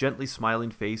 while his gently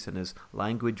smiling face and his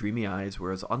languid, dreamy eyes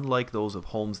were as unlike those of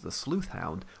Holmes the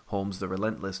sleuth-hound, Holmes the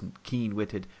relentless and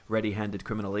keen-witted, ready-handed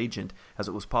criminal agent, as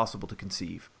it was possible to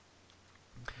conceive.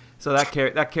 So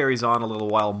that carries on a little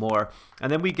while more.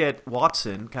 And then we get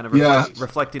Watson kind of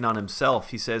reflecting on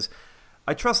himself. He says,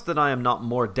 I trust that I am not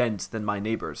more dense than my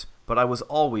neighbours, but I was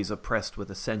always oppressed with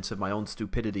a sense of my own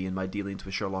stupidity in my dealings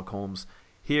with Sherlock Holmes.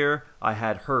 Here I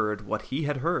had heard what he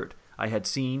had heard. I had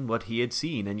seen what he had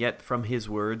seen, and yet from his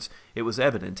words it was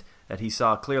evident that he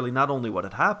saw clearly not only what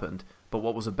had happened, but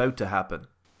what was about to happen.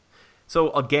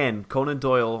 So again, Conan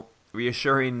Doyle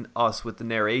reassuring us with the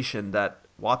narration that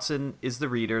Watson is the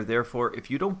reader, therefore if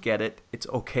you don't get it, it's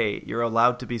okay. You're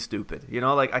allowed to be stupid. You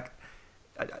know, like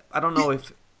I don't know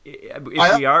if we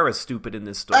are as stupid in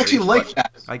this story. I actually like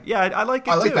that. I like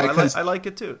it too. I like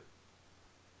it too.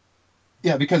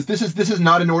 Yeah, because this is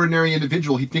not an ordinary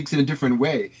individual. He thinks in a different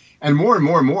way, and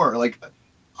more, like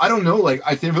I don't know, like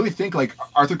I really think like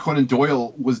Arthur Conan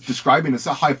Doyle was describing as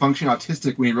a high functioning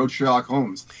autistic when he wrote Sherlock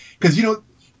Holmes, because you know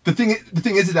the thing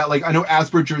is that like I know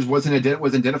Asperger's was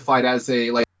identified as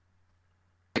a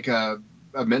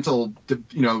mental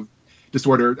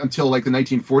disorder until like the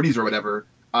 1940s or whatever.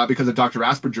 Because of Dr.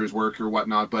 Asperger's work or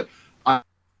whatnot, but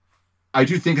I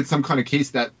do think it's some kind of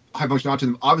case that high functioning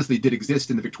autism obviously did exist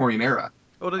in the Victorian era.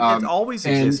 Well, it's always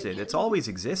existed. It's always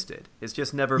existed. It's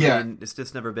just never been. It's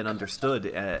just never been understood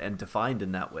and defined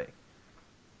in that way.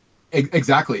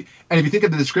 Exactly. And if you think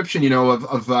of the description,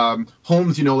 of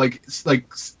Holmes,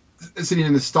 like sitting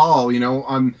in the stall,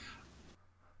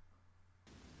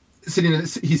 he's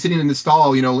sitting in the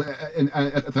stall,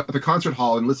 at the concert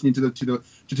hall and listening to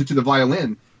the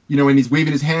violin, and he's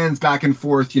waving his hands back and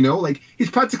forth, like he's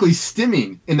practically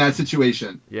stimming in that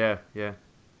situation. Yeah.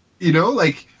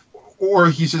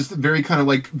 Or he's just very kind of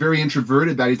like very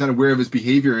introverted that he's not aware of his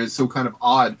behavior is so kind of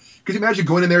odd. Because imagine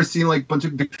going in there seeing like a bunch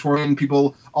of Victorian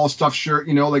people all stuffed shirt,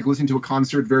 like listening to a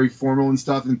concert, very formal and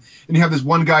stuff, and you have this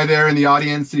one guy there in the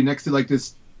audience sitting next to like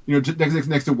this.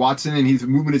 Next to Watson, and he's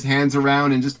moving his hands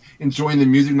around and just enjoying the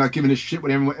music, not giving a shit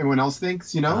what everyone else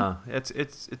thinks.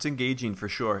 It's engaging for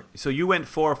sure. So you went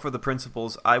 4 for the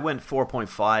principles. I went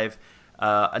 4.5.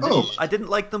 I didn't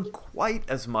like them quite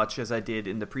as much as I did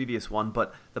in the previous one,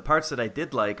 but the parts that I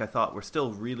did like, I thought were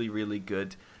still really, really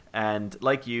good. And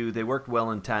like you, they worked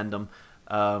well in tandem.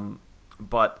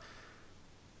 But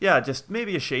yeah, just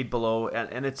maybe a shade below,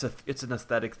 and it's an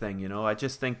aesthetic thing. I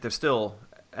just think they're still.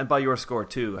 And by your score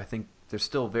too, I think they're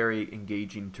still very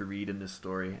engaging to read in this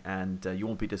story, and you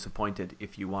won't be disappointed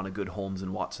if you want a good Holmes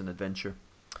and Watson adventure.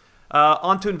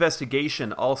 On to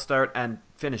investigation. I'll start and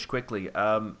finish quickly.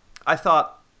 I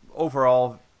thought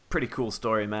overall pretty cool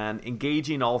story, man.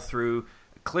 Engaging all through.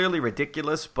 Clearly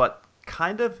ridiculous, but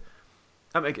kind of.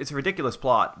 I mean, it's a ridiculous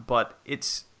plot, but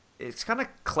it's kind of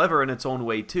clever in its own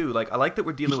way too. Like I like that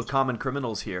we're dealing with common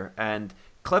criminals here and.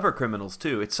 Clever criminals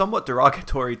too. It's somewhat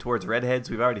derogatory towards redheads.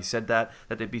 We've already said that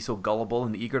they'd be so gullible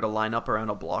and eager to line up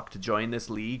around a block to join this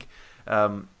league.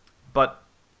 But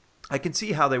I can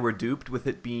see how they were duped with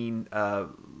it being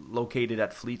located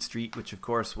at Fleet Street, which of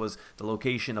course was the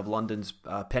location of London's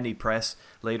penny press,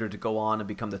 later to go on and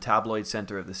become the tabloid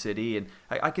center of the city. And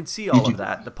I can see all of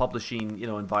that, the publishing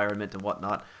environment and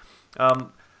whatnot.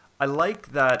 I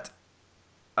like that.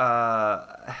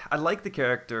 I like the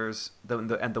characters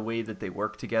and the way that they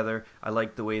work together. I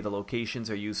like the way the locations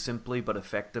are used simply but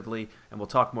effectively, and we'll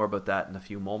talk more about that in a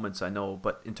few moments, I know.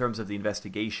 But in terms of the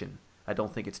investigation, I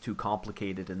don't think it's too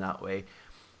complicated in that way.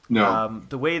 No.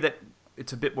 The way that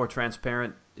it's a bit more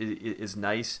transparent is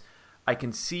nice. I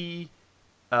can see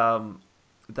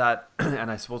that, and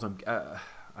I suppose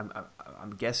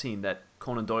I'm guessing that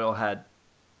Conan Doyle had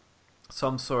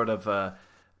some sort of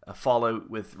a fallout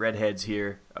with redheads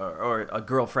here, or a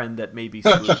girlfriend that maybe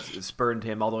spurned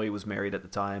him, although he was married at the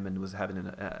time and was having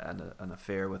an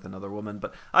affair with another woman.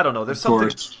 But I don't know. There's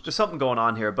something going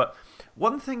on here. But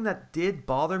one thing that did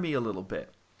bother me a little bit,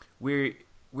 we're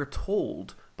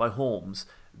told by Holmes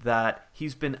that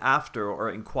he's been after or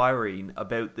inquiring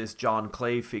about this John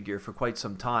Clay figure for quite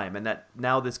some time, and that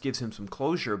now this gives him some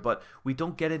closure, but we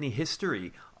don't get any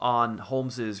history on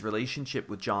Holmes's relationship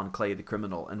with John Clay, the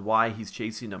criminal, and why he's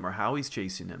chasing him or how he's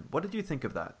chasing him. What did you think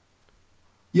of that?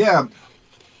 Yeah,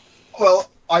 well,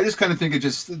 I just kind of think it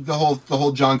just the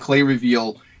whole John Clay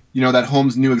reveal that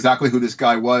Holmes knew exactly who this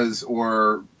guy was,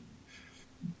 or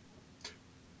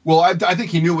well, I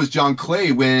think he knew it was John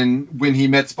Clay when he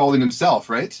met Spaulding himself,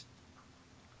 right?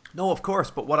 No, of course,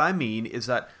 but what I mean is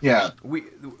that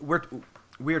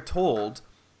we're told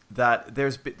that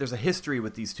there's a history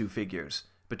with these two figures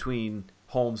between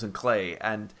Holmes and Clay,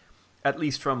 and at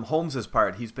least from Holmes's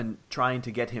part, he's been trying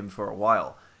to get him for a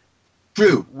while.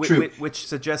 True. Which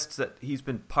suggests that he's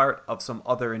been part of some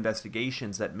other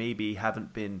investigations that maybe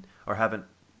haven't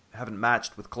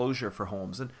matched with closure for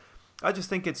Holmes, and I just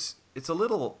think it's a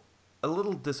little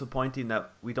disappointing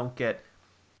that we don't get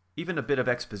even a bit of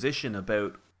exposition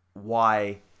about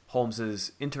why Holmes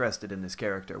is interested in this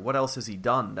character. What else has he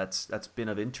done that's been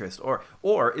of interest,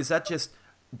 or is that just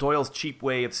Doyle's cheap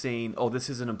way of saying, "Oh, this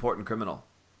is an important criminal"?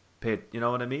 You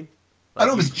know what I mean? I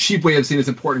don't know if it's a cheap way of saying it's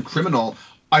an important criminal.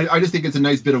 I just think it's a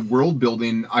nice bit of world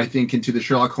building, I think, into the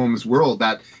Sherlock Holmes world,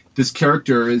 that this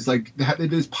character is like,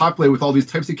 it is populated with all these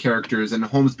types of characters, and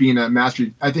Holmes being a master.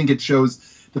 I think it shows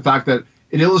the fact that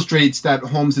it illustrates that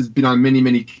Holmes has been on many,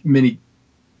 many, many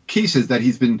cases, that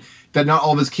not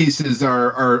all of his cases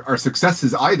are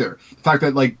successes either. The fact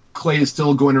that like Clay is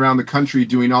still going around the country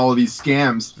doing all of these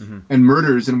scams and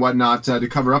murders and whatnot to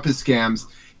cover up his scams,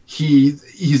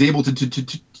 he's able to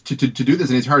do this,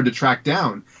 and he's hard to track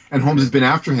down. And Holmes has been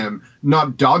after him,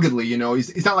 not doggedly.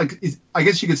 He's not like, I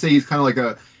guess you could say he's kind of like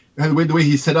the way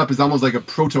he's set up is almost like a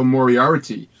proto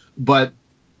Moriarty, but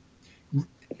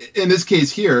in this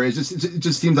case here, it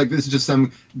just seems like this is just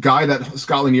some guy that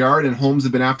Scotland Yard and Holmes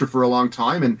have been after for a long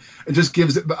time, and it just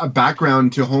gives a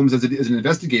background to Holmes as an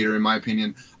investigator, in my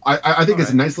opinion. I think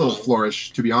it's a nice little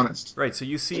flourish, to be honest. Right. So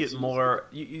you see it more.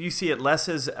 You see it less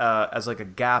as like a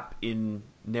gap in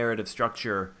narrative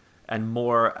structure, and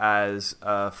more as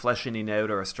a fleshing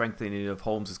out or a strengthening of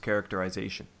Holmes's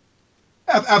characterization.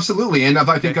 Absolutely, and if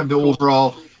I think of the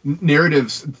overall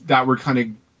narratives that we're kind of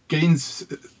getting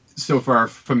so far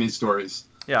from these stories.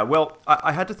 Yeah, well,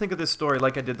 I had to think of this story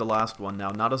like I did the last one now,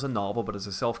 not as a novel, but as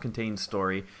a self-contained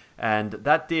story. And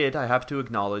that did, I have to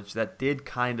acknowledge, that did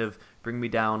kind of bring me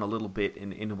down a little bit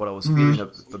in what I was feeling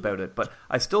about it. But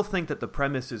I still think that the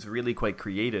premise is really quite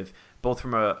creative, both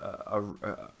from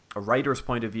a writer's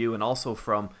point of view and also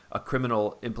from a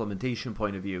criminal implementation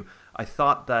point of view. I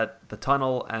thought that the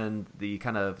tunnel and the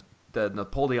kind of the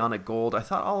Napoleonic gold, I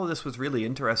thought all of this was really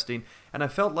interesting, and I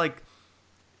felt like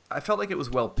it was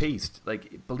well paced,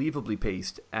 like believably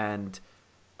paced, and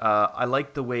I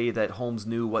liked the way that Holmes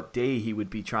knew what day he would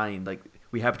be trying. Like,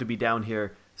 we have to be down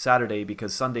here Saturday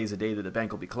because Sunday's a day that the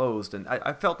bank will be closed, and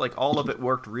I felt like all of it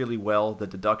worked really well. The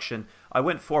deduction, I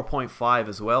went 4.5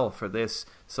 as well for this,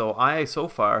 so I so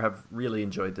far have really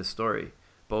enjoyed this story.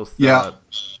 Both,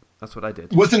 that's what I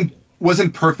did.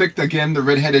 Wasn't perfect. Again, the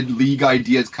Red-Headed League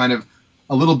idea is kind of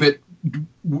a little bit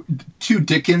too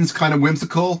Dickens, kind of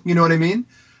whimsical. You know what I mean?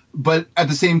 But at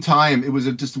the same time, it was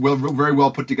just very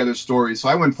well put together story. So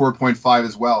I went 4.5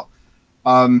 as well.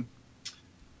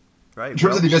 Right. In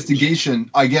terms of the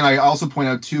investigation, again, I also point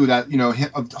out too that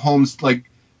of Holmes like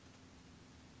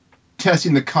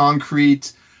testing the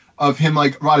concrete, of him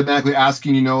like automatically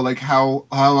asking like how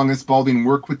long has Spaulding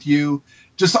worked with you,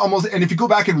 just almost. And if you go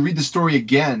back and read the story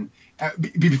again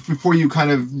before you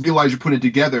kind of realize you're putting it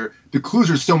together, the clues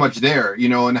are so much there,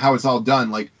 and how it's all done.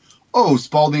 Like, oh,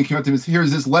 Spaulding came up to him and said,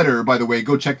 here's this letter, by the way,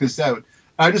 go check this out. And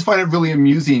I just find it really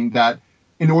amusing that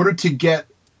in order to get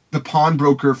the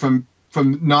pawnbroker from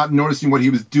not noticing what he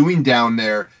was doing down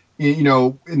there, in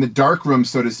the dark room,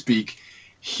 so to speak,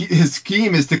 his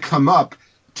scheme is to come up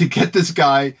to get this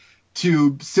guy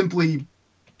to simply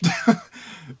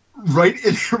write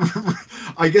it.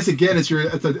 I guess, again,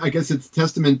 it's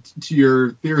testament to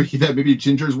your theory that maybe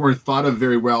gingers weren't thought of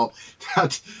very well.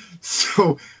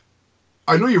 So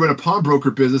I know you run a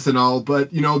pawnbroker business and all,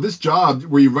 but this job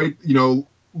where you write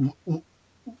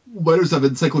letters of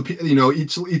encyclopedia,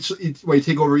 each where you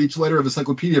take over each letter of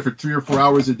encyclopedia for 3 or 4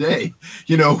 hours a day,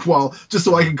 while just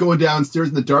so I can go downstairs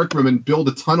in the dark room and build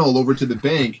a tunnel over to the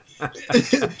bank.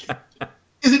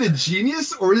 Is it a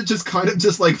genius, or is it just kind of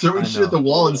just like throwing shit at the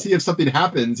wall and see if something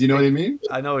happens? You know what I mean?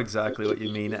 I know exactly what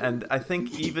you mean, and I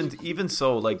think even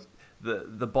so, like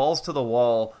the balls to the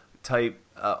wall type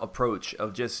approach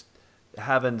of just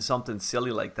having something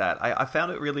silly like that, I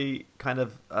found it really kind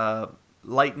of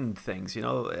lightened things,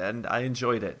 and I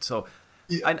enjoyed it. So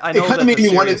I know that the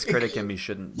serious critic in me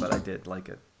shouldn't, but I did like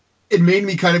it. It made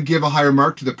me kind of give a higher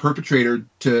mark to the perpetrator,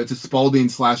 to Spaulding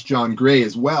 / John Gray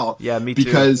as well. Yeah, me too.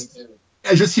 Because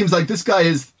it just seems like this guy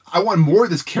is. I want more of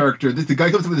this character. The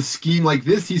guy comes up with a scheme like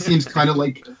this. He seems kind of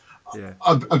like,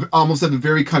 almost have a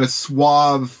very kind of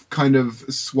suave, kind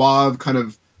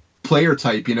of player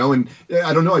type, you know. And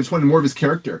I don't know, I just wanted more of his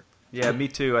character. Yeah, me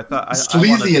too. I thought I Sleazy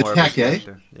wanted as more heck, of his eh?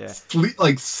 character. Yeah.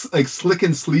 Like slick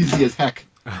and sleazy as heck.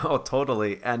 Oh,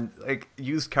 totally. And like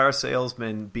used car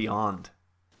salesman beyond.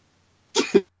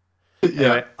 Yeah.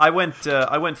 Anyway, I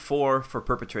went 4 for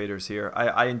Perpetrators here.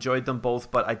 I enjoyed them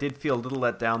both, but I did feel a little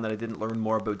let down that I didn't learn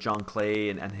more about John Clay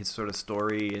and his sort of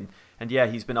story. And yeah,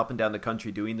 he's been up and down the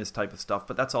country doing this type of stuff,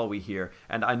 but that's all we hear.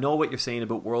 And I know what you're saying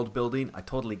about world building. I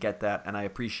totally get that, and I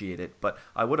appreciate it. But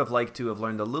I would have liked to have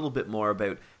learned a little bit more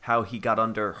about how he got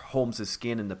under Holmes'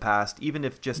 skin in the past, even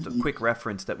if just a quick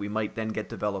reference that we might then get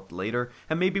developed later.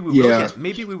 And maybe we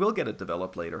will get it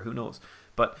developed later. Who knows?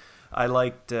 But I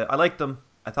liked them.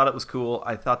 I thought it was cool.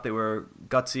 I thought they were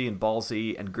gutsy and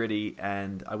ballsy and gritty,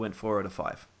 and I went 4 out of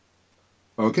 5.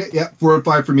 Okay, yeah, 4 out of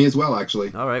 5 for me as well,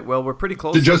 actually. All right, well, we're pretty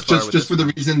close. Just for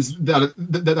the reasons that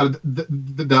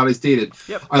I stated.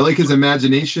 Yep. I like his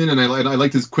imagination, and I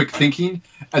liked his quick thinking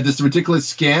at this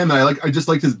ridiculous scam. And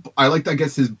I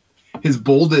guess his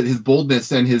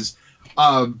boldness and his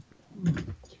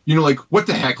like, what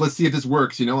the heck? Let's see if this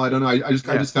works. You know, I don't know. I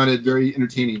just found it very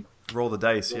entertaining. Roll the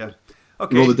dice, yeah.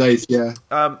 Okay. Roll the dice, yeah.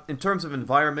 In terms of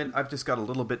environment, I've just got a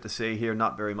little bit to say here,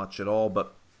 not very much at all,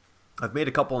 but I've made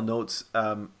a couple of notes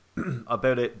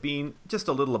about it being just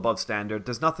a little above standard.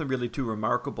 There's nothing really too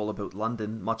remarkable about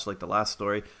London, much like the last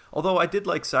story. Although I did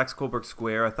like Saxe-Coburg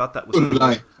Square. I thought that was cool.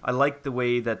 I liked the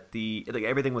way that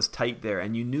everything was tight there,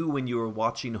 and you knew when you were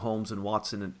watching Holmes and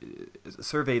Watson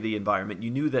survey the environment,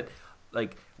 you knew that,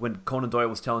 like, when Conan Doyle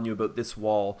was telling you about this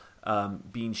wall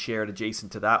being shared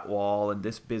adjacent to that wall and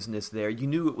this business there, you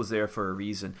knew it was there for a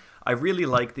reason. I really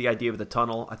liked the idea of the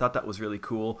tunnel. I thought that was really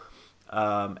cool.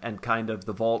 And kind of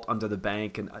the vault under the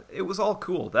bank, and it was all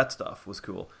cool. That stuff was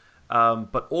cool.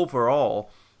 But overall,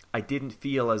 I didn't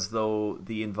feel as though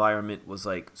the environment was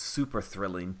like super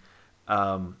thrilling.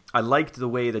 I liked the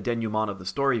way the denouement of the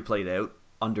story played out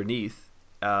underneath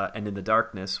and in the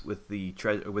darkness with the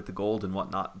with the gold and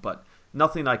whatnot, but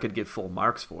nothing I could give full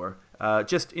marks for.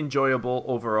 Just enjoyable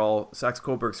overall.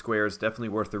 Saxe-Coburg Square is definitely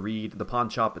worth a read. The pawn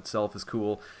shop itself is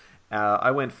cool.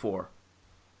 I went 4.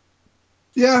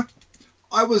 Yeah.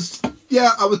 I was going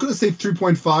to say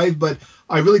 3.5, but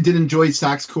I really did enjoy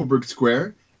Saxe-Coburg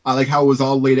Square. I like how it was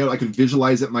all laid out. I could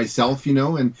visualize it myself, you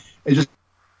know, and it just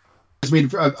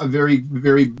made a very,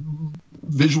 very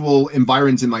visual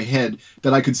environs in my head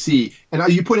that I could see. And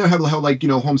you point out how like, you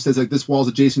know, Holmes says like this wall is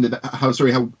adjacent to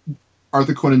how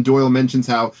Arthur Conan Doyle mentions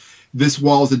how this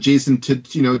wall is adjacent to,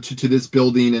 you know, to this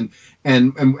building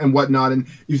and whatnot. And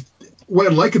what I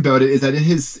like about it is that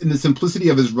in the simplicity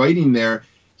of his writing there,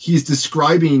 he's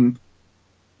describing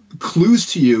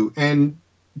clues to you and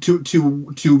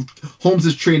to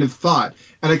Holmes's train of thought,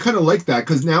 and I kind of like that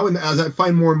because now, as I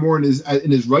find more and more in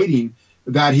his writing,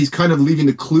 that he's kind of leaving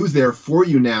the clues there for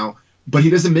you now, but he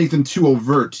doesn't make them too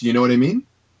overt. You know what I mean?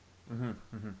 Mm-hmm,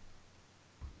 mm-hmm.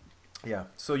 Yeah.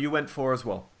 So you went 4 as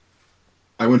well.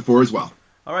 I went 4 as well.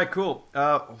 All right. Cool.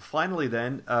 Finally,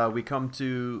 then we come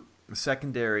to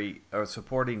secondary or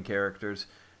supporting characters.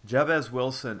 Jabez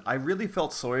Wilson, I really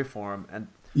felt sorry for him, and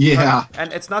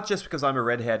it's not just because I'm a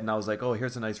redhead and I was like, oh,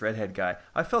 here's a nice redhead guy.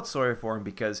 I felt sorry for him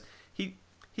because he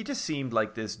just seemed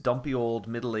like this dumpy older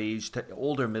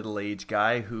middle-aged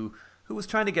guy who was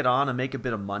trying to get on and make a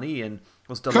bit of money and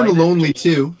was delighted. Kind of lonely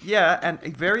too. Yeah, and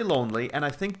very lonely. And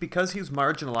I think because he was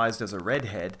marginalized as a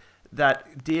redhead,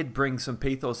 that did bring some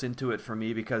pathos into it for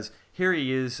me, because here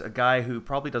he is, a guy who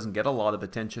probably doesn't get a lot of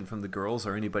attention from the girls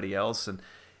or anybody else, and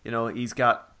you know, he's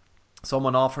got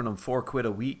someone offering him £4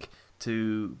 a week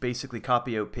to basically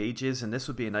copy out pages, and this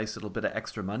would be a nice little bit of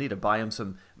extra money to buy him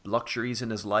some luxuries in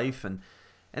his life, and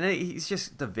he's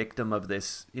just the victim of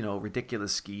this, you know,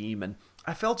 ridiculous scheme. And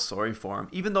I felt sorry for him,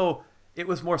 even though it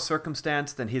was more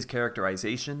circumstance than his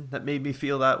characterization that made me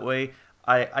feel that way.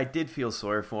 I did feel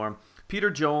sorry for him. Peter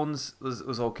Jones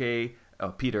was okay.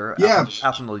 Peter, yeah.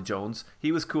 Athelney Jones,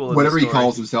 he was cool. Whatever he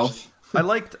calls himself. I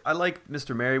liked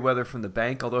Mr. Merriweather from the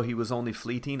bank, although he was only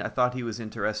fleeting. I thought he was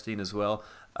interesting as well.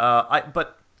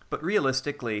 But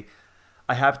realistically,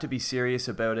 I have to be serious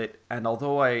about it. And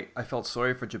although I felt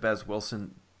sorry for Jabez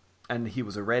Wilson, and he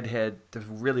was a redhead, there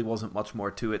really wasn't much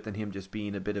more to it than him just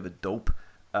being a bit of a dope.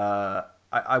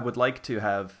 I would like to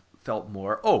have felt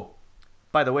more. Oh,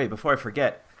 by the way, before I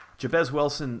forget, Jabez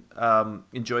Wilson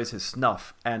enjoys his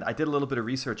snuff, and I did a little bit of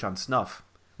research on snuff.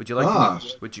 Would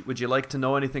you like to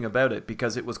know anything about it?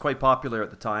 Because it was quite popular at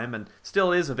the time and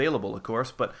still is available, of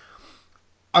course. But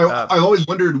I always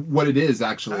wondered what it is,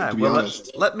 actually. To be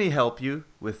honest, let me help you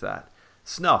with that.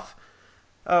 Snuff.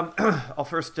 I'll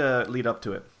first lead up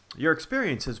to it. Your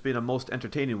experience has been a most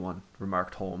entertaining one,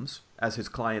 remarked Holmes, as his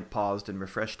client paused and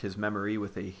refreshed his memory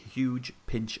with a huge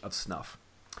pinch of snuff.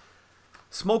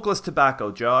 Smokeless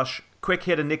tobacco, Josh. Quick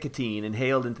hit of nicotine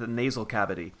inhaled into the nasal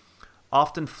cavity.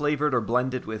 Often flavored or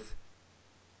blended with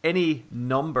any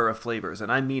number of flavors,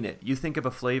 and I mean it. You think of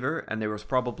a flavor, and there was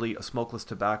probably a smokeless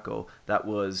tobacco that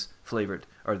was flavored,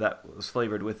 or that was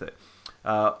flavored with it.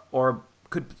 Or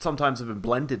could sometimes have been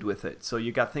blended with it. So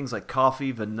you got things like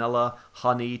coffee, vanilla,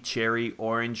 honey, cherry,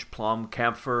 orange, plum,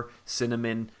 camphor,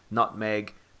 cinnamon,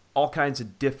 nutmeg, all kinds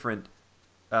of different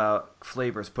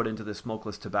flavors put into the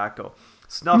smokeless tobacco.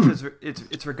 Snuff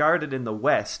it's regarded in the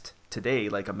West today,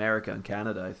 like America and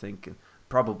Canada, I think,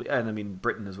 probably, and I mean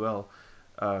Britain as well.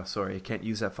 Sorry, I can't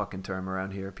use that fucking term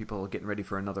around here. People are getting ready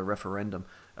for another referendum.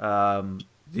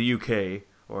 The UK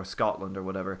or Scotland or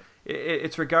whatever.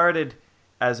 It's regarded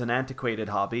as an antiquated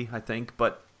hobby, I think,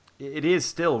 but it is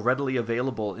still readily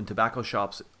available in tobacco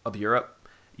shops of Europe.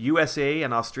 USA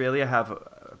and Australia have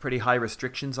pretty high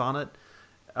restrictions on it.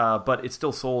 But it's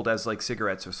still sold as like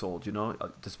cigarettes are sold, you know,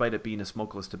 despite it being a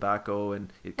smokeless tobacco.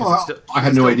 And I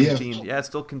had no idea. It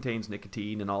still contains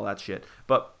nicotine and all that shit.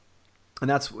 And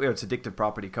that's where its addictive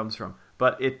property comes from.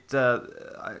 But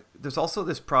there's also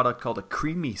this product called a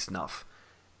creamy snuff,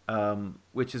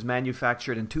 which is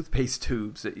manufactured in toothpaste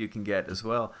tubes that you can get as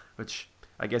well. Which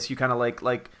I guess you kind of like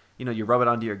you know, you rub it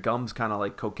onto your gums, kind of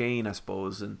like cocaine, I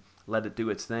suppose, and let it do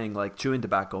its thing, like chewing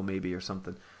tobacco maybe or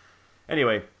something.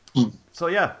 Anyway. So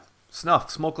yeah,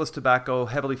 snuff, smokeless tobacco,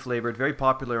 heavily flavored, very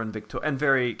popular in Victoria, and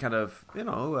very kind of, you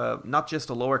know, not just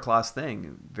a lower class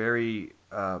thing, very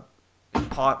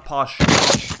posh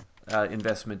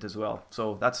investment as well.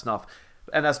 So that's snuff,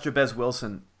 and that's Jabez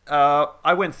Wilson.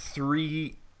 I went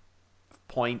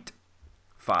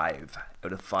 3.5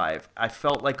 out of 5. I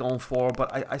felt like going 4,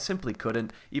 but I simply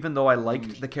couldn't, even though I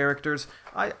liked the characters.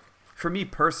 For me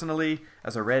personally,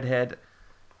 as a redhead,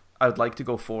 I would like to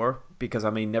go 4 because I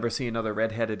may never see another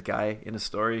redheaded guy in a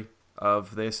story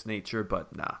of this nature,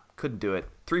 but nah, couldn't do it.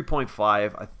 3.5,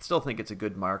 I still think it's a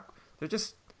good mark.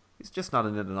 It's just not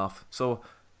in it enough. So,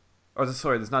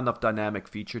 there's not enough dynamic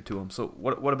feature to him. So,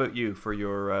 what about you for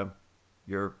your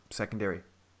secondary?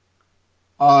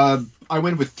 I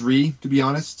went with 3, to be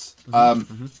honest.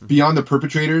 Beyond the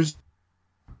perpetrators,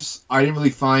 I didn't really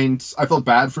find. I felt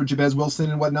bad for Jabez Wilson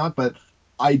and whatnot, but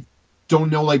I don't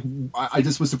know, like, I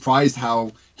just was surprised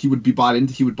how he would buy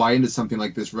into something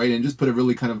like this, right? And just put a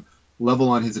really kind of level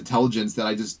on his intelligence that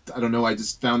I don't know, I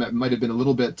just found that might have been a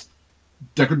little bit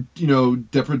I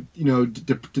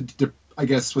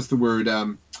guess what's the word,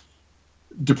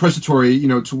 depreciatory, you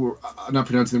know, to, I'm not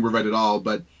pronouncing the word right at all,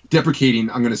 but deprecating,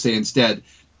 I'm going to say instead,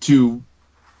 to,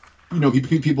 you know,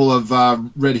 people of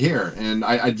red hair, and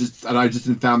I just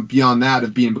didn't found beyond that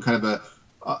of being kind of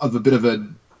a bit of a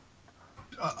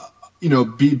you know,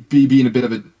 being a bit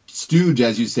of a stooge,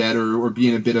 as you said, or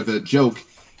being a bit of a joke.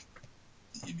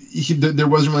 There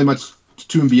wasn't really much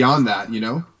to him beyond that, you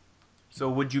know. So,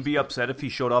 would you be upset if he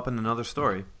showed up in another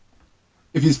story?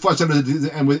 If he's fleshed out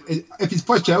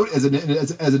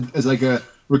as like a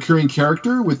recurring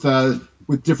character with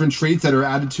different traits that are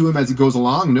added to him as he goes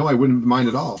along, no, I wouldn't mind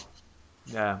at all.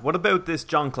 Yeah. What about this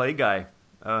John Clay guy?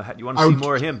 You want to see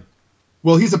more of him?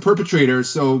 Well, he's a perpetrator,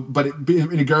 but in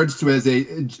regards to as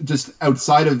a just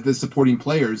outside of the supporting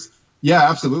players, yeah,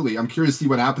 absolutely. I'm curious to see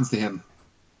what happens to him.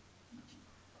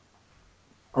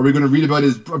 Are we going to read about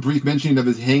a brief mentioning of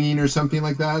his hanging or something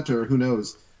like that, or who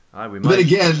knows? We might. But then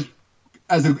again,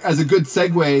 as a good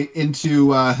segue into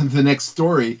the next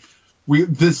story, we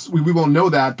won't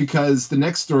know that because the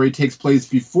next story takes place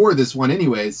before this one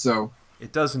anyway. So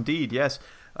it does indeed, yes,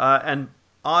 and.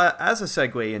 As a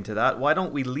segue into that, why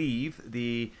don't we leave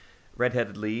the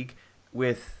Redheaded League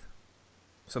with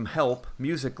some help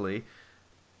musically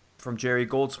from Jerry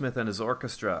Goldsmith and his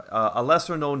orchestra. A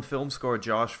lesser-known film score,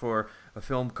 Josh, for a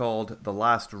film called The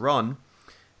Last Run.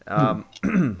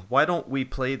 Why don't we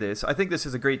play this? I think this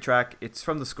is a great track. It's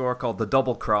from the score called The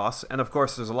Double Cross. And, of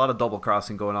course, there's a lot of double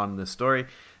crossing going on in this story.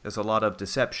 There's a lot of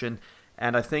deception.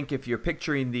 And I think if you're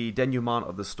picturing the denouement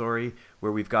of the story,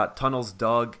 where we've got tunnels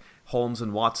dug, Holmes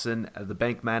and Watson, the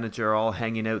bank manager, all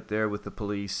hanging out there with the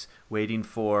police, waiting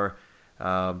for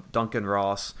Duncan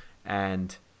Ross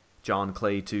and John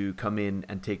Clay to come in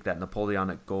and take that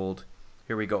Napoleonic gold.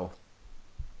 Here we go.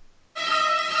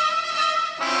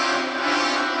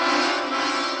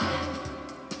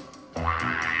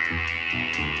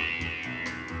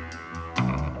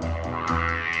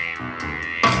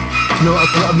 No, I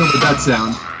don't know what that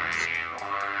sound.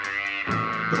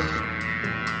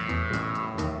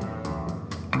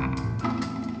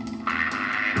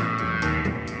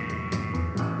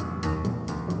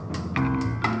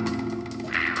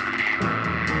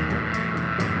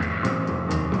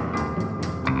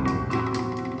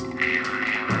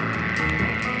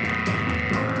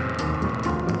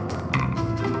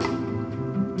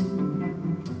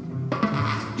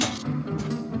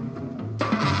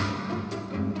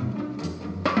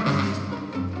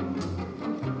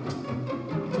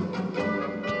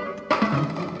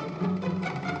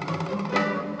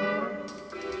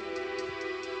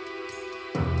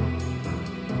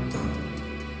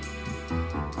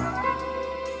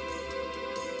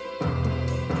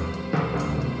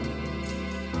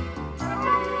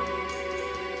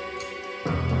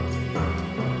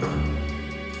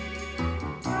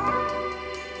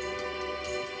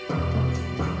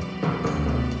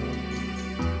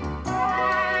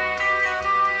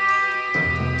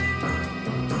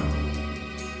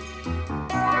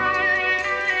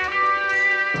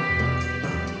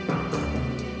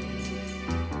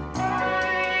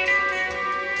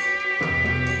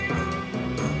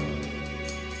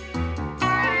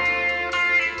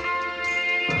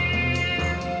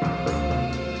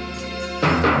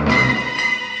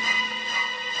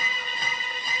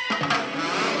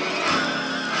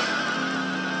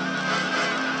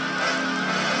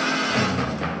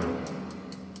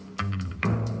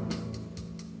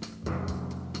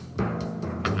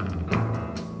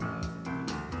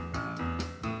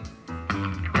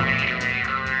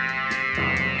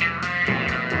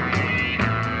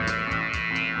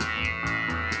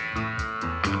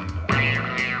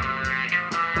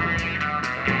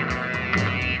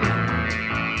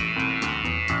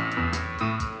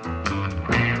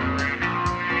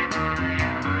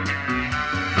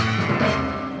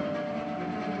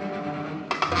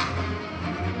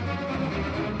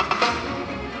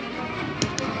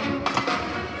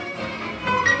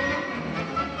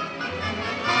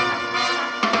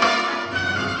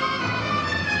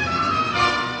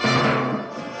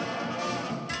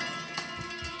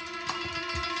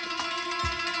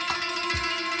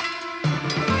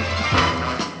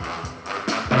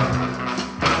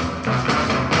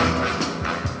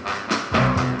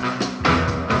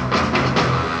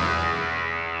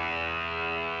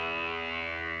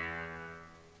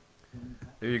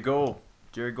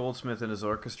 Jerry Goldsmith and his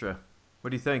orchestra. What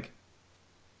do you think?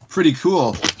 Pretty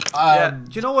cool. Yeah.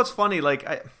 Do you know what's funny? Like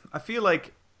I feel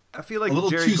like A little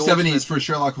Jerry too Goldsmith. 70s for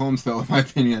Sherlock Holmes, though, in my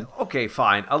opinion. Okay,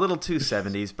 fine, a little too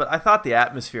 70s, but I thought the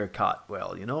atmosphere caught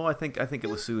well. You know, I think it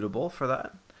was suitable for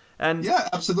that. And Yeah,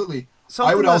 absolutely.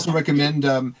 something I would that- also recommend.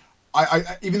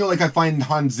 I even though I find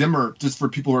Hans Zimmer, just for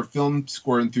people who are film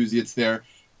score enthusiasts,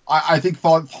 I think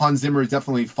Hans Zimmer has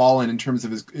definitely fallen in terms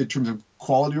of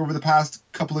quality over the past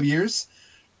couple of years,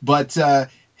 but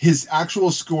his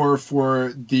actual score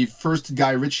for the first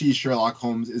Guy Ritchie Sherlock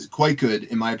Holmes is quite good,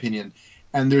 in my opinion.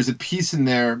 And there's a piece in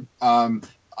there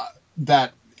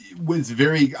that was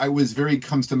very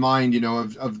comes to mind,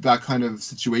 of that kind of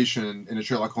situation in a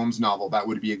Sherlock Holmes novel. That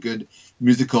would be a good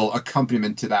musical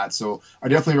accompaniment to that. So I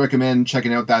definitely recommend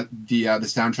checking out the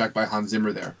soundtrack by Hans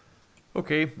Zimmer there.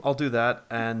 Okay, I'll do that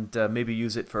and maybe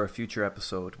use it for a future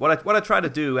episode. What I try to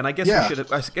do, and I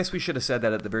guess we should have said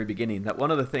that at the very beginning. That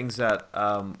one of the things that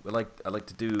I like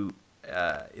to do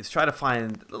is try to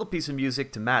find a little piece of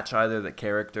music to match either the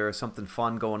character or something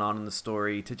fun going on in the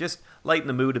story to just lighten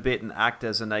the mood a bit and act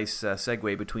as a nice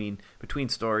segue between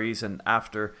stories and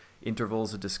after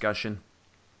intervals of discussion.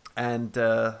 And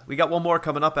we got one more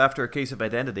coming up after A Case of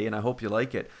Identity, and I hope you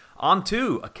like it. On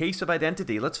to A Case of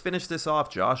Identity. Let's finish this off,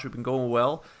 Josh. We've been going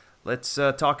well. Let's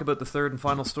talk about the third and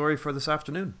final story for this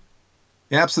afternoon.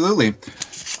 Yeah, absolutely.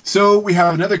 So we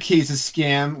have another case of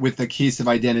scam with A Case of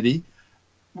Identity.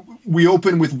 We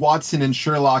open with Watson and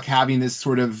Sherlock having this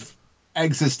sort of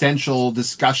existential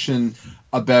discussion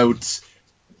about,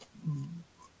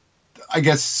 I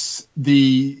guess,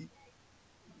 the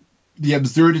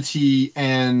absurdity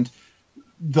and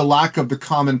the lack of the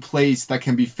commonplace that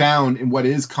can be found in what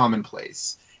is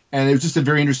commonplace. And it was just a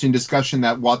very interesting discussion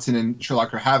that Watson and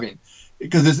Sherlock are having.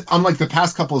 Because it's unlike the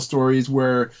past couple of stories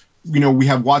where, we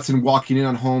have Watson walking in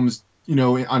on Holmes,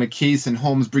 on a case and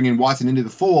Holmes bringing Watson into the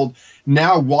fold.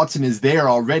 Now Watson is there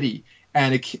already.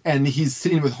 And he's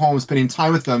sitting with Holmes, spending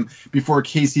time with them before a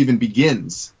case even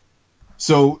begins.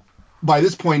 So by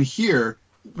this point here,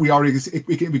 we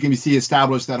can see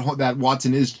established that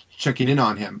Watson is checking in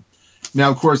on him.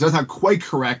 Now, of course, that's not quite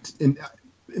correct in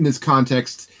this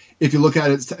context. If you look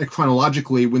at it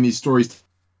chronologically, when these stories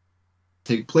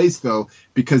take place, though,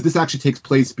 because this actually takes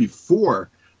place before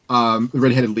the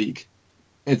Red-Headed League.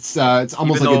 It's almost Even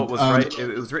like though it was right.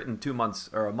 It was written 2 months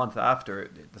or a month after.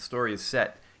 The story is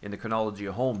set in the chronology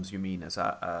of Holmes. You mean as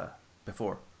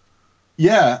before?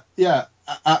 Yeah,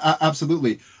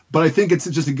 absolutely. But I think it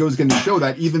goes again to show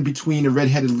that even between a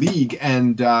Red-Headed League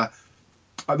and the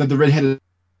Red-Headed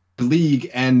League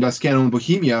and Scandal in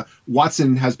Bohemia,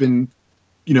 Watson has been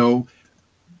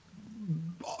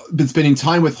spending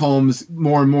time with Holmes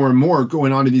more and more and more,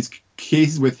 going on to these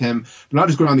cases with him, but not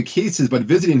just going on the cases, but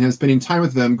visiting him, spending time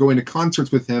with him, going to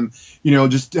concerts with him,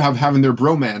 just having their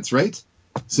bromance, right?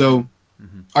 So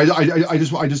I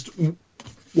just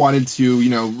wanted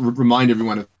to, remind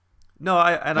everyone of. No,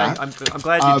 I'm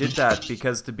glad you did that,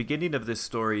 because the beginning of this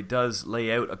story does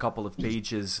lay out a couple of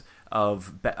pages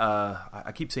of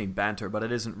I keep saying banter, but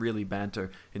it isn't really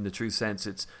banter in the true sense.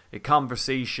 It's a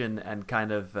conversation and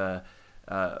kind of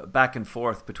back and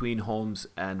forth between Holmes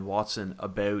and Watson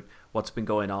about what's been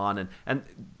going on, and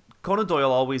Conan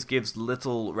Doyle always gives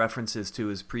little references to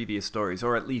his previous stories,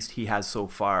 or at least he has so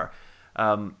far.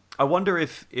 I wonder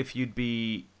if you'd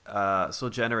be so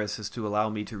generous as to allow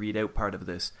me to read out part of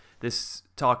this. This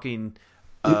talking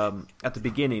at the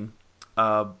beginning,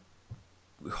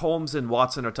 Holmes and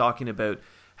Watson are talking about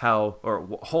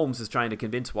Holmes is trying to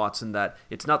convince Watson that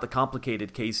it's not the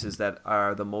complicated cases that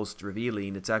are the most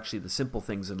revealing. It's actually the simple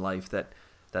things in life that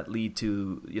lead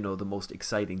to the most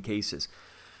exciting cases.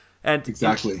 And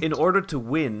exactly, in order to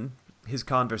win his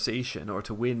conversation or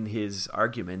to win his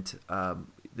argument,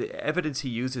 the evidence he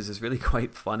uses is really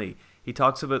quite funny. He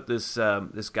talks about this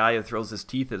guy who throws his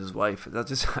teeth at his wife. I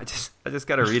just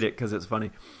got to read it because it's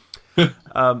funny.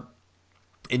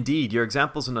 Indeed, your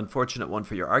example's an unfortunate one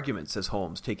for your argument, says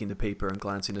Holmes, taking the paper and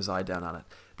glancing his eye down on it.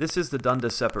 This is the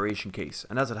Dundas separation case,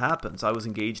 and as it happens, I was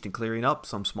engaged in clearing up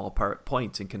some small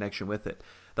points in connection with it.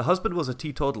 The husband was a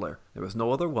teetotaler. There was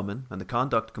no other woman, and the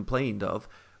conduct complained of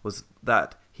was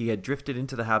that he had drifted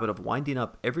into the habit of winding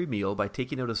up every meal by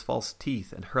taking out his false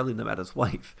teeth and hurling them at his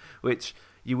wife, which,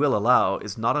 you will allow,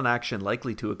 is not an action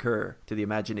likely to occur to the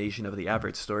imagination of the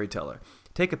average storyteller.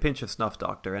 Take a pinch of snuff,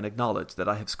 Doctor, and acknowledge that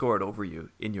I have scored over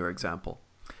you in your example.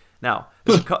 Now,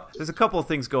 there's a couple of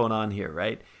things going on here,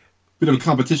 right? Bit of a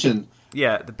competition.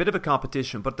 Yeah, the bit of a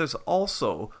competition, but there's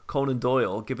also Conan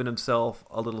Doyle giving himself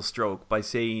a little stroke by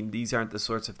saying these aren't the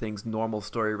sorts of things normal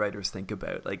story writers think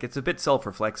about. Like, it's a bit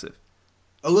self-reflexive.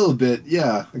 A little bit,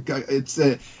 yeah. It's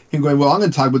him going, well, I'm going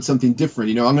to talk about something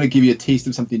different. I'm going to give you a taste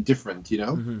of something different.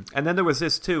 Mm-hmm. And then there was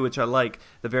this too, which I like.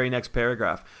 The very next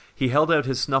paragraph. He held out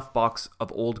his snuff box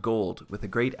of old gold with a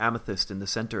great amethyst in the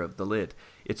center of the lid.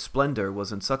 Its splendor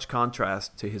was in such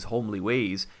contrast to his homely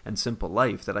ways and simple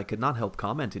life that I could not help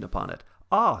commenting upon it.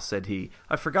 "Ah," said he,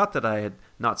 "I forgot that I had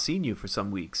not seen you for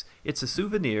some weeks. It's a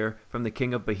souvenir from the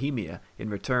King of Bohemia in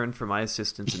return for my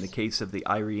assistance in the case of the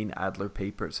Irene Adler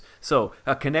papers." So,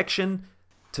 a connection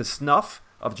to snuff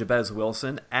of Jabez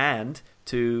Wilson and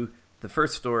to the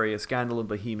first story, A Scandal in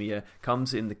Bohemia,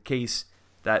 comes in the case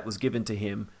that was given to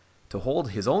him to hold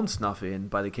his own snuff in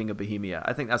by the King of Bohemia.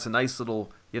 I think that's a nice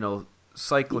little,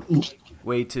 cyclic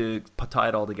way to tie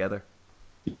it all together.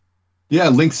 Yeah,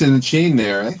 links in the chain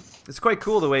there, eh? It's quite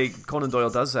cool the way Conan Doyle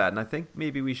does that, and I think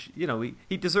maybe we should,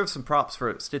 he deserves some props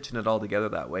for stitching it all together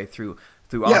that way through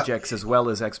objects as well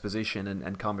as exposition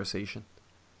and conversation.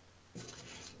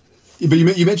 But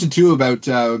you mentioned too about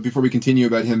before we continue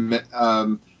about him,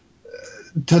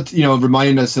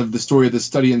 reminding us of the story of the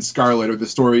Study in Scarlet or the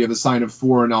story of the Sign of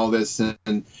Four and all this,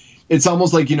 and it's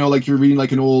almost like like you're reading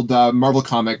like an old Marvel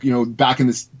comic, back in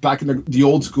the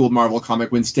old school Marvel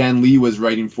comic when Stan Lee was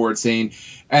writing for it, saying,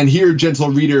 "And here, gentle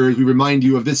reader, we remind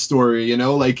you of this story."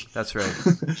 That's right.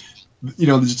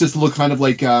 There's just a little kind of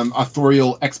like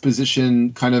authorial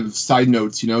exposition kind of side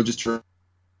notes, just to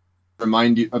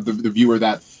remind you of the viewer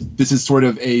that this is sort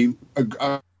of a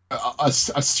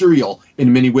serial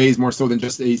in many ways, more so than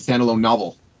just a standalone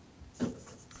novel.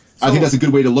 I think that's a good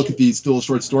way to look at these little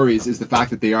short stories, is the fact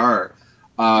that they are.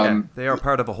 They are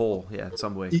part of a whole, in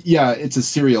some way. Yeah, it's a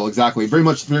serial, exactly.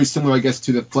 Very similar, I guess,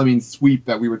 to the Fleming sweep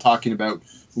that we were talking about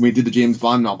when we did the James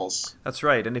Bond novels. That's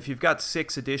right, and if you've got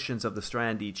 6 editions of The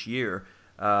Strand each year,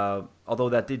 although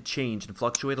that did change and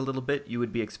fluctuate a little bit, you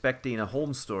would be expecting a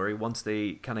Holmes story, once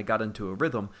they kind of got into a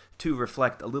rhythm, to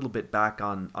reflect a little bit back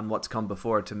on what's come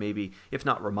before, to maybe, if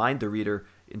not remind the reader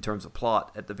in terms of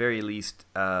plot, at the very least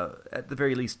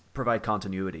provide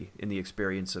continuity in the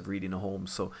experience of reading a Holmes.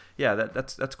 So yeah,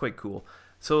 that's quite cool.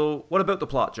 So what about the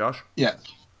plot, Josh? Yeah.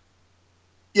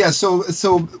 So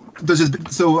there's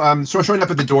showing up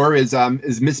at the door is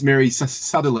Miss Mary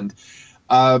Sutherland.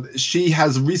 She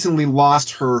has recently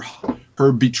lost her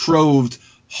betrothed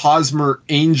Hosmer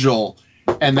Angel,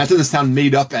 and that doesn't sound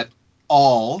made up at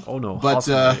all. Oh no, but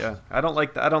Hosmer, yeah. I don't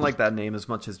like that name as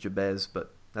much as Jabez,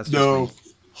 but that's just me.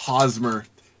 Hosmer,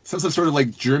 some sort of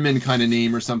like German kind of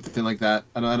name or something like that.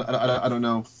 I don't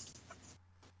know.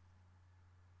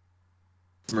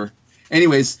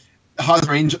 Anyways,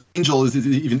 Hosmer Angel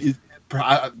is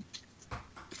I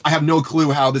have no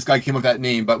clue how this guy came up with that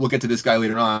name, but we'll get to this guy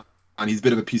later on. He's a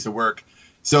bit of a piece of work.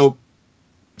 So,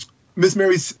 Miss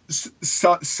Mary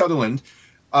Sutherland,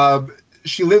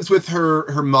 she lives with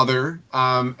her mother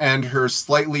and her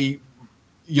slightly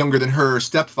younger than her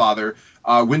stepfather,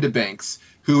 Windibanks,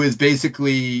 who is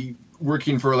basically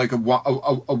working for like a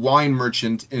wine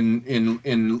merchant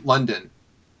in London.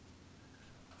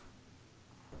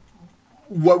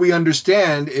 What we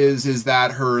understand is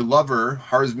that her lover,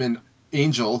 Hosmer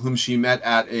Angel, whom she met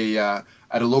at a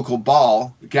local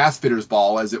ball, Gasfitters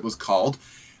Ball as it was called,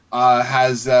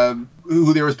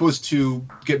 who they were supposed to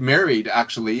get married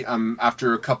actually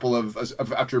after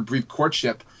a brief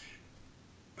courtship.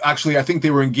 Actually, I think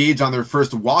they were engaged on their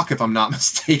first walk, if I'm not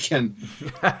mistaken.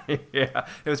 Yeah,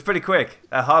 it was pretty quick.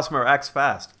 Hosmer acts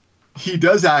fast. He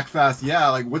does act fast, yeah.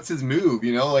 Like, what's his move?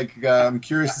 I'm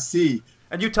curious to see.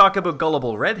 And you talk about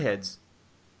gullible redheads.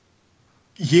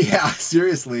 Yeah,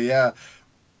 seriously, yeah.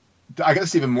 I guess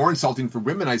it's even more insulting for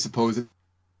women, I suppose.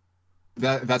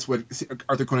 That's what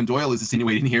Arthur Conan Doyle is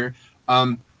insinuating here.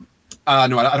 No, I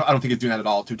don't think he's doing that at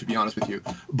all, to be honest with you.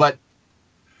 But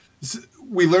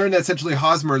we learned that essentially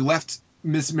Hosmer left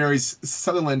Miss Mary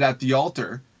Sutherland at the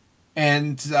altar,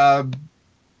 and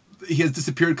he has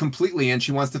disappeared completely, and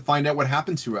she wants to find out what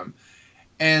happened to him.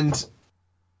 And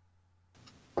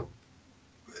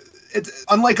it's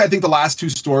unlike, I think, the last two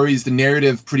stories, the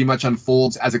narrative pretty much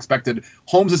unfolds as expected.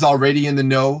 Holmes is already in the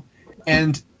know,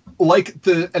 and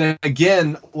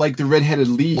again, like the Red-Headed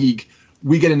League,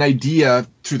 we get an idea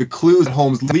through the clues that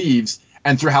Holmes leaves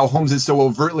and through how Holmes is so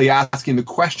overtly asking the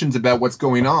questions about what's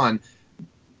going on.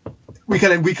 We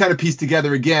kind of piece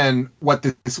together again what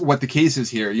the case is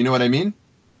here. You know what I mean?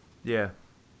 Yeah.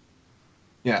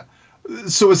 Yeah.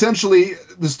 So essentially,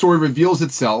 the story reveals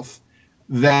itself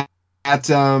that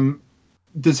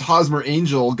this Hosmer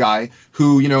Angel guy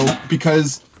who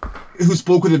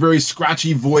spoke with a very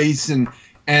scratchy voice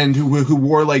and who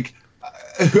wore like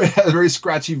who had a very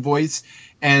scratchy voice,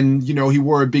 and he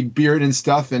wore a big beard and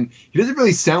stuff, and he doesn't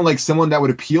really sound like someone that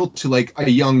would appeal to like a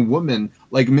young woman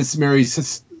like Miss Mary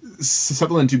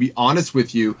Sutherland, to be honest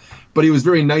with you. But he was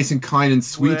very nice and kind and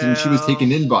sweet, and she was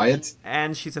taken in by it.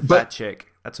 And she's a fat chick.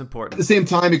 That's important. At the same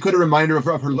time, it could have reminded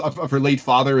her of her late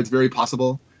father. It's very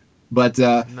possible. But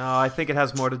no, I think it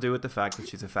has more to do with the fact that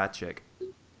she's a fat chick.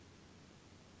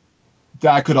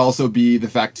 That could also be the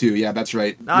fact too. Yeah, that's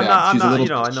right. I'm she's not. a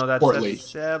little I know that's portly.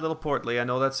 a little portly. I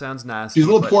know that sounds nasty. She's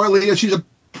a little portly. She's a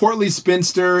portly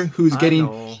spinster who's getting,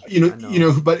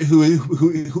 but who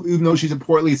even though she's a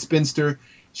portly spinster,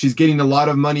 she's getting a lot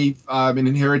of money in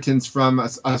inheritance from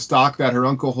a stock that her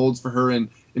uncle holds for her in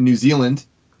New Zealand.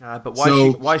 But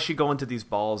why is she going to these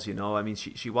balls? I mean,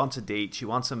 she wants a date. She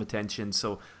wants some attention.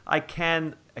 So I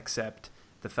can accept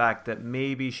the fact that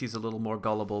maybe she's a little more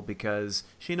gullible because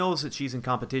she knows that she's in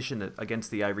competition against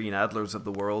the Irene Adlers of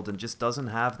the world and just doesn't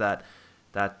have that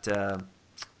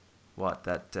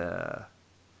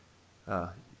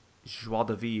joie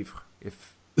de vivre.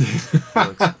 If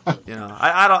I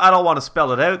don't want to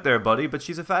spell it out there, buddy, but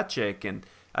she's a fat chick, and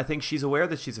I think she's aware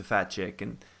that she's a fat chick,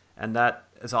 and that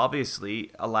has obviously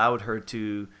allowed her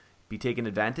to be taken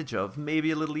advantage of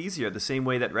maybe a little easier. The same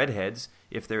way that redheads,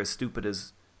 if they're as stupid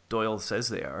as Doyle says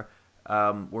they are,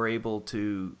 were able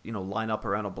to line up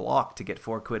around a block to get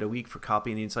 £4 a week for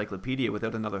copying the encyclopedia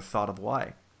without another thought of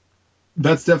why.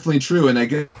 That's definitely true, and I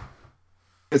guess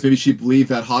maybe she believed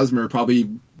that Hosmer probably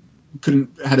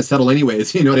had to settle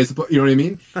anyways. You know what I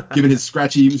mean? Given his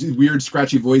weird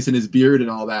scratchy voice and his beard and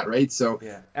all that, right? So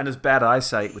yeah, and his bad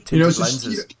eyesight with tinted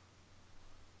lenses.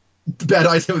 Bad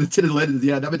eyesight with the tinted lenses.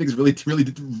 Yeah, that I think is really, really,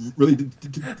 really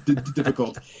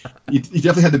difficult. He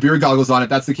definitely had the beer goggles on if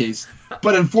that's the case.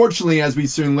 But unfortunately, as we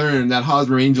soon learn, that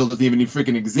Hosmer Angel doesn't even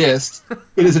freaking exist.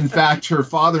 It is in fact her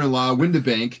father-in-law,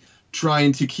 Windibank,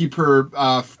 trying to keep her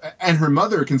and her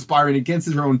mother conspiring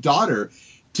against her own daughter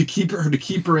to keep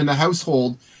her in the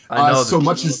household. So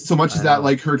much as that,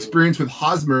 like, her experience with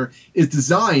Hosmer is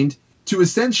designed to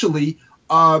essentially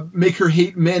make her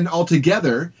hate men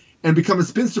altogether and become a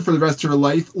spinster for the rest of her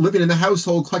life, living in the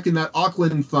household, collecting that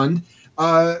Auckland fund,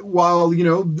 while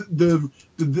the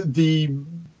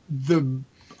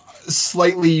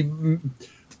slightly,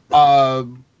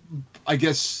 I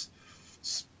guess,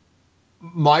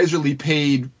 miserly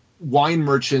paid wine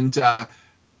merchant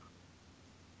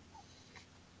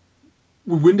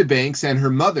Windibanks and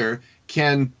her mother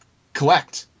can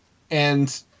collect,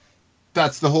 and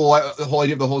that's the whole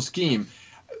idea of the whole scheme.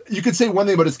 You could say one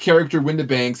thing about his character,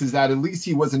 Windibanks, is that at least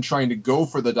he wasn't trying to go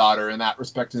for the daughter in that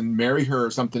respect and marry her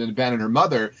or something and abandon her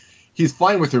mother. He's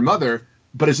fine with her mother,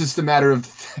 but it's just a matter of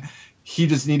he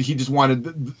just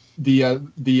wanted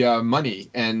the money,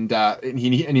 and he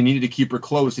needed to keep her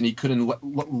close, and he couldn't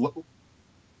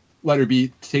let her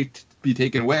be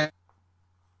taken away.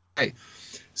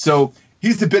 So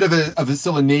he's a bit of a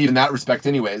silly knave in that respect,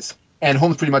 anyways. And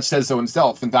Holmes pretty much says so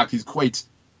himself. In fact,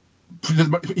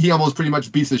 he almost pretty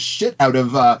much beats the shit out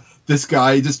of this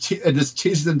guy. Just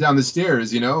chases him down the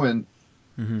stairs, and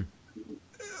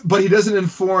but he doesn't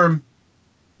inform.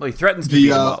 Well, he threatens to beat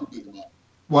him up.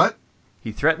 What?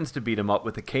 He threatens to beat him up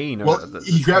with a cane.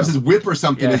 He grabs his whip or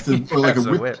something, or like a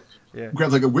whip. Yeah.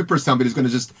 Grabs like a whip or something. He's going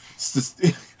to just.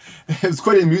 It's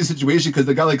quite an amusing situation because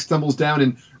the guy like stumbles down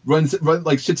and runs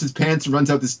like shits his pants and runs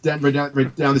out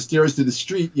right down the stairs to the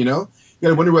street. You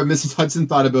gotta wonder what Mrs. Hudson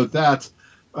thought about that.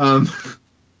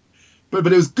 But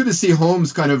it was good to see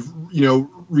Holmes kind of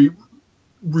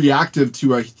reactive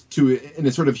to in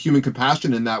a sort of human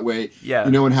compassion in that way. Yeah.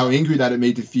 And how angry that it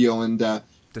made to feel, and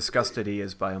disgusted he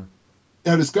is by him.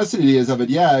 How disgusted he is of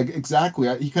it. Yeah, exactly.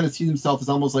 He kind of sees himself as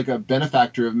almost like a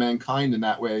benefactor of mankind in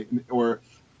that way, or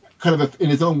kind of in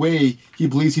his own way, he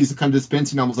believes he's kind of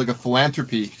dispensing almost like a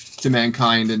philanthropy to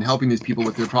mankind and helping these people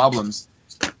with their problems.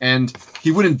 And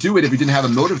he wouldn't do it if he didn't have a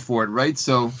motive for it, right?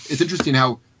 So it's interesting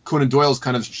how Conan Doyle is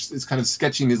kind of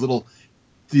sketching these little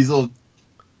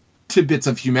tidbits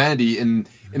of humanity in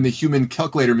the human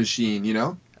calculator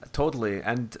machine, Totally.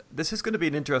 And this is going to be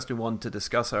an interesting one to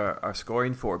discuss our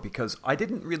scoring for, because I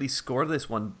didn't really score this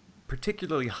one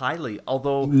particularly highly,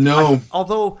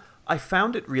 although I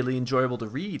found it really enjoyable to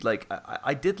read. Like,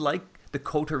 I did like the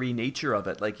coterie nature of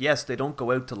it. Like, yes, they don't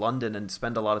go out to London and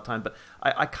spend a lot of time, but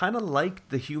I kind of like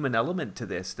the human element to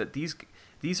this, that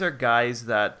these are guys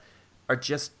that are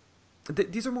just,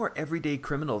 these are more everyday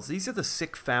criminals. These are the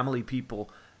sick family people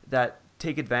that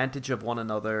take advantage of one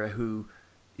another, who,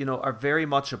 are very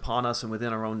much upon us and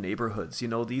within our own neighborhoods.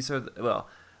 These are, well,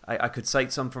 I could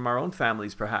cite some from our own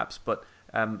families perhaps, but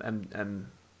I'm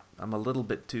a little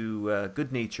bit too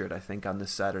good-natured, I think, on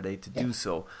this Saturday to do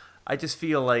so. I just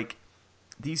feel like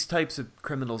these types of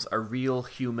criminals are real,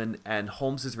 human, and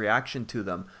Holmes's reaction to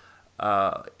them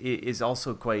is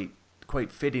also quite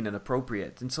fitting and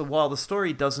appropriate. And so while the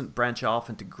story doesn't branch off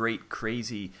into great,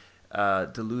 crazy,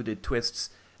 deluded twists,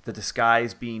 the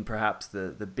disguise being perhaps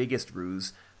the biggest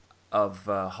ruse of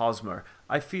Hosmer,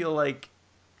 I feel like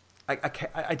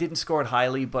I didn't score it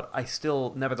highly, but I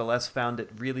still nevertheless found it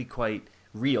really quite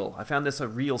real. I found this a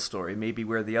real story, maybe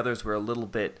where the others were a little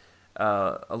bit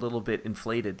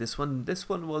inflated. This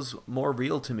one was more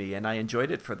real to me, and I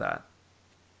enjoyed it for that.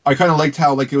 I kind of liked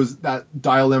how like it was that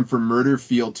Dial M for Murder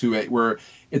feel to it, where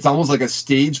it's almost like a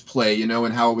stage play, you know,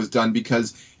 and how it was done,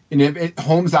 because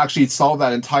Holmes actually solved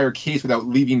that entire case without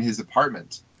leaving his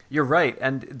apartment. You're right,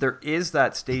 and there is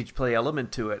that stage play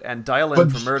element to it. And Dial M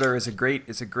for Murder is a great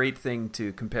thing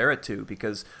to compare it to,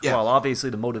 because while obviously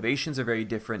the motivations are very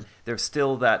different, there's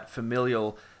still that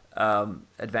familial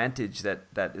advantage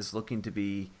that is looking to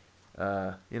be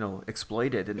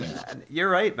exploited. And you're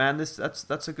right, man.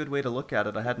 That's a good way to look at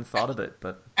it. I hadn't thought of it,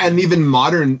 but and even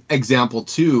modern example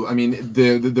too. I mean,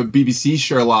 the BBC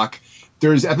Sherlock.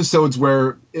 There's episodes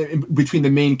where, between the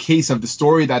main case of the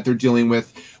story that they're dealing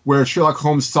with, where Sherlock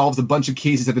Holmes solves a bunch of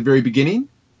cases at the very beginning.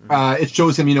 It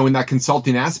shows him, in that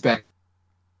consulting aspect.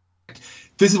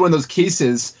 This is one of those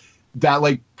cases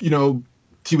that,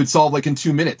 he would solve in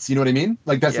 2 minutes. You know what I mean?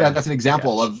 That's an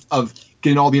example of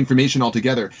getting all the information all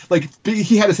together.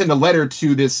 He had to send a letter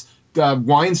to this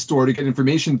wine store to get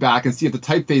information back and see if the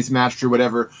typeface matched or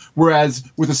whatever.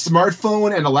 Whereas with a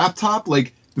smartphone and a laptop,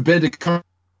 the Benedict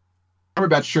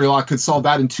Cumberbatch Sherlock could solve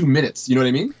that in 2 minutes. You know what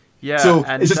I mean? Yeah. So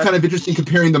it's just kind of interesting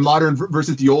comparing the modern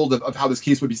versus the old of how this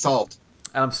case would be solved.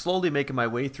 And I'm slowly making my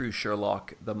way through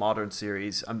Sherlock, the modern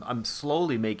series. I'm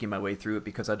slowly making my way through it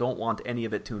because I don't want any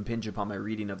of it to impinge upon my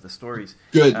reading of the stories.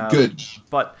 Good.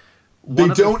 But they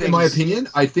don't, in my opinion.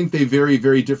 I think they vary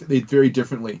very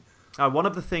differently. One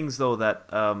of the things, though, that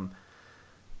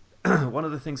one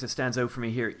of the things that stands out for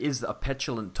me here is a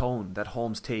petulant tone that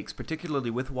Holmes takes, particularly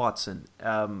with Watson.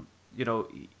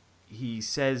 He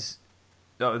says,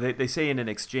 they say in an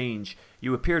exchange,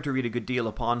 "You appear to read a good deal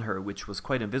upon her, which was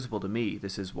quite invisible to me."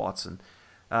 This is Watson.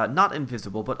 "Not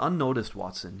invisible, but unnoticed,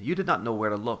 Watson. You did not know where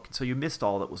to look, so you missed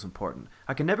all that was important.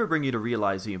 I can never bring you to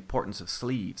realize the importance of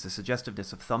sleeves, the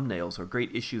suggestiveness of thumbnails, or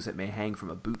great issues that may hang from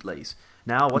a bootlace.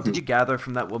 Now, what did you gather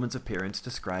from that woman's appearance?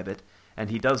 Describe it." And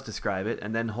he does describe it,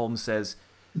 and then Holmes says,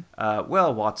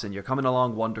 "Well, Watson, you're coming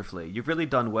along wonderfully. You've really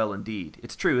done well indeed.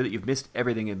 It's true that you've missed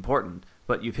everything important,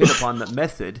 but you've hit upon the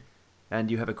method, and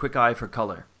you have a quick eye for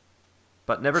color.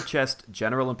 But never chest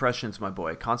general impressions, my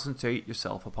boy. Concentrate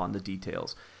yourself upon the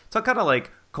details." So kind of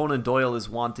like Conan Doyle is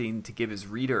wanting to give his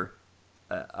reader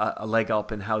a leg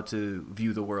up in how to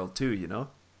view the world too,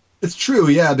 It's true,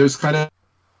 yeah. There's kind of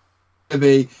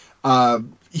a...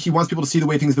 he wants people to see the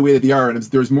way that they are, and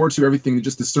there's more to everything than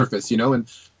just the surface, And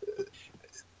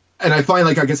I find,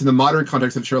 I guess in the modern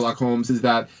context of Sherlock Holmes, is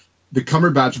that the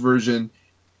Cumberbatch version,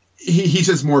 he's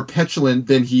just more petulant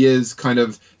than he is kind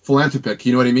of philanthropic.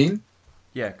 You know what I mean?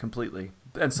 Yeah, completely.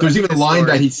 And so there's even a line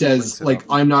that he says,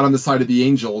 "I'm not on the side of the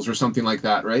angels," or something like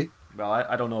that, right? Well,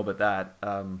 I don't know about that.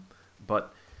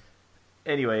 But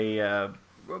anyway,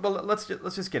 well, let's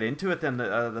just get into it then.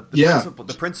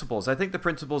 The principles. I think the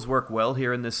principles work well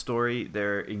here in this story.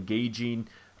 They're engaging.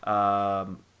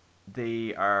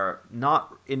 They are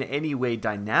not in any way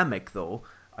dynamic, though.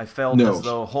 I felt as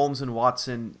though Holmes and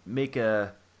Watson make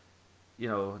they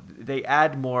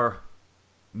add more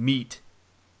meat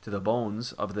to the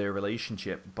bones of their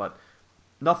relationship, but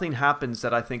nothing happens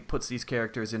that I think puts these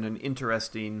characters in an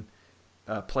interesting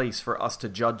place for us to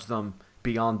judge them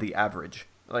beyond the average.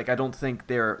 I don't think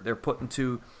they're put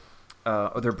into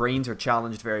or their brains are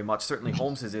challenged very much. Certainly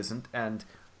Holmes's isn't, and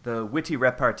the witty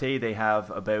repartee they have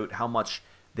about how much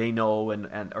they know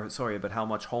about how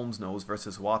much Holmes knows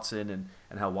versus Watson,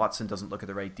 and how Watson doesn't look at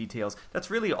the right details. That's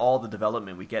really all the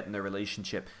development we get in their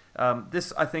relationship.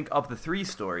 This, I think, of the three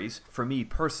stories, for me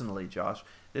personally, Josh,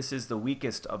 this is the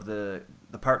weakest of the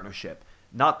partnership.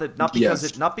 Not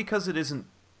because it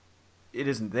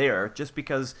isn't there, just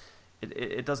because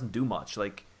it doesn't do much.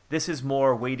 This is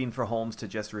more waiting for Holmes to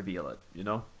just reveal it,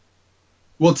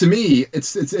 Well, to me,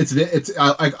 it's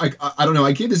I don't know.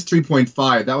 I gave this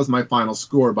 3.5. That was my final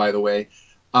score, by the way.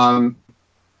 On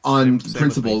same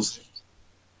principles,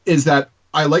 is that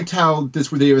I liked how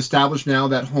where they have established now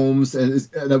that Holmes and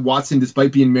that Watson,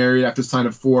 despite being married after Sign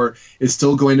of 4, is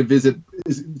still going to visit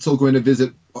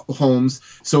Holmes.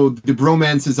 So the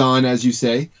bromance is on, as you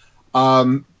say.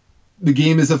 The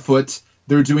game is afoot.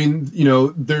 They're doing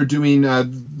their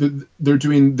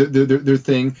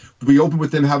thing. We open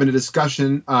with them having a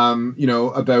discussion,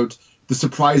 about the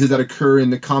surprises that occur in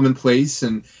the commonplace,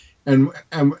 and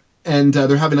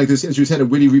they're having like this, as you said, a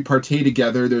witty repartee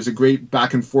together. There's a great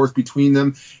back and forth between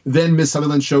them. Then Miss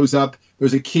Sutherland shows up.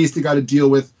 There's a case they got to deal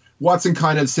with. Watson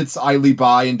kind of sits idly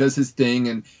by and does his thing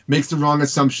and makes the wrong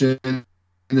assumption, and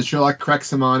then Sherlock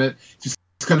corrects him on it. Just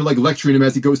kind of like lecturing him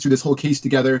as he goes through this whole case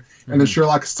together, and then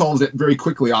Sherlock solves it very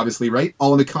quickly, obviously, right?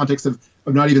 All in the context of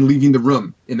not even leaving the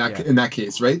room in that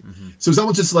case, right? So it's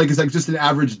almost just like just an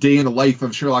average day in the life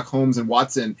of Sherlock Holmes and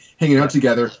Watson hanging out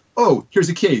together. Oh, here's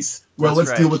a case. Well,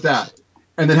 let's deal with that,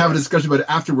 and then have a discussion about it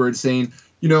afterwards, saying,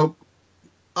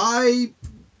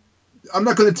 I'm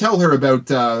not going to tell her about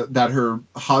that her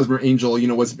Hosmer Angel,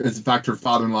 was in fact her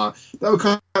father-in-law. That would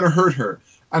kind of hurt her.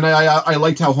 And I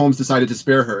liked how Holmes decided to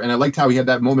spare her, and I liked how he had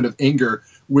that moment of anger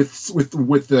with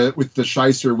the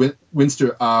shyster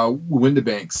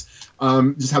Windibanks.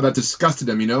 Just how that disgusted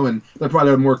him, and that brought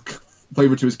out more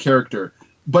flavor to his character.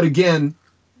 But again,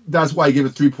 that's why I give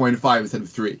it 3.5 instead of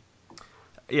 3.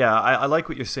 Yeah, I like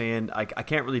what you're saying. I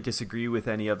can't really disagree with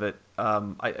any of it.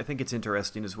 I think it's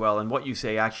interesting as well. And what you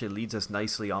say actually leads us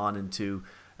nicely on into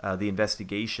the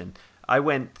investigation. I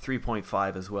went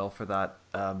 3.5 as well for that,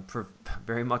 for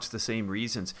very much the same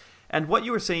reasons. And what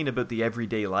you were saying about the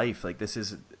everyday life, like this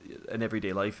is an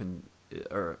everyday life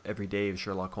or everyday of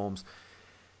Sherlock Holmes.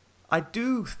 I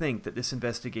do think that this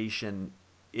investigation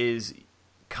is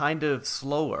kind of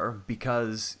slower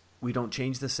because we don't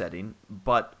change the setting,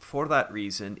 but for that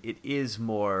reason, it is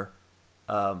more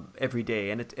every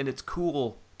day, and it's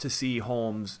cool to see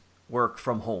Holmes work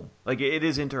from home. Like, it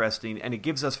is interesting, and it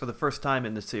gives us, for the first time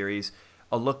in the series,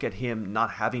 a look at him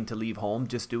not having to leave home,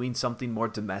 just doing something more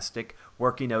domestic,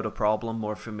 working out a problem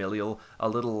more familial, a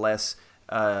little less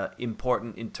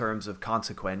important in terms of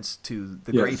consequence to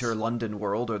the greater London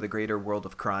world or the greater world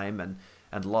of crime and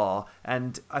law.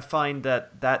 And I find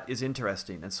that is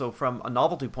interesting. And so from a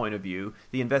novelty point of view,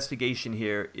 the investigation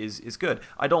here is good.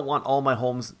 I don't want all my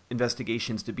Holmes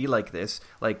investigations to be like this,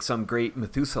 like some great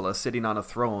Methuselah sitting on a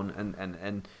throne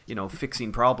and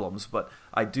fixing problems, but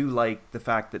I do like the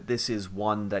fact that this is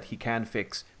one that he can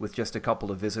fix with just a couple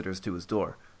of visitors to his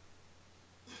door.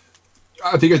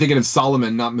 I think you're thinking of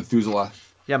Solomon, not Methuselah.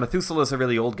 Yeah, Methuselah's a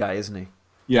really old guy, isn't he?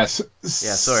 Yes. Yeah,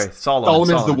 sorry.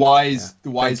 Solomon's the wise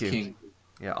king.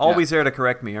 Yeah, always there to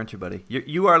correct me, aren't you, buddy?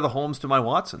 You are the Holmes to my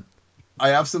Watson.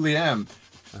 I absolutely am.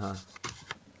 Uh-huh.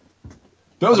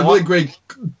 That was a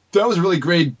really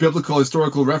great biblical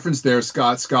historical reference there,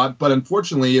 Scott. But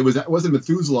unfortunately, it wasn't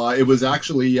Methuselah. It was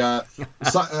actually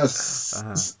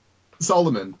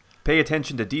Solomon. Pay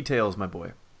attention to details, my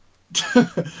boy.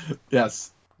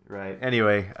 Yes. Right.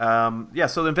 Anyway,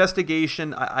 so the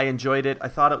investigation, I enjoyed it. I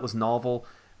thought it was novel.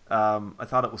 I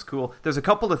thought it was cool. There's a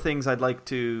couple of things I'd like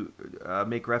to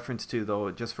make reference to,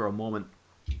 though, just for a moment.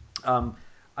 I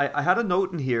had a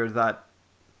note in here that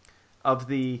of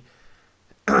the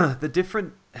the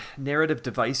different narrative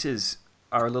devices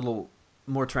are a little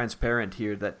more transparent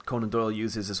here that Conan Doyle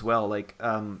uses as well. Like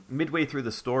midway through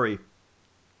the story,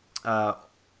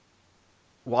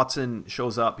 Watson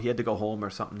shows up. He had to go home or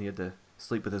something. He had to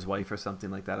sleep with his wife or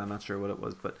something like that. I'm not sure what it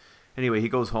was, but anyway, he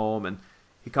goes home and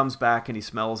he comes back and he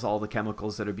smells all the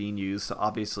chemicals that are being used. So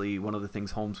obviously one of the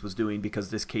things Holmes was doing, because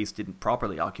this case didn't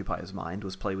properly occupy his mind,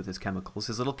 was play with his chemicals,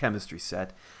 his little chemistry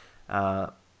set.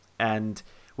 And,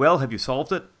 well, have you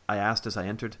solved it? I asked as I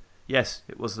entered. Yes,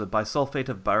 it was the bisulfate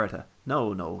of baryta.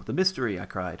 No, the mystery, I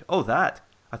cried. Oh, that!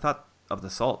 I thought of the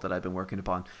salt that I'd been working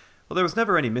upon. Well, there was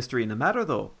never any mystery in the matter,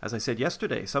 though. As I said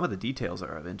yesterday, some of the details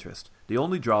are of interest. The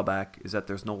only drawback is that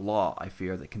there's no law, I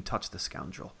fear, that can touch the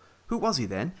scoundrel. Who was he,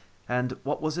 then? And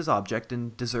what was his object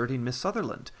in deserting Miss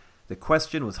Sutherland? The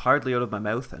question was hardly out of my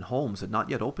mouth, and Holmes had not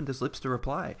yet opened his lips to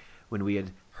reply, when we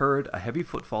had heard a heavy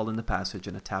footfall in the passage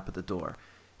and a tap at the door.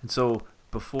 And so,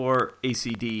 before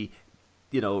ACD,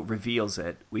 reveals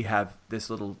it, we have this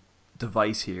little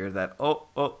device here that,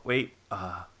 wait,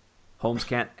 Holmes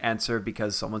can't answer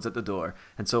because someone's at the door.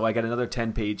 And so I got another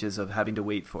 10 pages of having to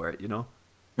wait for it,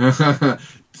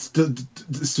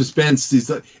 Suspense.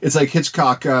 It's like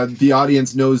Hitchcock. The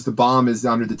audience knows the bomb is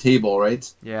under the table,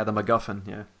 right? Yeah, the MacGuffin,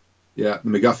 yeah. Yeah, the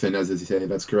MacGuffin, as they say.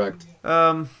 That's correct.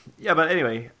 But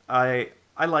anyway, I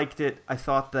liked it. I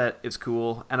thought that it's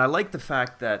cool. And I like the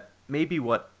fact that maybe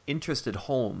what interested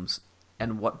Holmes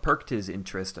and what perked his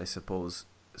interest, I suppose,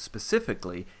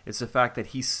 specifically, is the fact that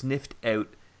he sniffed out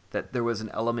that there was an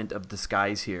element of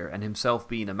disguise here, and himself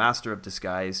being a master of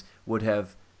disguise would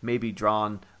have maybe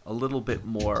drawn a little bit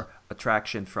more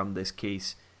attraction from this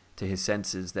case to his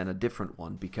senses than a different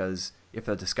one, because if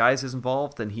a disguise is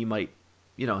involved, then he might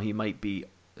be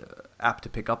apt to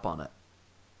pick up on it.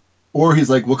 Or he's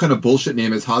like, what kind of bullshit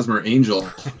name is Hosmer Angel?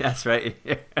 That's right.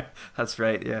 That's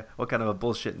right. Yeah. What kind of a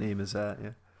bullshit name is that?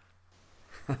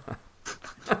 Yeah.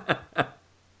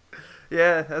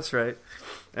 Yeah, that's right.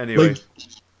 Anyway, Like,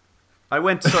 I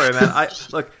went. Sorry, man. I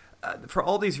look for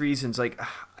all these reasons. Like,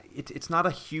 it's not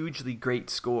a hugely great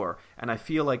score, and I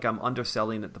feel like I'm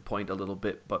underselling at the point a little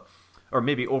bit, or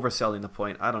maybe overselling the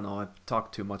point. I don't know. I've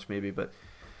talked too much, maybe, but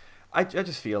I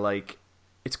just feel like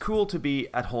it's cool to be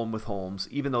at home with Holmes,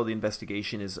 even though the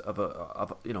investigation is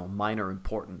of minor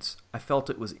importance. I felt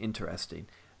it was interesting.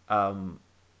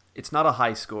 It's not a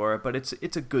high score, but it's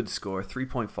a good score.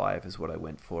 3.5 is what I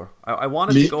went for. I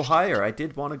wanted to go higher. I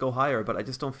did want to go higher, but I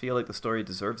just don't feel like the story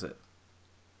deserves it.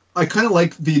 I kind of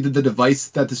like the device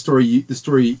that the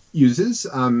story uses,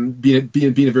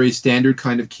 being a very standard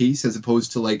kind of case as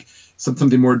opposed to like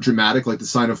something more dramatic like the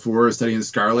Sign of Four or Study in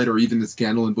Scarlet or even the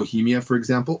Scandal in Bohemia, for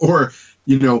example, or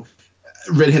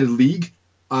Red-Headed League.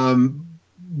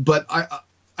 But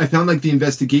I found like the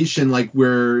investigation, like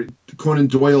where Conan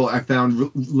Doyle, I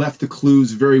found left the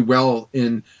clues very well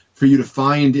for you to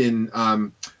find in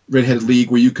Red-Headed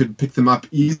League, where you could pick them up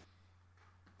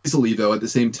easily, though at the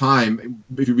same time,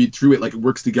 if you read through it, like it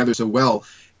works together so well.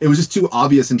 It was just too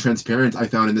obvious and transparent, I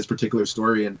found, in this particular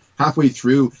story. And halfway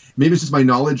through, maybe it's just my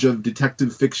knowledge of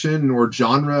detective fiction or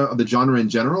the genre in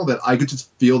general, that I could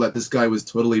just feel that this guy was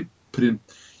totally put in.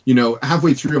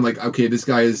 Halfway through, I'm like, okay,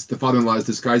 the father-in-law is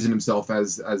disguising himself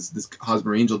as this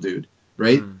Hosmer Angel dude,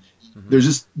 right? Mm-hmm. It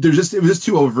was just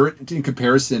too overt in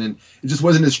comparison, and it just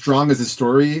wasn't as strong as the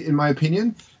story, in my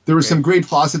opinion. There were some great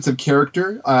facets of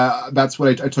character. That's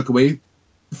what I took away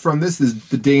from this, is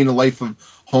the day in the life of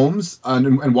Holmes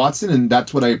and Watson, and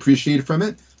that's what I appreciated from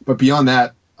it. But beyond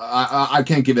that, I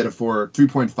can't give it a 4.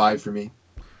 3.5 for me.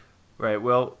 Right.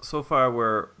 Well, so far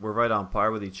we're right on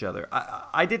par with each other.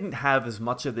 I didn't have as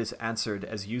much of this answered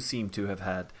as you seem to have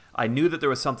had. I knew that there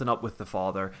was something up with the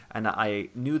father, and I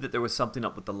knew that there was something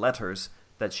up with the letters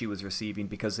that she was receiving,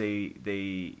 because the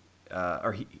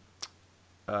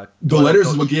letters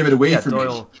is what gave it away for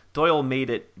me. Doyle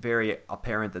made it very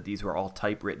apparent that these were all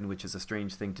typewritten, which is a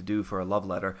strange thing to do for a love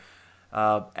letter.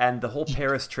 And the whole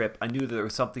Paris trip, I knew that there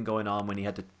was something going on when he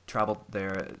had to travel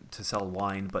there to sell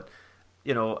wine, but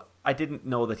I didn't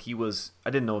know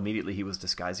immediately he was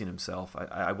disguising himself.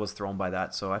 I was thrown by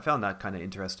that, so I found that kind of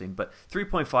interesting. But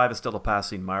 3.5 is still a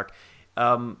passing mark.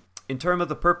 In terms of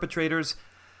the perpetrators,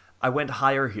 I went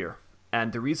higher here.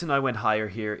 And the reason I went higher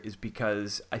here is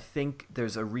because I think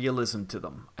there's a realism to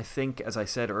them. I think, as I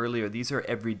said earlier, these are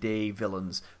everyday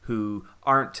villains who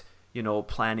aren't,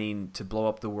 planning to blow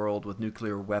up the world with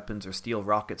nuclear weapons or steal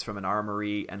rockets from an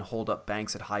armory and hold up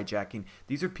banks at hijacking.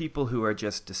 These are people who are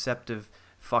just deceptive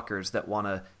fuckers that want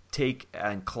to take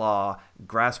and claw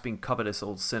grasping, covetous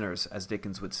old sinners, as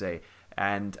Dickens would say.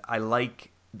 And I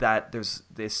like that there's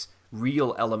this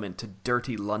real element to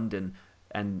dirty London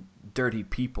and dirty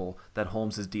people that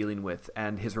Holmes is dealing with,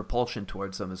 and his repulsion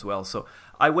towards them as well. So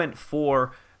I went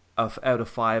 4 out of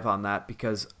 5 on that,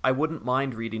 because I wouldn't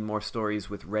mind reading more stories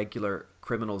with regular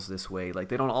criminals this way. Like,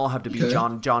 they don't all have to be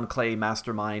John Clay,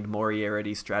 mastermind,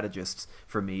 Moriarty strategists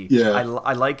for me. Yeah.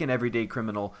 I like an everyday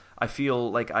criminal. I feel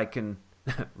like I can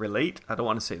relate. I don't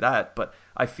want to say that, but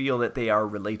I feel that they are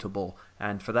relatable,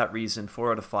 and for that reason,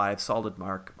 4 out of 5, solid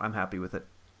mark. I'm happy with it.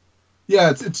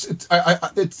 Yeah,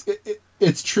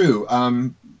 it's true.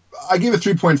 I gave it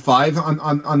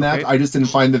 3.5 on that. Okay. I just didn't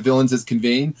find the villains as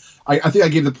conveying. I think I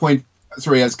gave the point,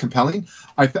 as compelling.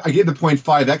 I gave the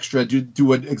 0.5 extra to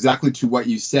do exactly to what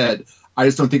you said. I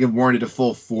just don't think it warranted a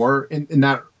full 4 in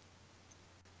that.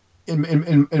 In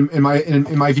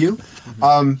my view,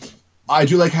 mm-hmm. I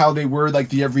do like how they were like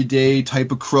the everyday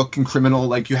type of crook and criminal.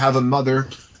 Like, you have a mother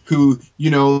who,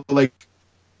 like.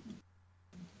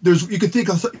 You could think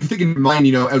in your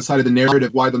mind, outside of the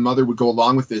narrative, why the mother would go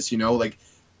along with this,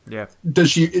 yeah. Does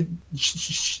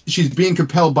she's being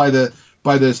compelled by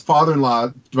this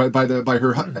father-in-law,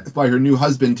 by her new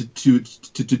husband to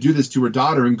do this to her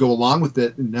daughter and go along with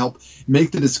it and help make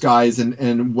the disguise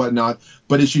and whatnot.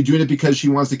 But is she doing it because she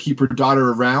wants to keep her daughter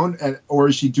around, or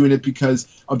is she doing it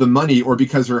because of the money, or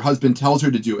because her husband tells her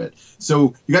to do it?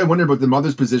 So you got to wonder about the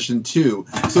mother's position too.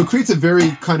 So it creates a very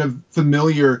kind of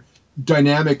familiar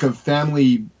dynamic of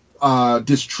family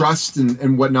distrust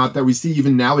and whatnot that we see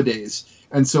even nowadays.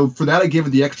 And so for that, I gave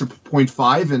it the extra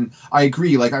 0.5, and I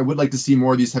agree. Like, I would like to see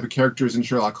more of these type of characters in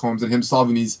Sherlock Holmes and him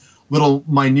solving these little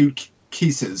minute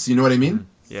cases. You know what I mean?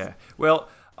 Yeah. Well,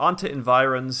 on to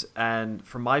environs, and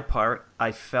for my part,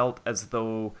 I felt as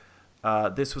though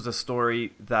this was a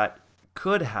story that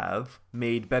could have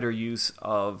made better use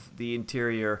of the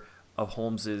interior of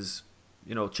Holmes's,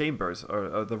 chambers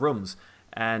or the rooms.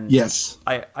 And Yes.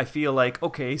 I feel like,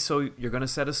 okay, so you're going to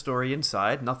set a story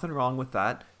inside. Nothing wrong with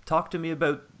that. Talk to me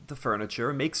about the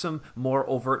furniture. Make some more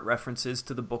overt references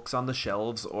to the books on the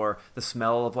shelves or the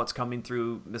smell of what's coming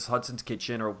through Miss Hudson's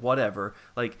kitchen or whatever.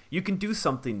 Like, you can do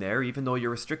something there even though you're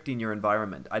restricting your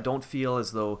environment. I don't feel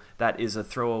as though that is a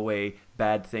throwaway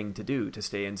bad thing to do, to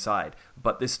stay inside.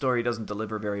 But this story doesn't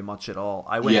deliver very much at all.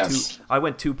 I went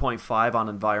 2.5 on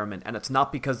environment, and it's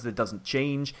not because it doesn't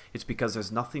change, it's because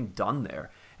there's nothing done there.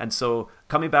 And so,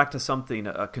 coming back to something,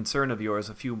 a concern of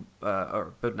yours or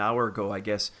about an hour ago, I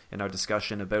guess, in our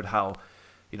discussion about how,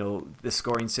 the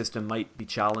scoring system might be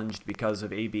challenged because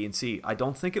of A, B, and C. I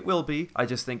don't think it will be. I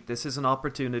just think this is an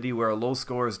opportunity where a low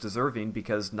score is deserving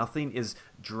because nothing is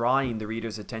drawing the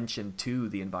reader's attention to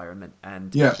the environment.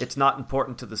 And it's not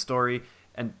important to the story.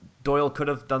 And Doyle could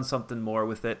have done something more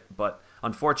with it, but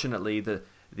unfortunately, the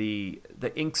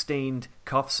ink-stained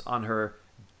cuffs on her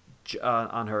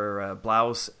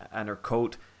blouse and her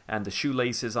coat and the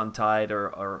shoelaces untied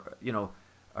or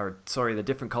the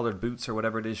different colored boots or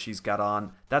whatever it is she's got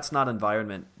on, that's not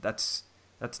environment. That's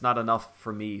not enough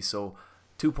for me. So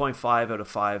 2.5 out of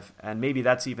 5, and maybe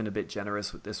that's even a bit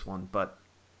generous with this one, but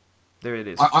there it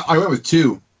is. I went with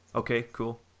 2. Okay,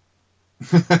 cool.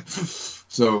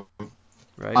 So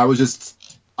right.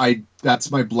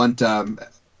 That's my blunt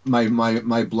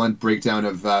my blunt breakdown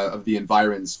of the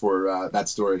environs for that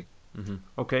story. Mm-hmm.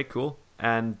 Okay, cool.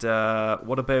 And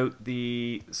what about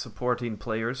the supporting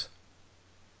players?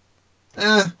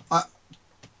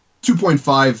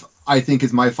 2.5, I think,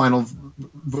 is my final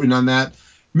voting on that.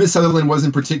 Miss Sutherland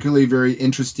wasn't particularly very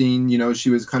interesting. She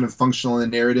was kind of functional in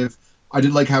the narrative. I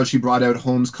did like how she brought out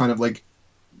Holmes' kind of like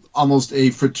almost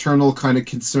a fraternal kind of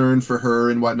concern for her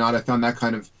and whatnot. I found that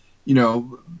kind of,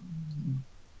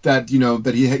 that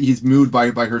he's moved by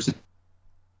her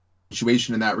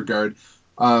situation in that regard.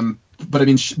 But I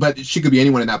mean, she could be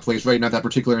anyone in that place, right? Not that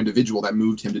particular individual that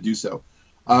moved him to do so.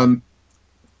 And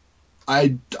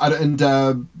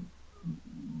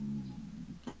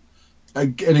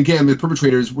again, the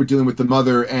perpetrators were dealing with the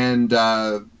mother and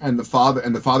the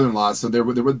father-in-law, so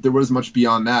there was much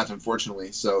beyond that,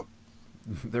 unfortunately. So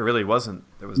there really wasn't.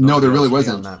 There really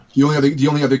wasn't.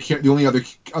 The only other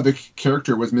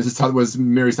character was was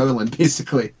Mary Sutherland,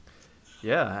 basically.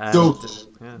 Yeah. And, so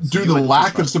due to the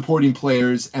lack of supporting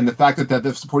players and the fact that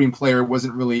the supporting player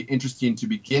wasn't really interesting to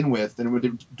begin with, and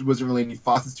there wasn't really any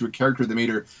facets to a character that made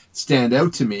her stand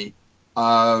out to me,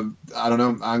 I don't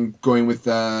know. I'm going with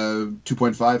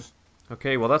 2.5.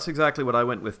 Okay, well, that's exactly what I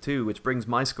went with too, which brings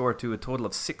my score to a total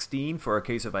of 16 for A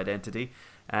Case of Identity.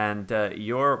 And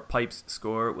your Pipes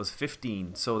score was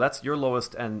 15. So that's your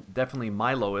lowest and definitely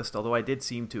my lowest, although I did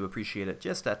seem to appreciate it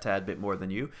just a tad bit more than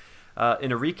you.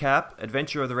 In a recap,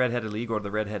 Adventure of the Red-Headed League or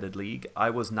the Red-Headed League, I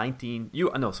was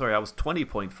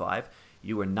 20.5.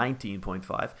 You were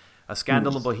 19.5. A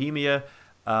Scandal in Bohemia,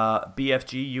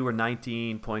 BFG, you were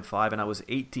 19.5, and I was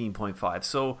 18.5.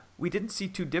 So we didn't see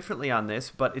too differently on this,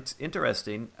 but it's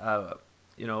interesting.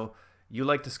 You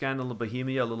liked the Scandal in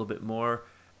Bohemia a little bit more,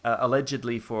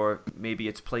 allegedly for maybe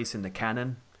its place in the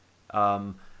canon,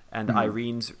 and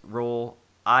Irene's role.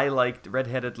 I liked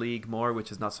Red-Headed League more,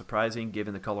 which is not surprising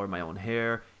given the color of my own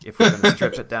hair, if we're going to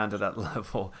strip it down to that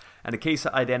level. And A Case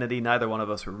of Identity, neither one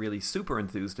of us were really super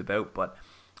enthused about, but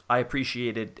I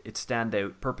appreciated its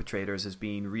standout perpetrators as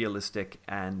being realistic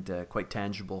and quite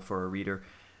tangible for a reader.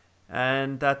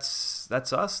 And that's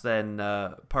us then,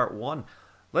 part 1.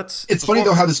 It's funny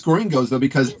though how the scoring goes though,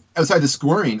 because outside the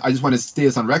scoring, I just want to stay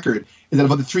this on record, is that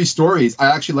about the 3 stories,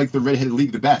 I actually like the Red-Headed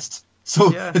League the best.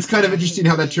 So it's kind of interesting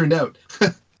how that turned out.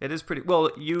 It is pretty well.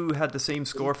 You had the same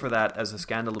score for that as A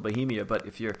Scandal of Bohemia, but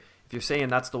if you're saying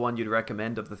that's the one you'd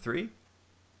recommend of the 3,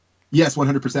 yes,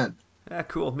 100%. Yeah,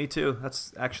 cool. Me too.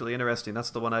 That's actually interesting. That's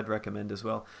the one I'd recommend as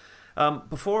well.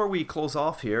 Before we close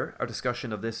off here, our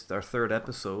discussion of this, our 3rd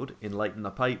episode, Enlighten the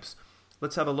Pipes,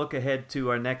 let's have a look ahead to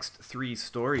our next 3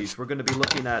 stories. We're going to be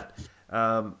looking at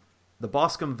the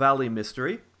Boscombe Valley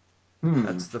Mystery.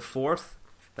 That's the 4th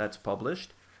that's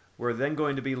published. We're then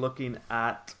going to be looking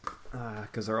at,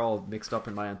 because they're all mixed up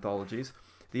in my anthologies,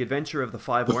 The Adventure of the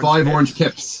Five Orange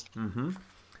Pips. Mm-hmm.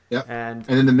 Yep. And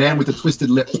then The Man with the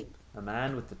Twisted Lip. A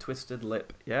Man with the Twisted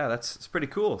Lip. Yeah, it's pretty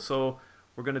cool. So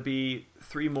we're going to be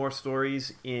 3 more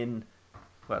stories in,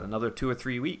 another 2 or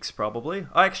 3 weeks probably.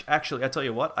 Actually, I tell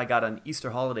you what, I got an Easter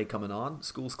holiday coming on.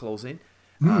 School's closing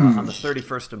on the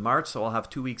 31st of March, so I'll have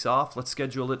 2 weeks off. Let's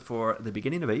schedule it for the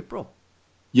beginning of April.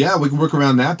 Yeah, we can work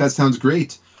around that. That sounds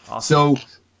great. Awesome.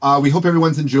 So we hope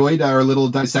everyone's enjoyed our little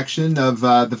dissection of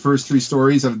the first 3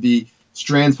 stories of the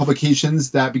Strands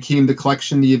publications that became the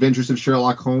collection The Adventures of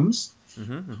Sherlock Holmes.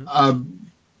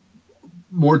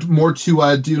 more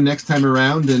to do next time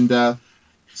around, and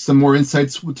some more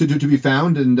insights to be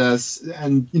found,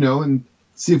 and you know, and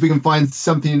see if we can find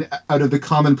something out of the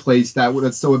commonplace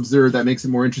that's so absurd that makes it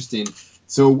more interesting.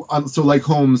 So like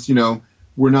Holmes, you know,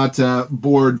 we're not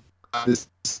bored by this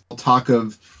talk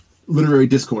of literary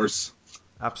discourse.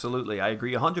 Absolutely, I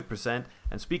agree 100%.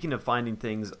 And speaking of finding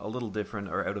things a little different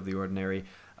or out of the ordinary,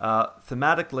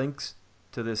 thematic links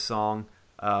to this song,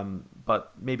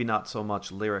 but maybe not so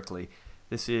much lyrically.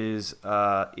 This is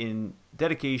in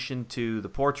dedication to the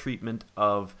poor treatment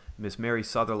of Miss Mary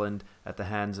Sutherland at the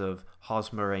hands of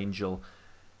Hosmer Angel.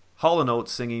 Hall &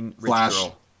 Oates singing Rich Flash.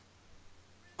 Girl.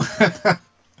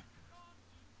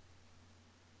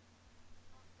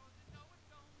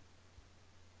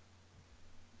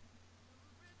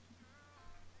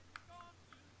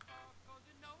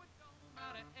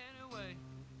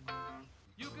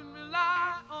 You can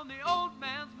rely on the old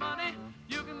man's money.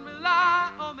 You can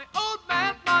rely on the old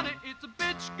man's money. It's a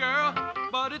bitch, girl,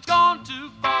 but it's gone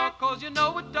too far, 'cause you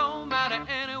know it don't matter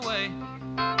anyway.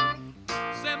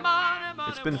 Say money,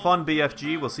 It's been fun,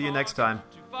 BFG. We'll see you next time.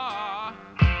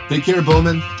 Take care,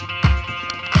 Bowman.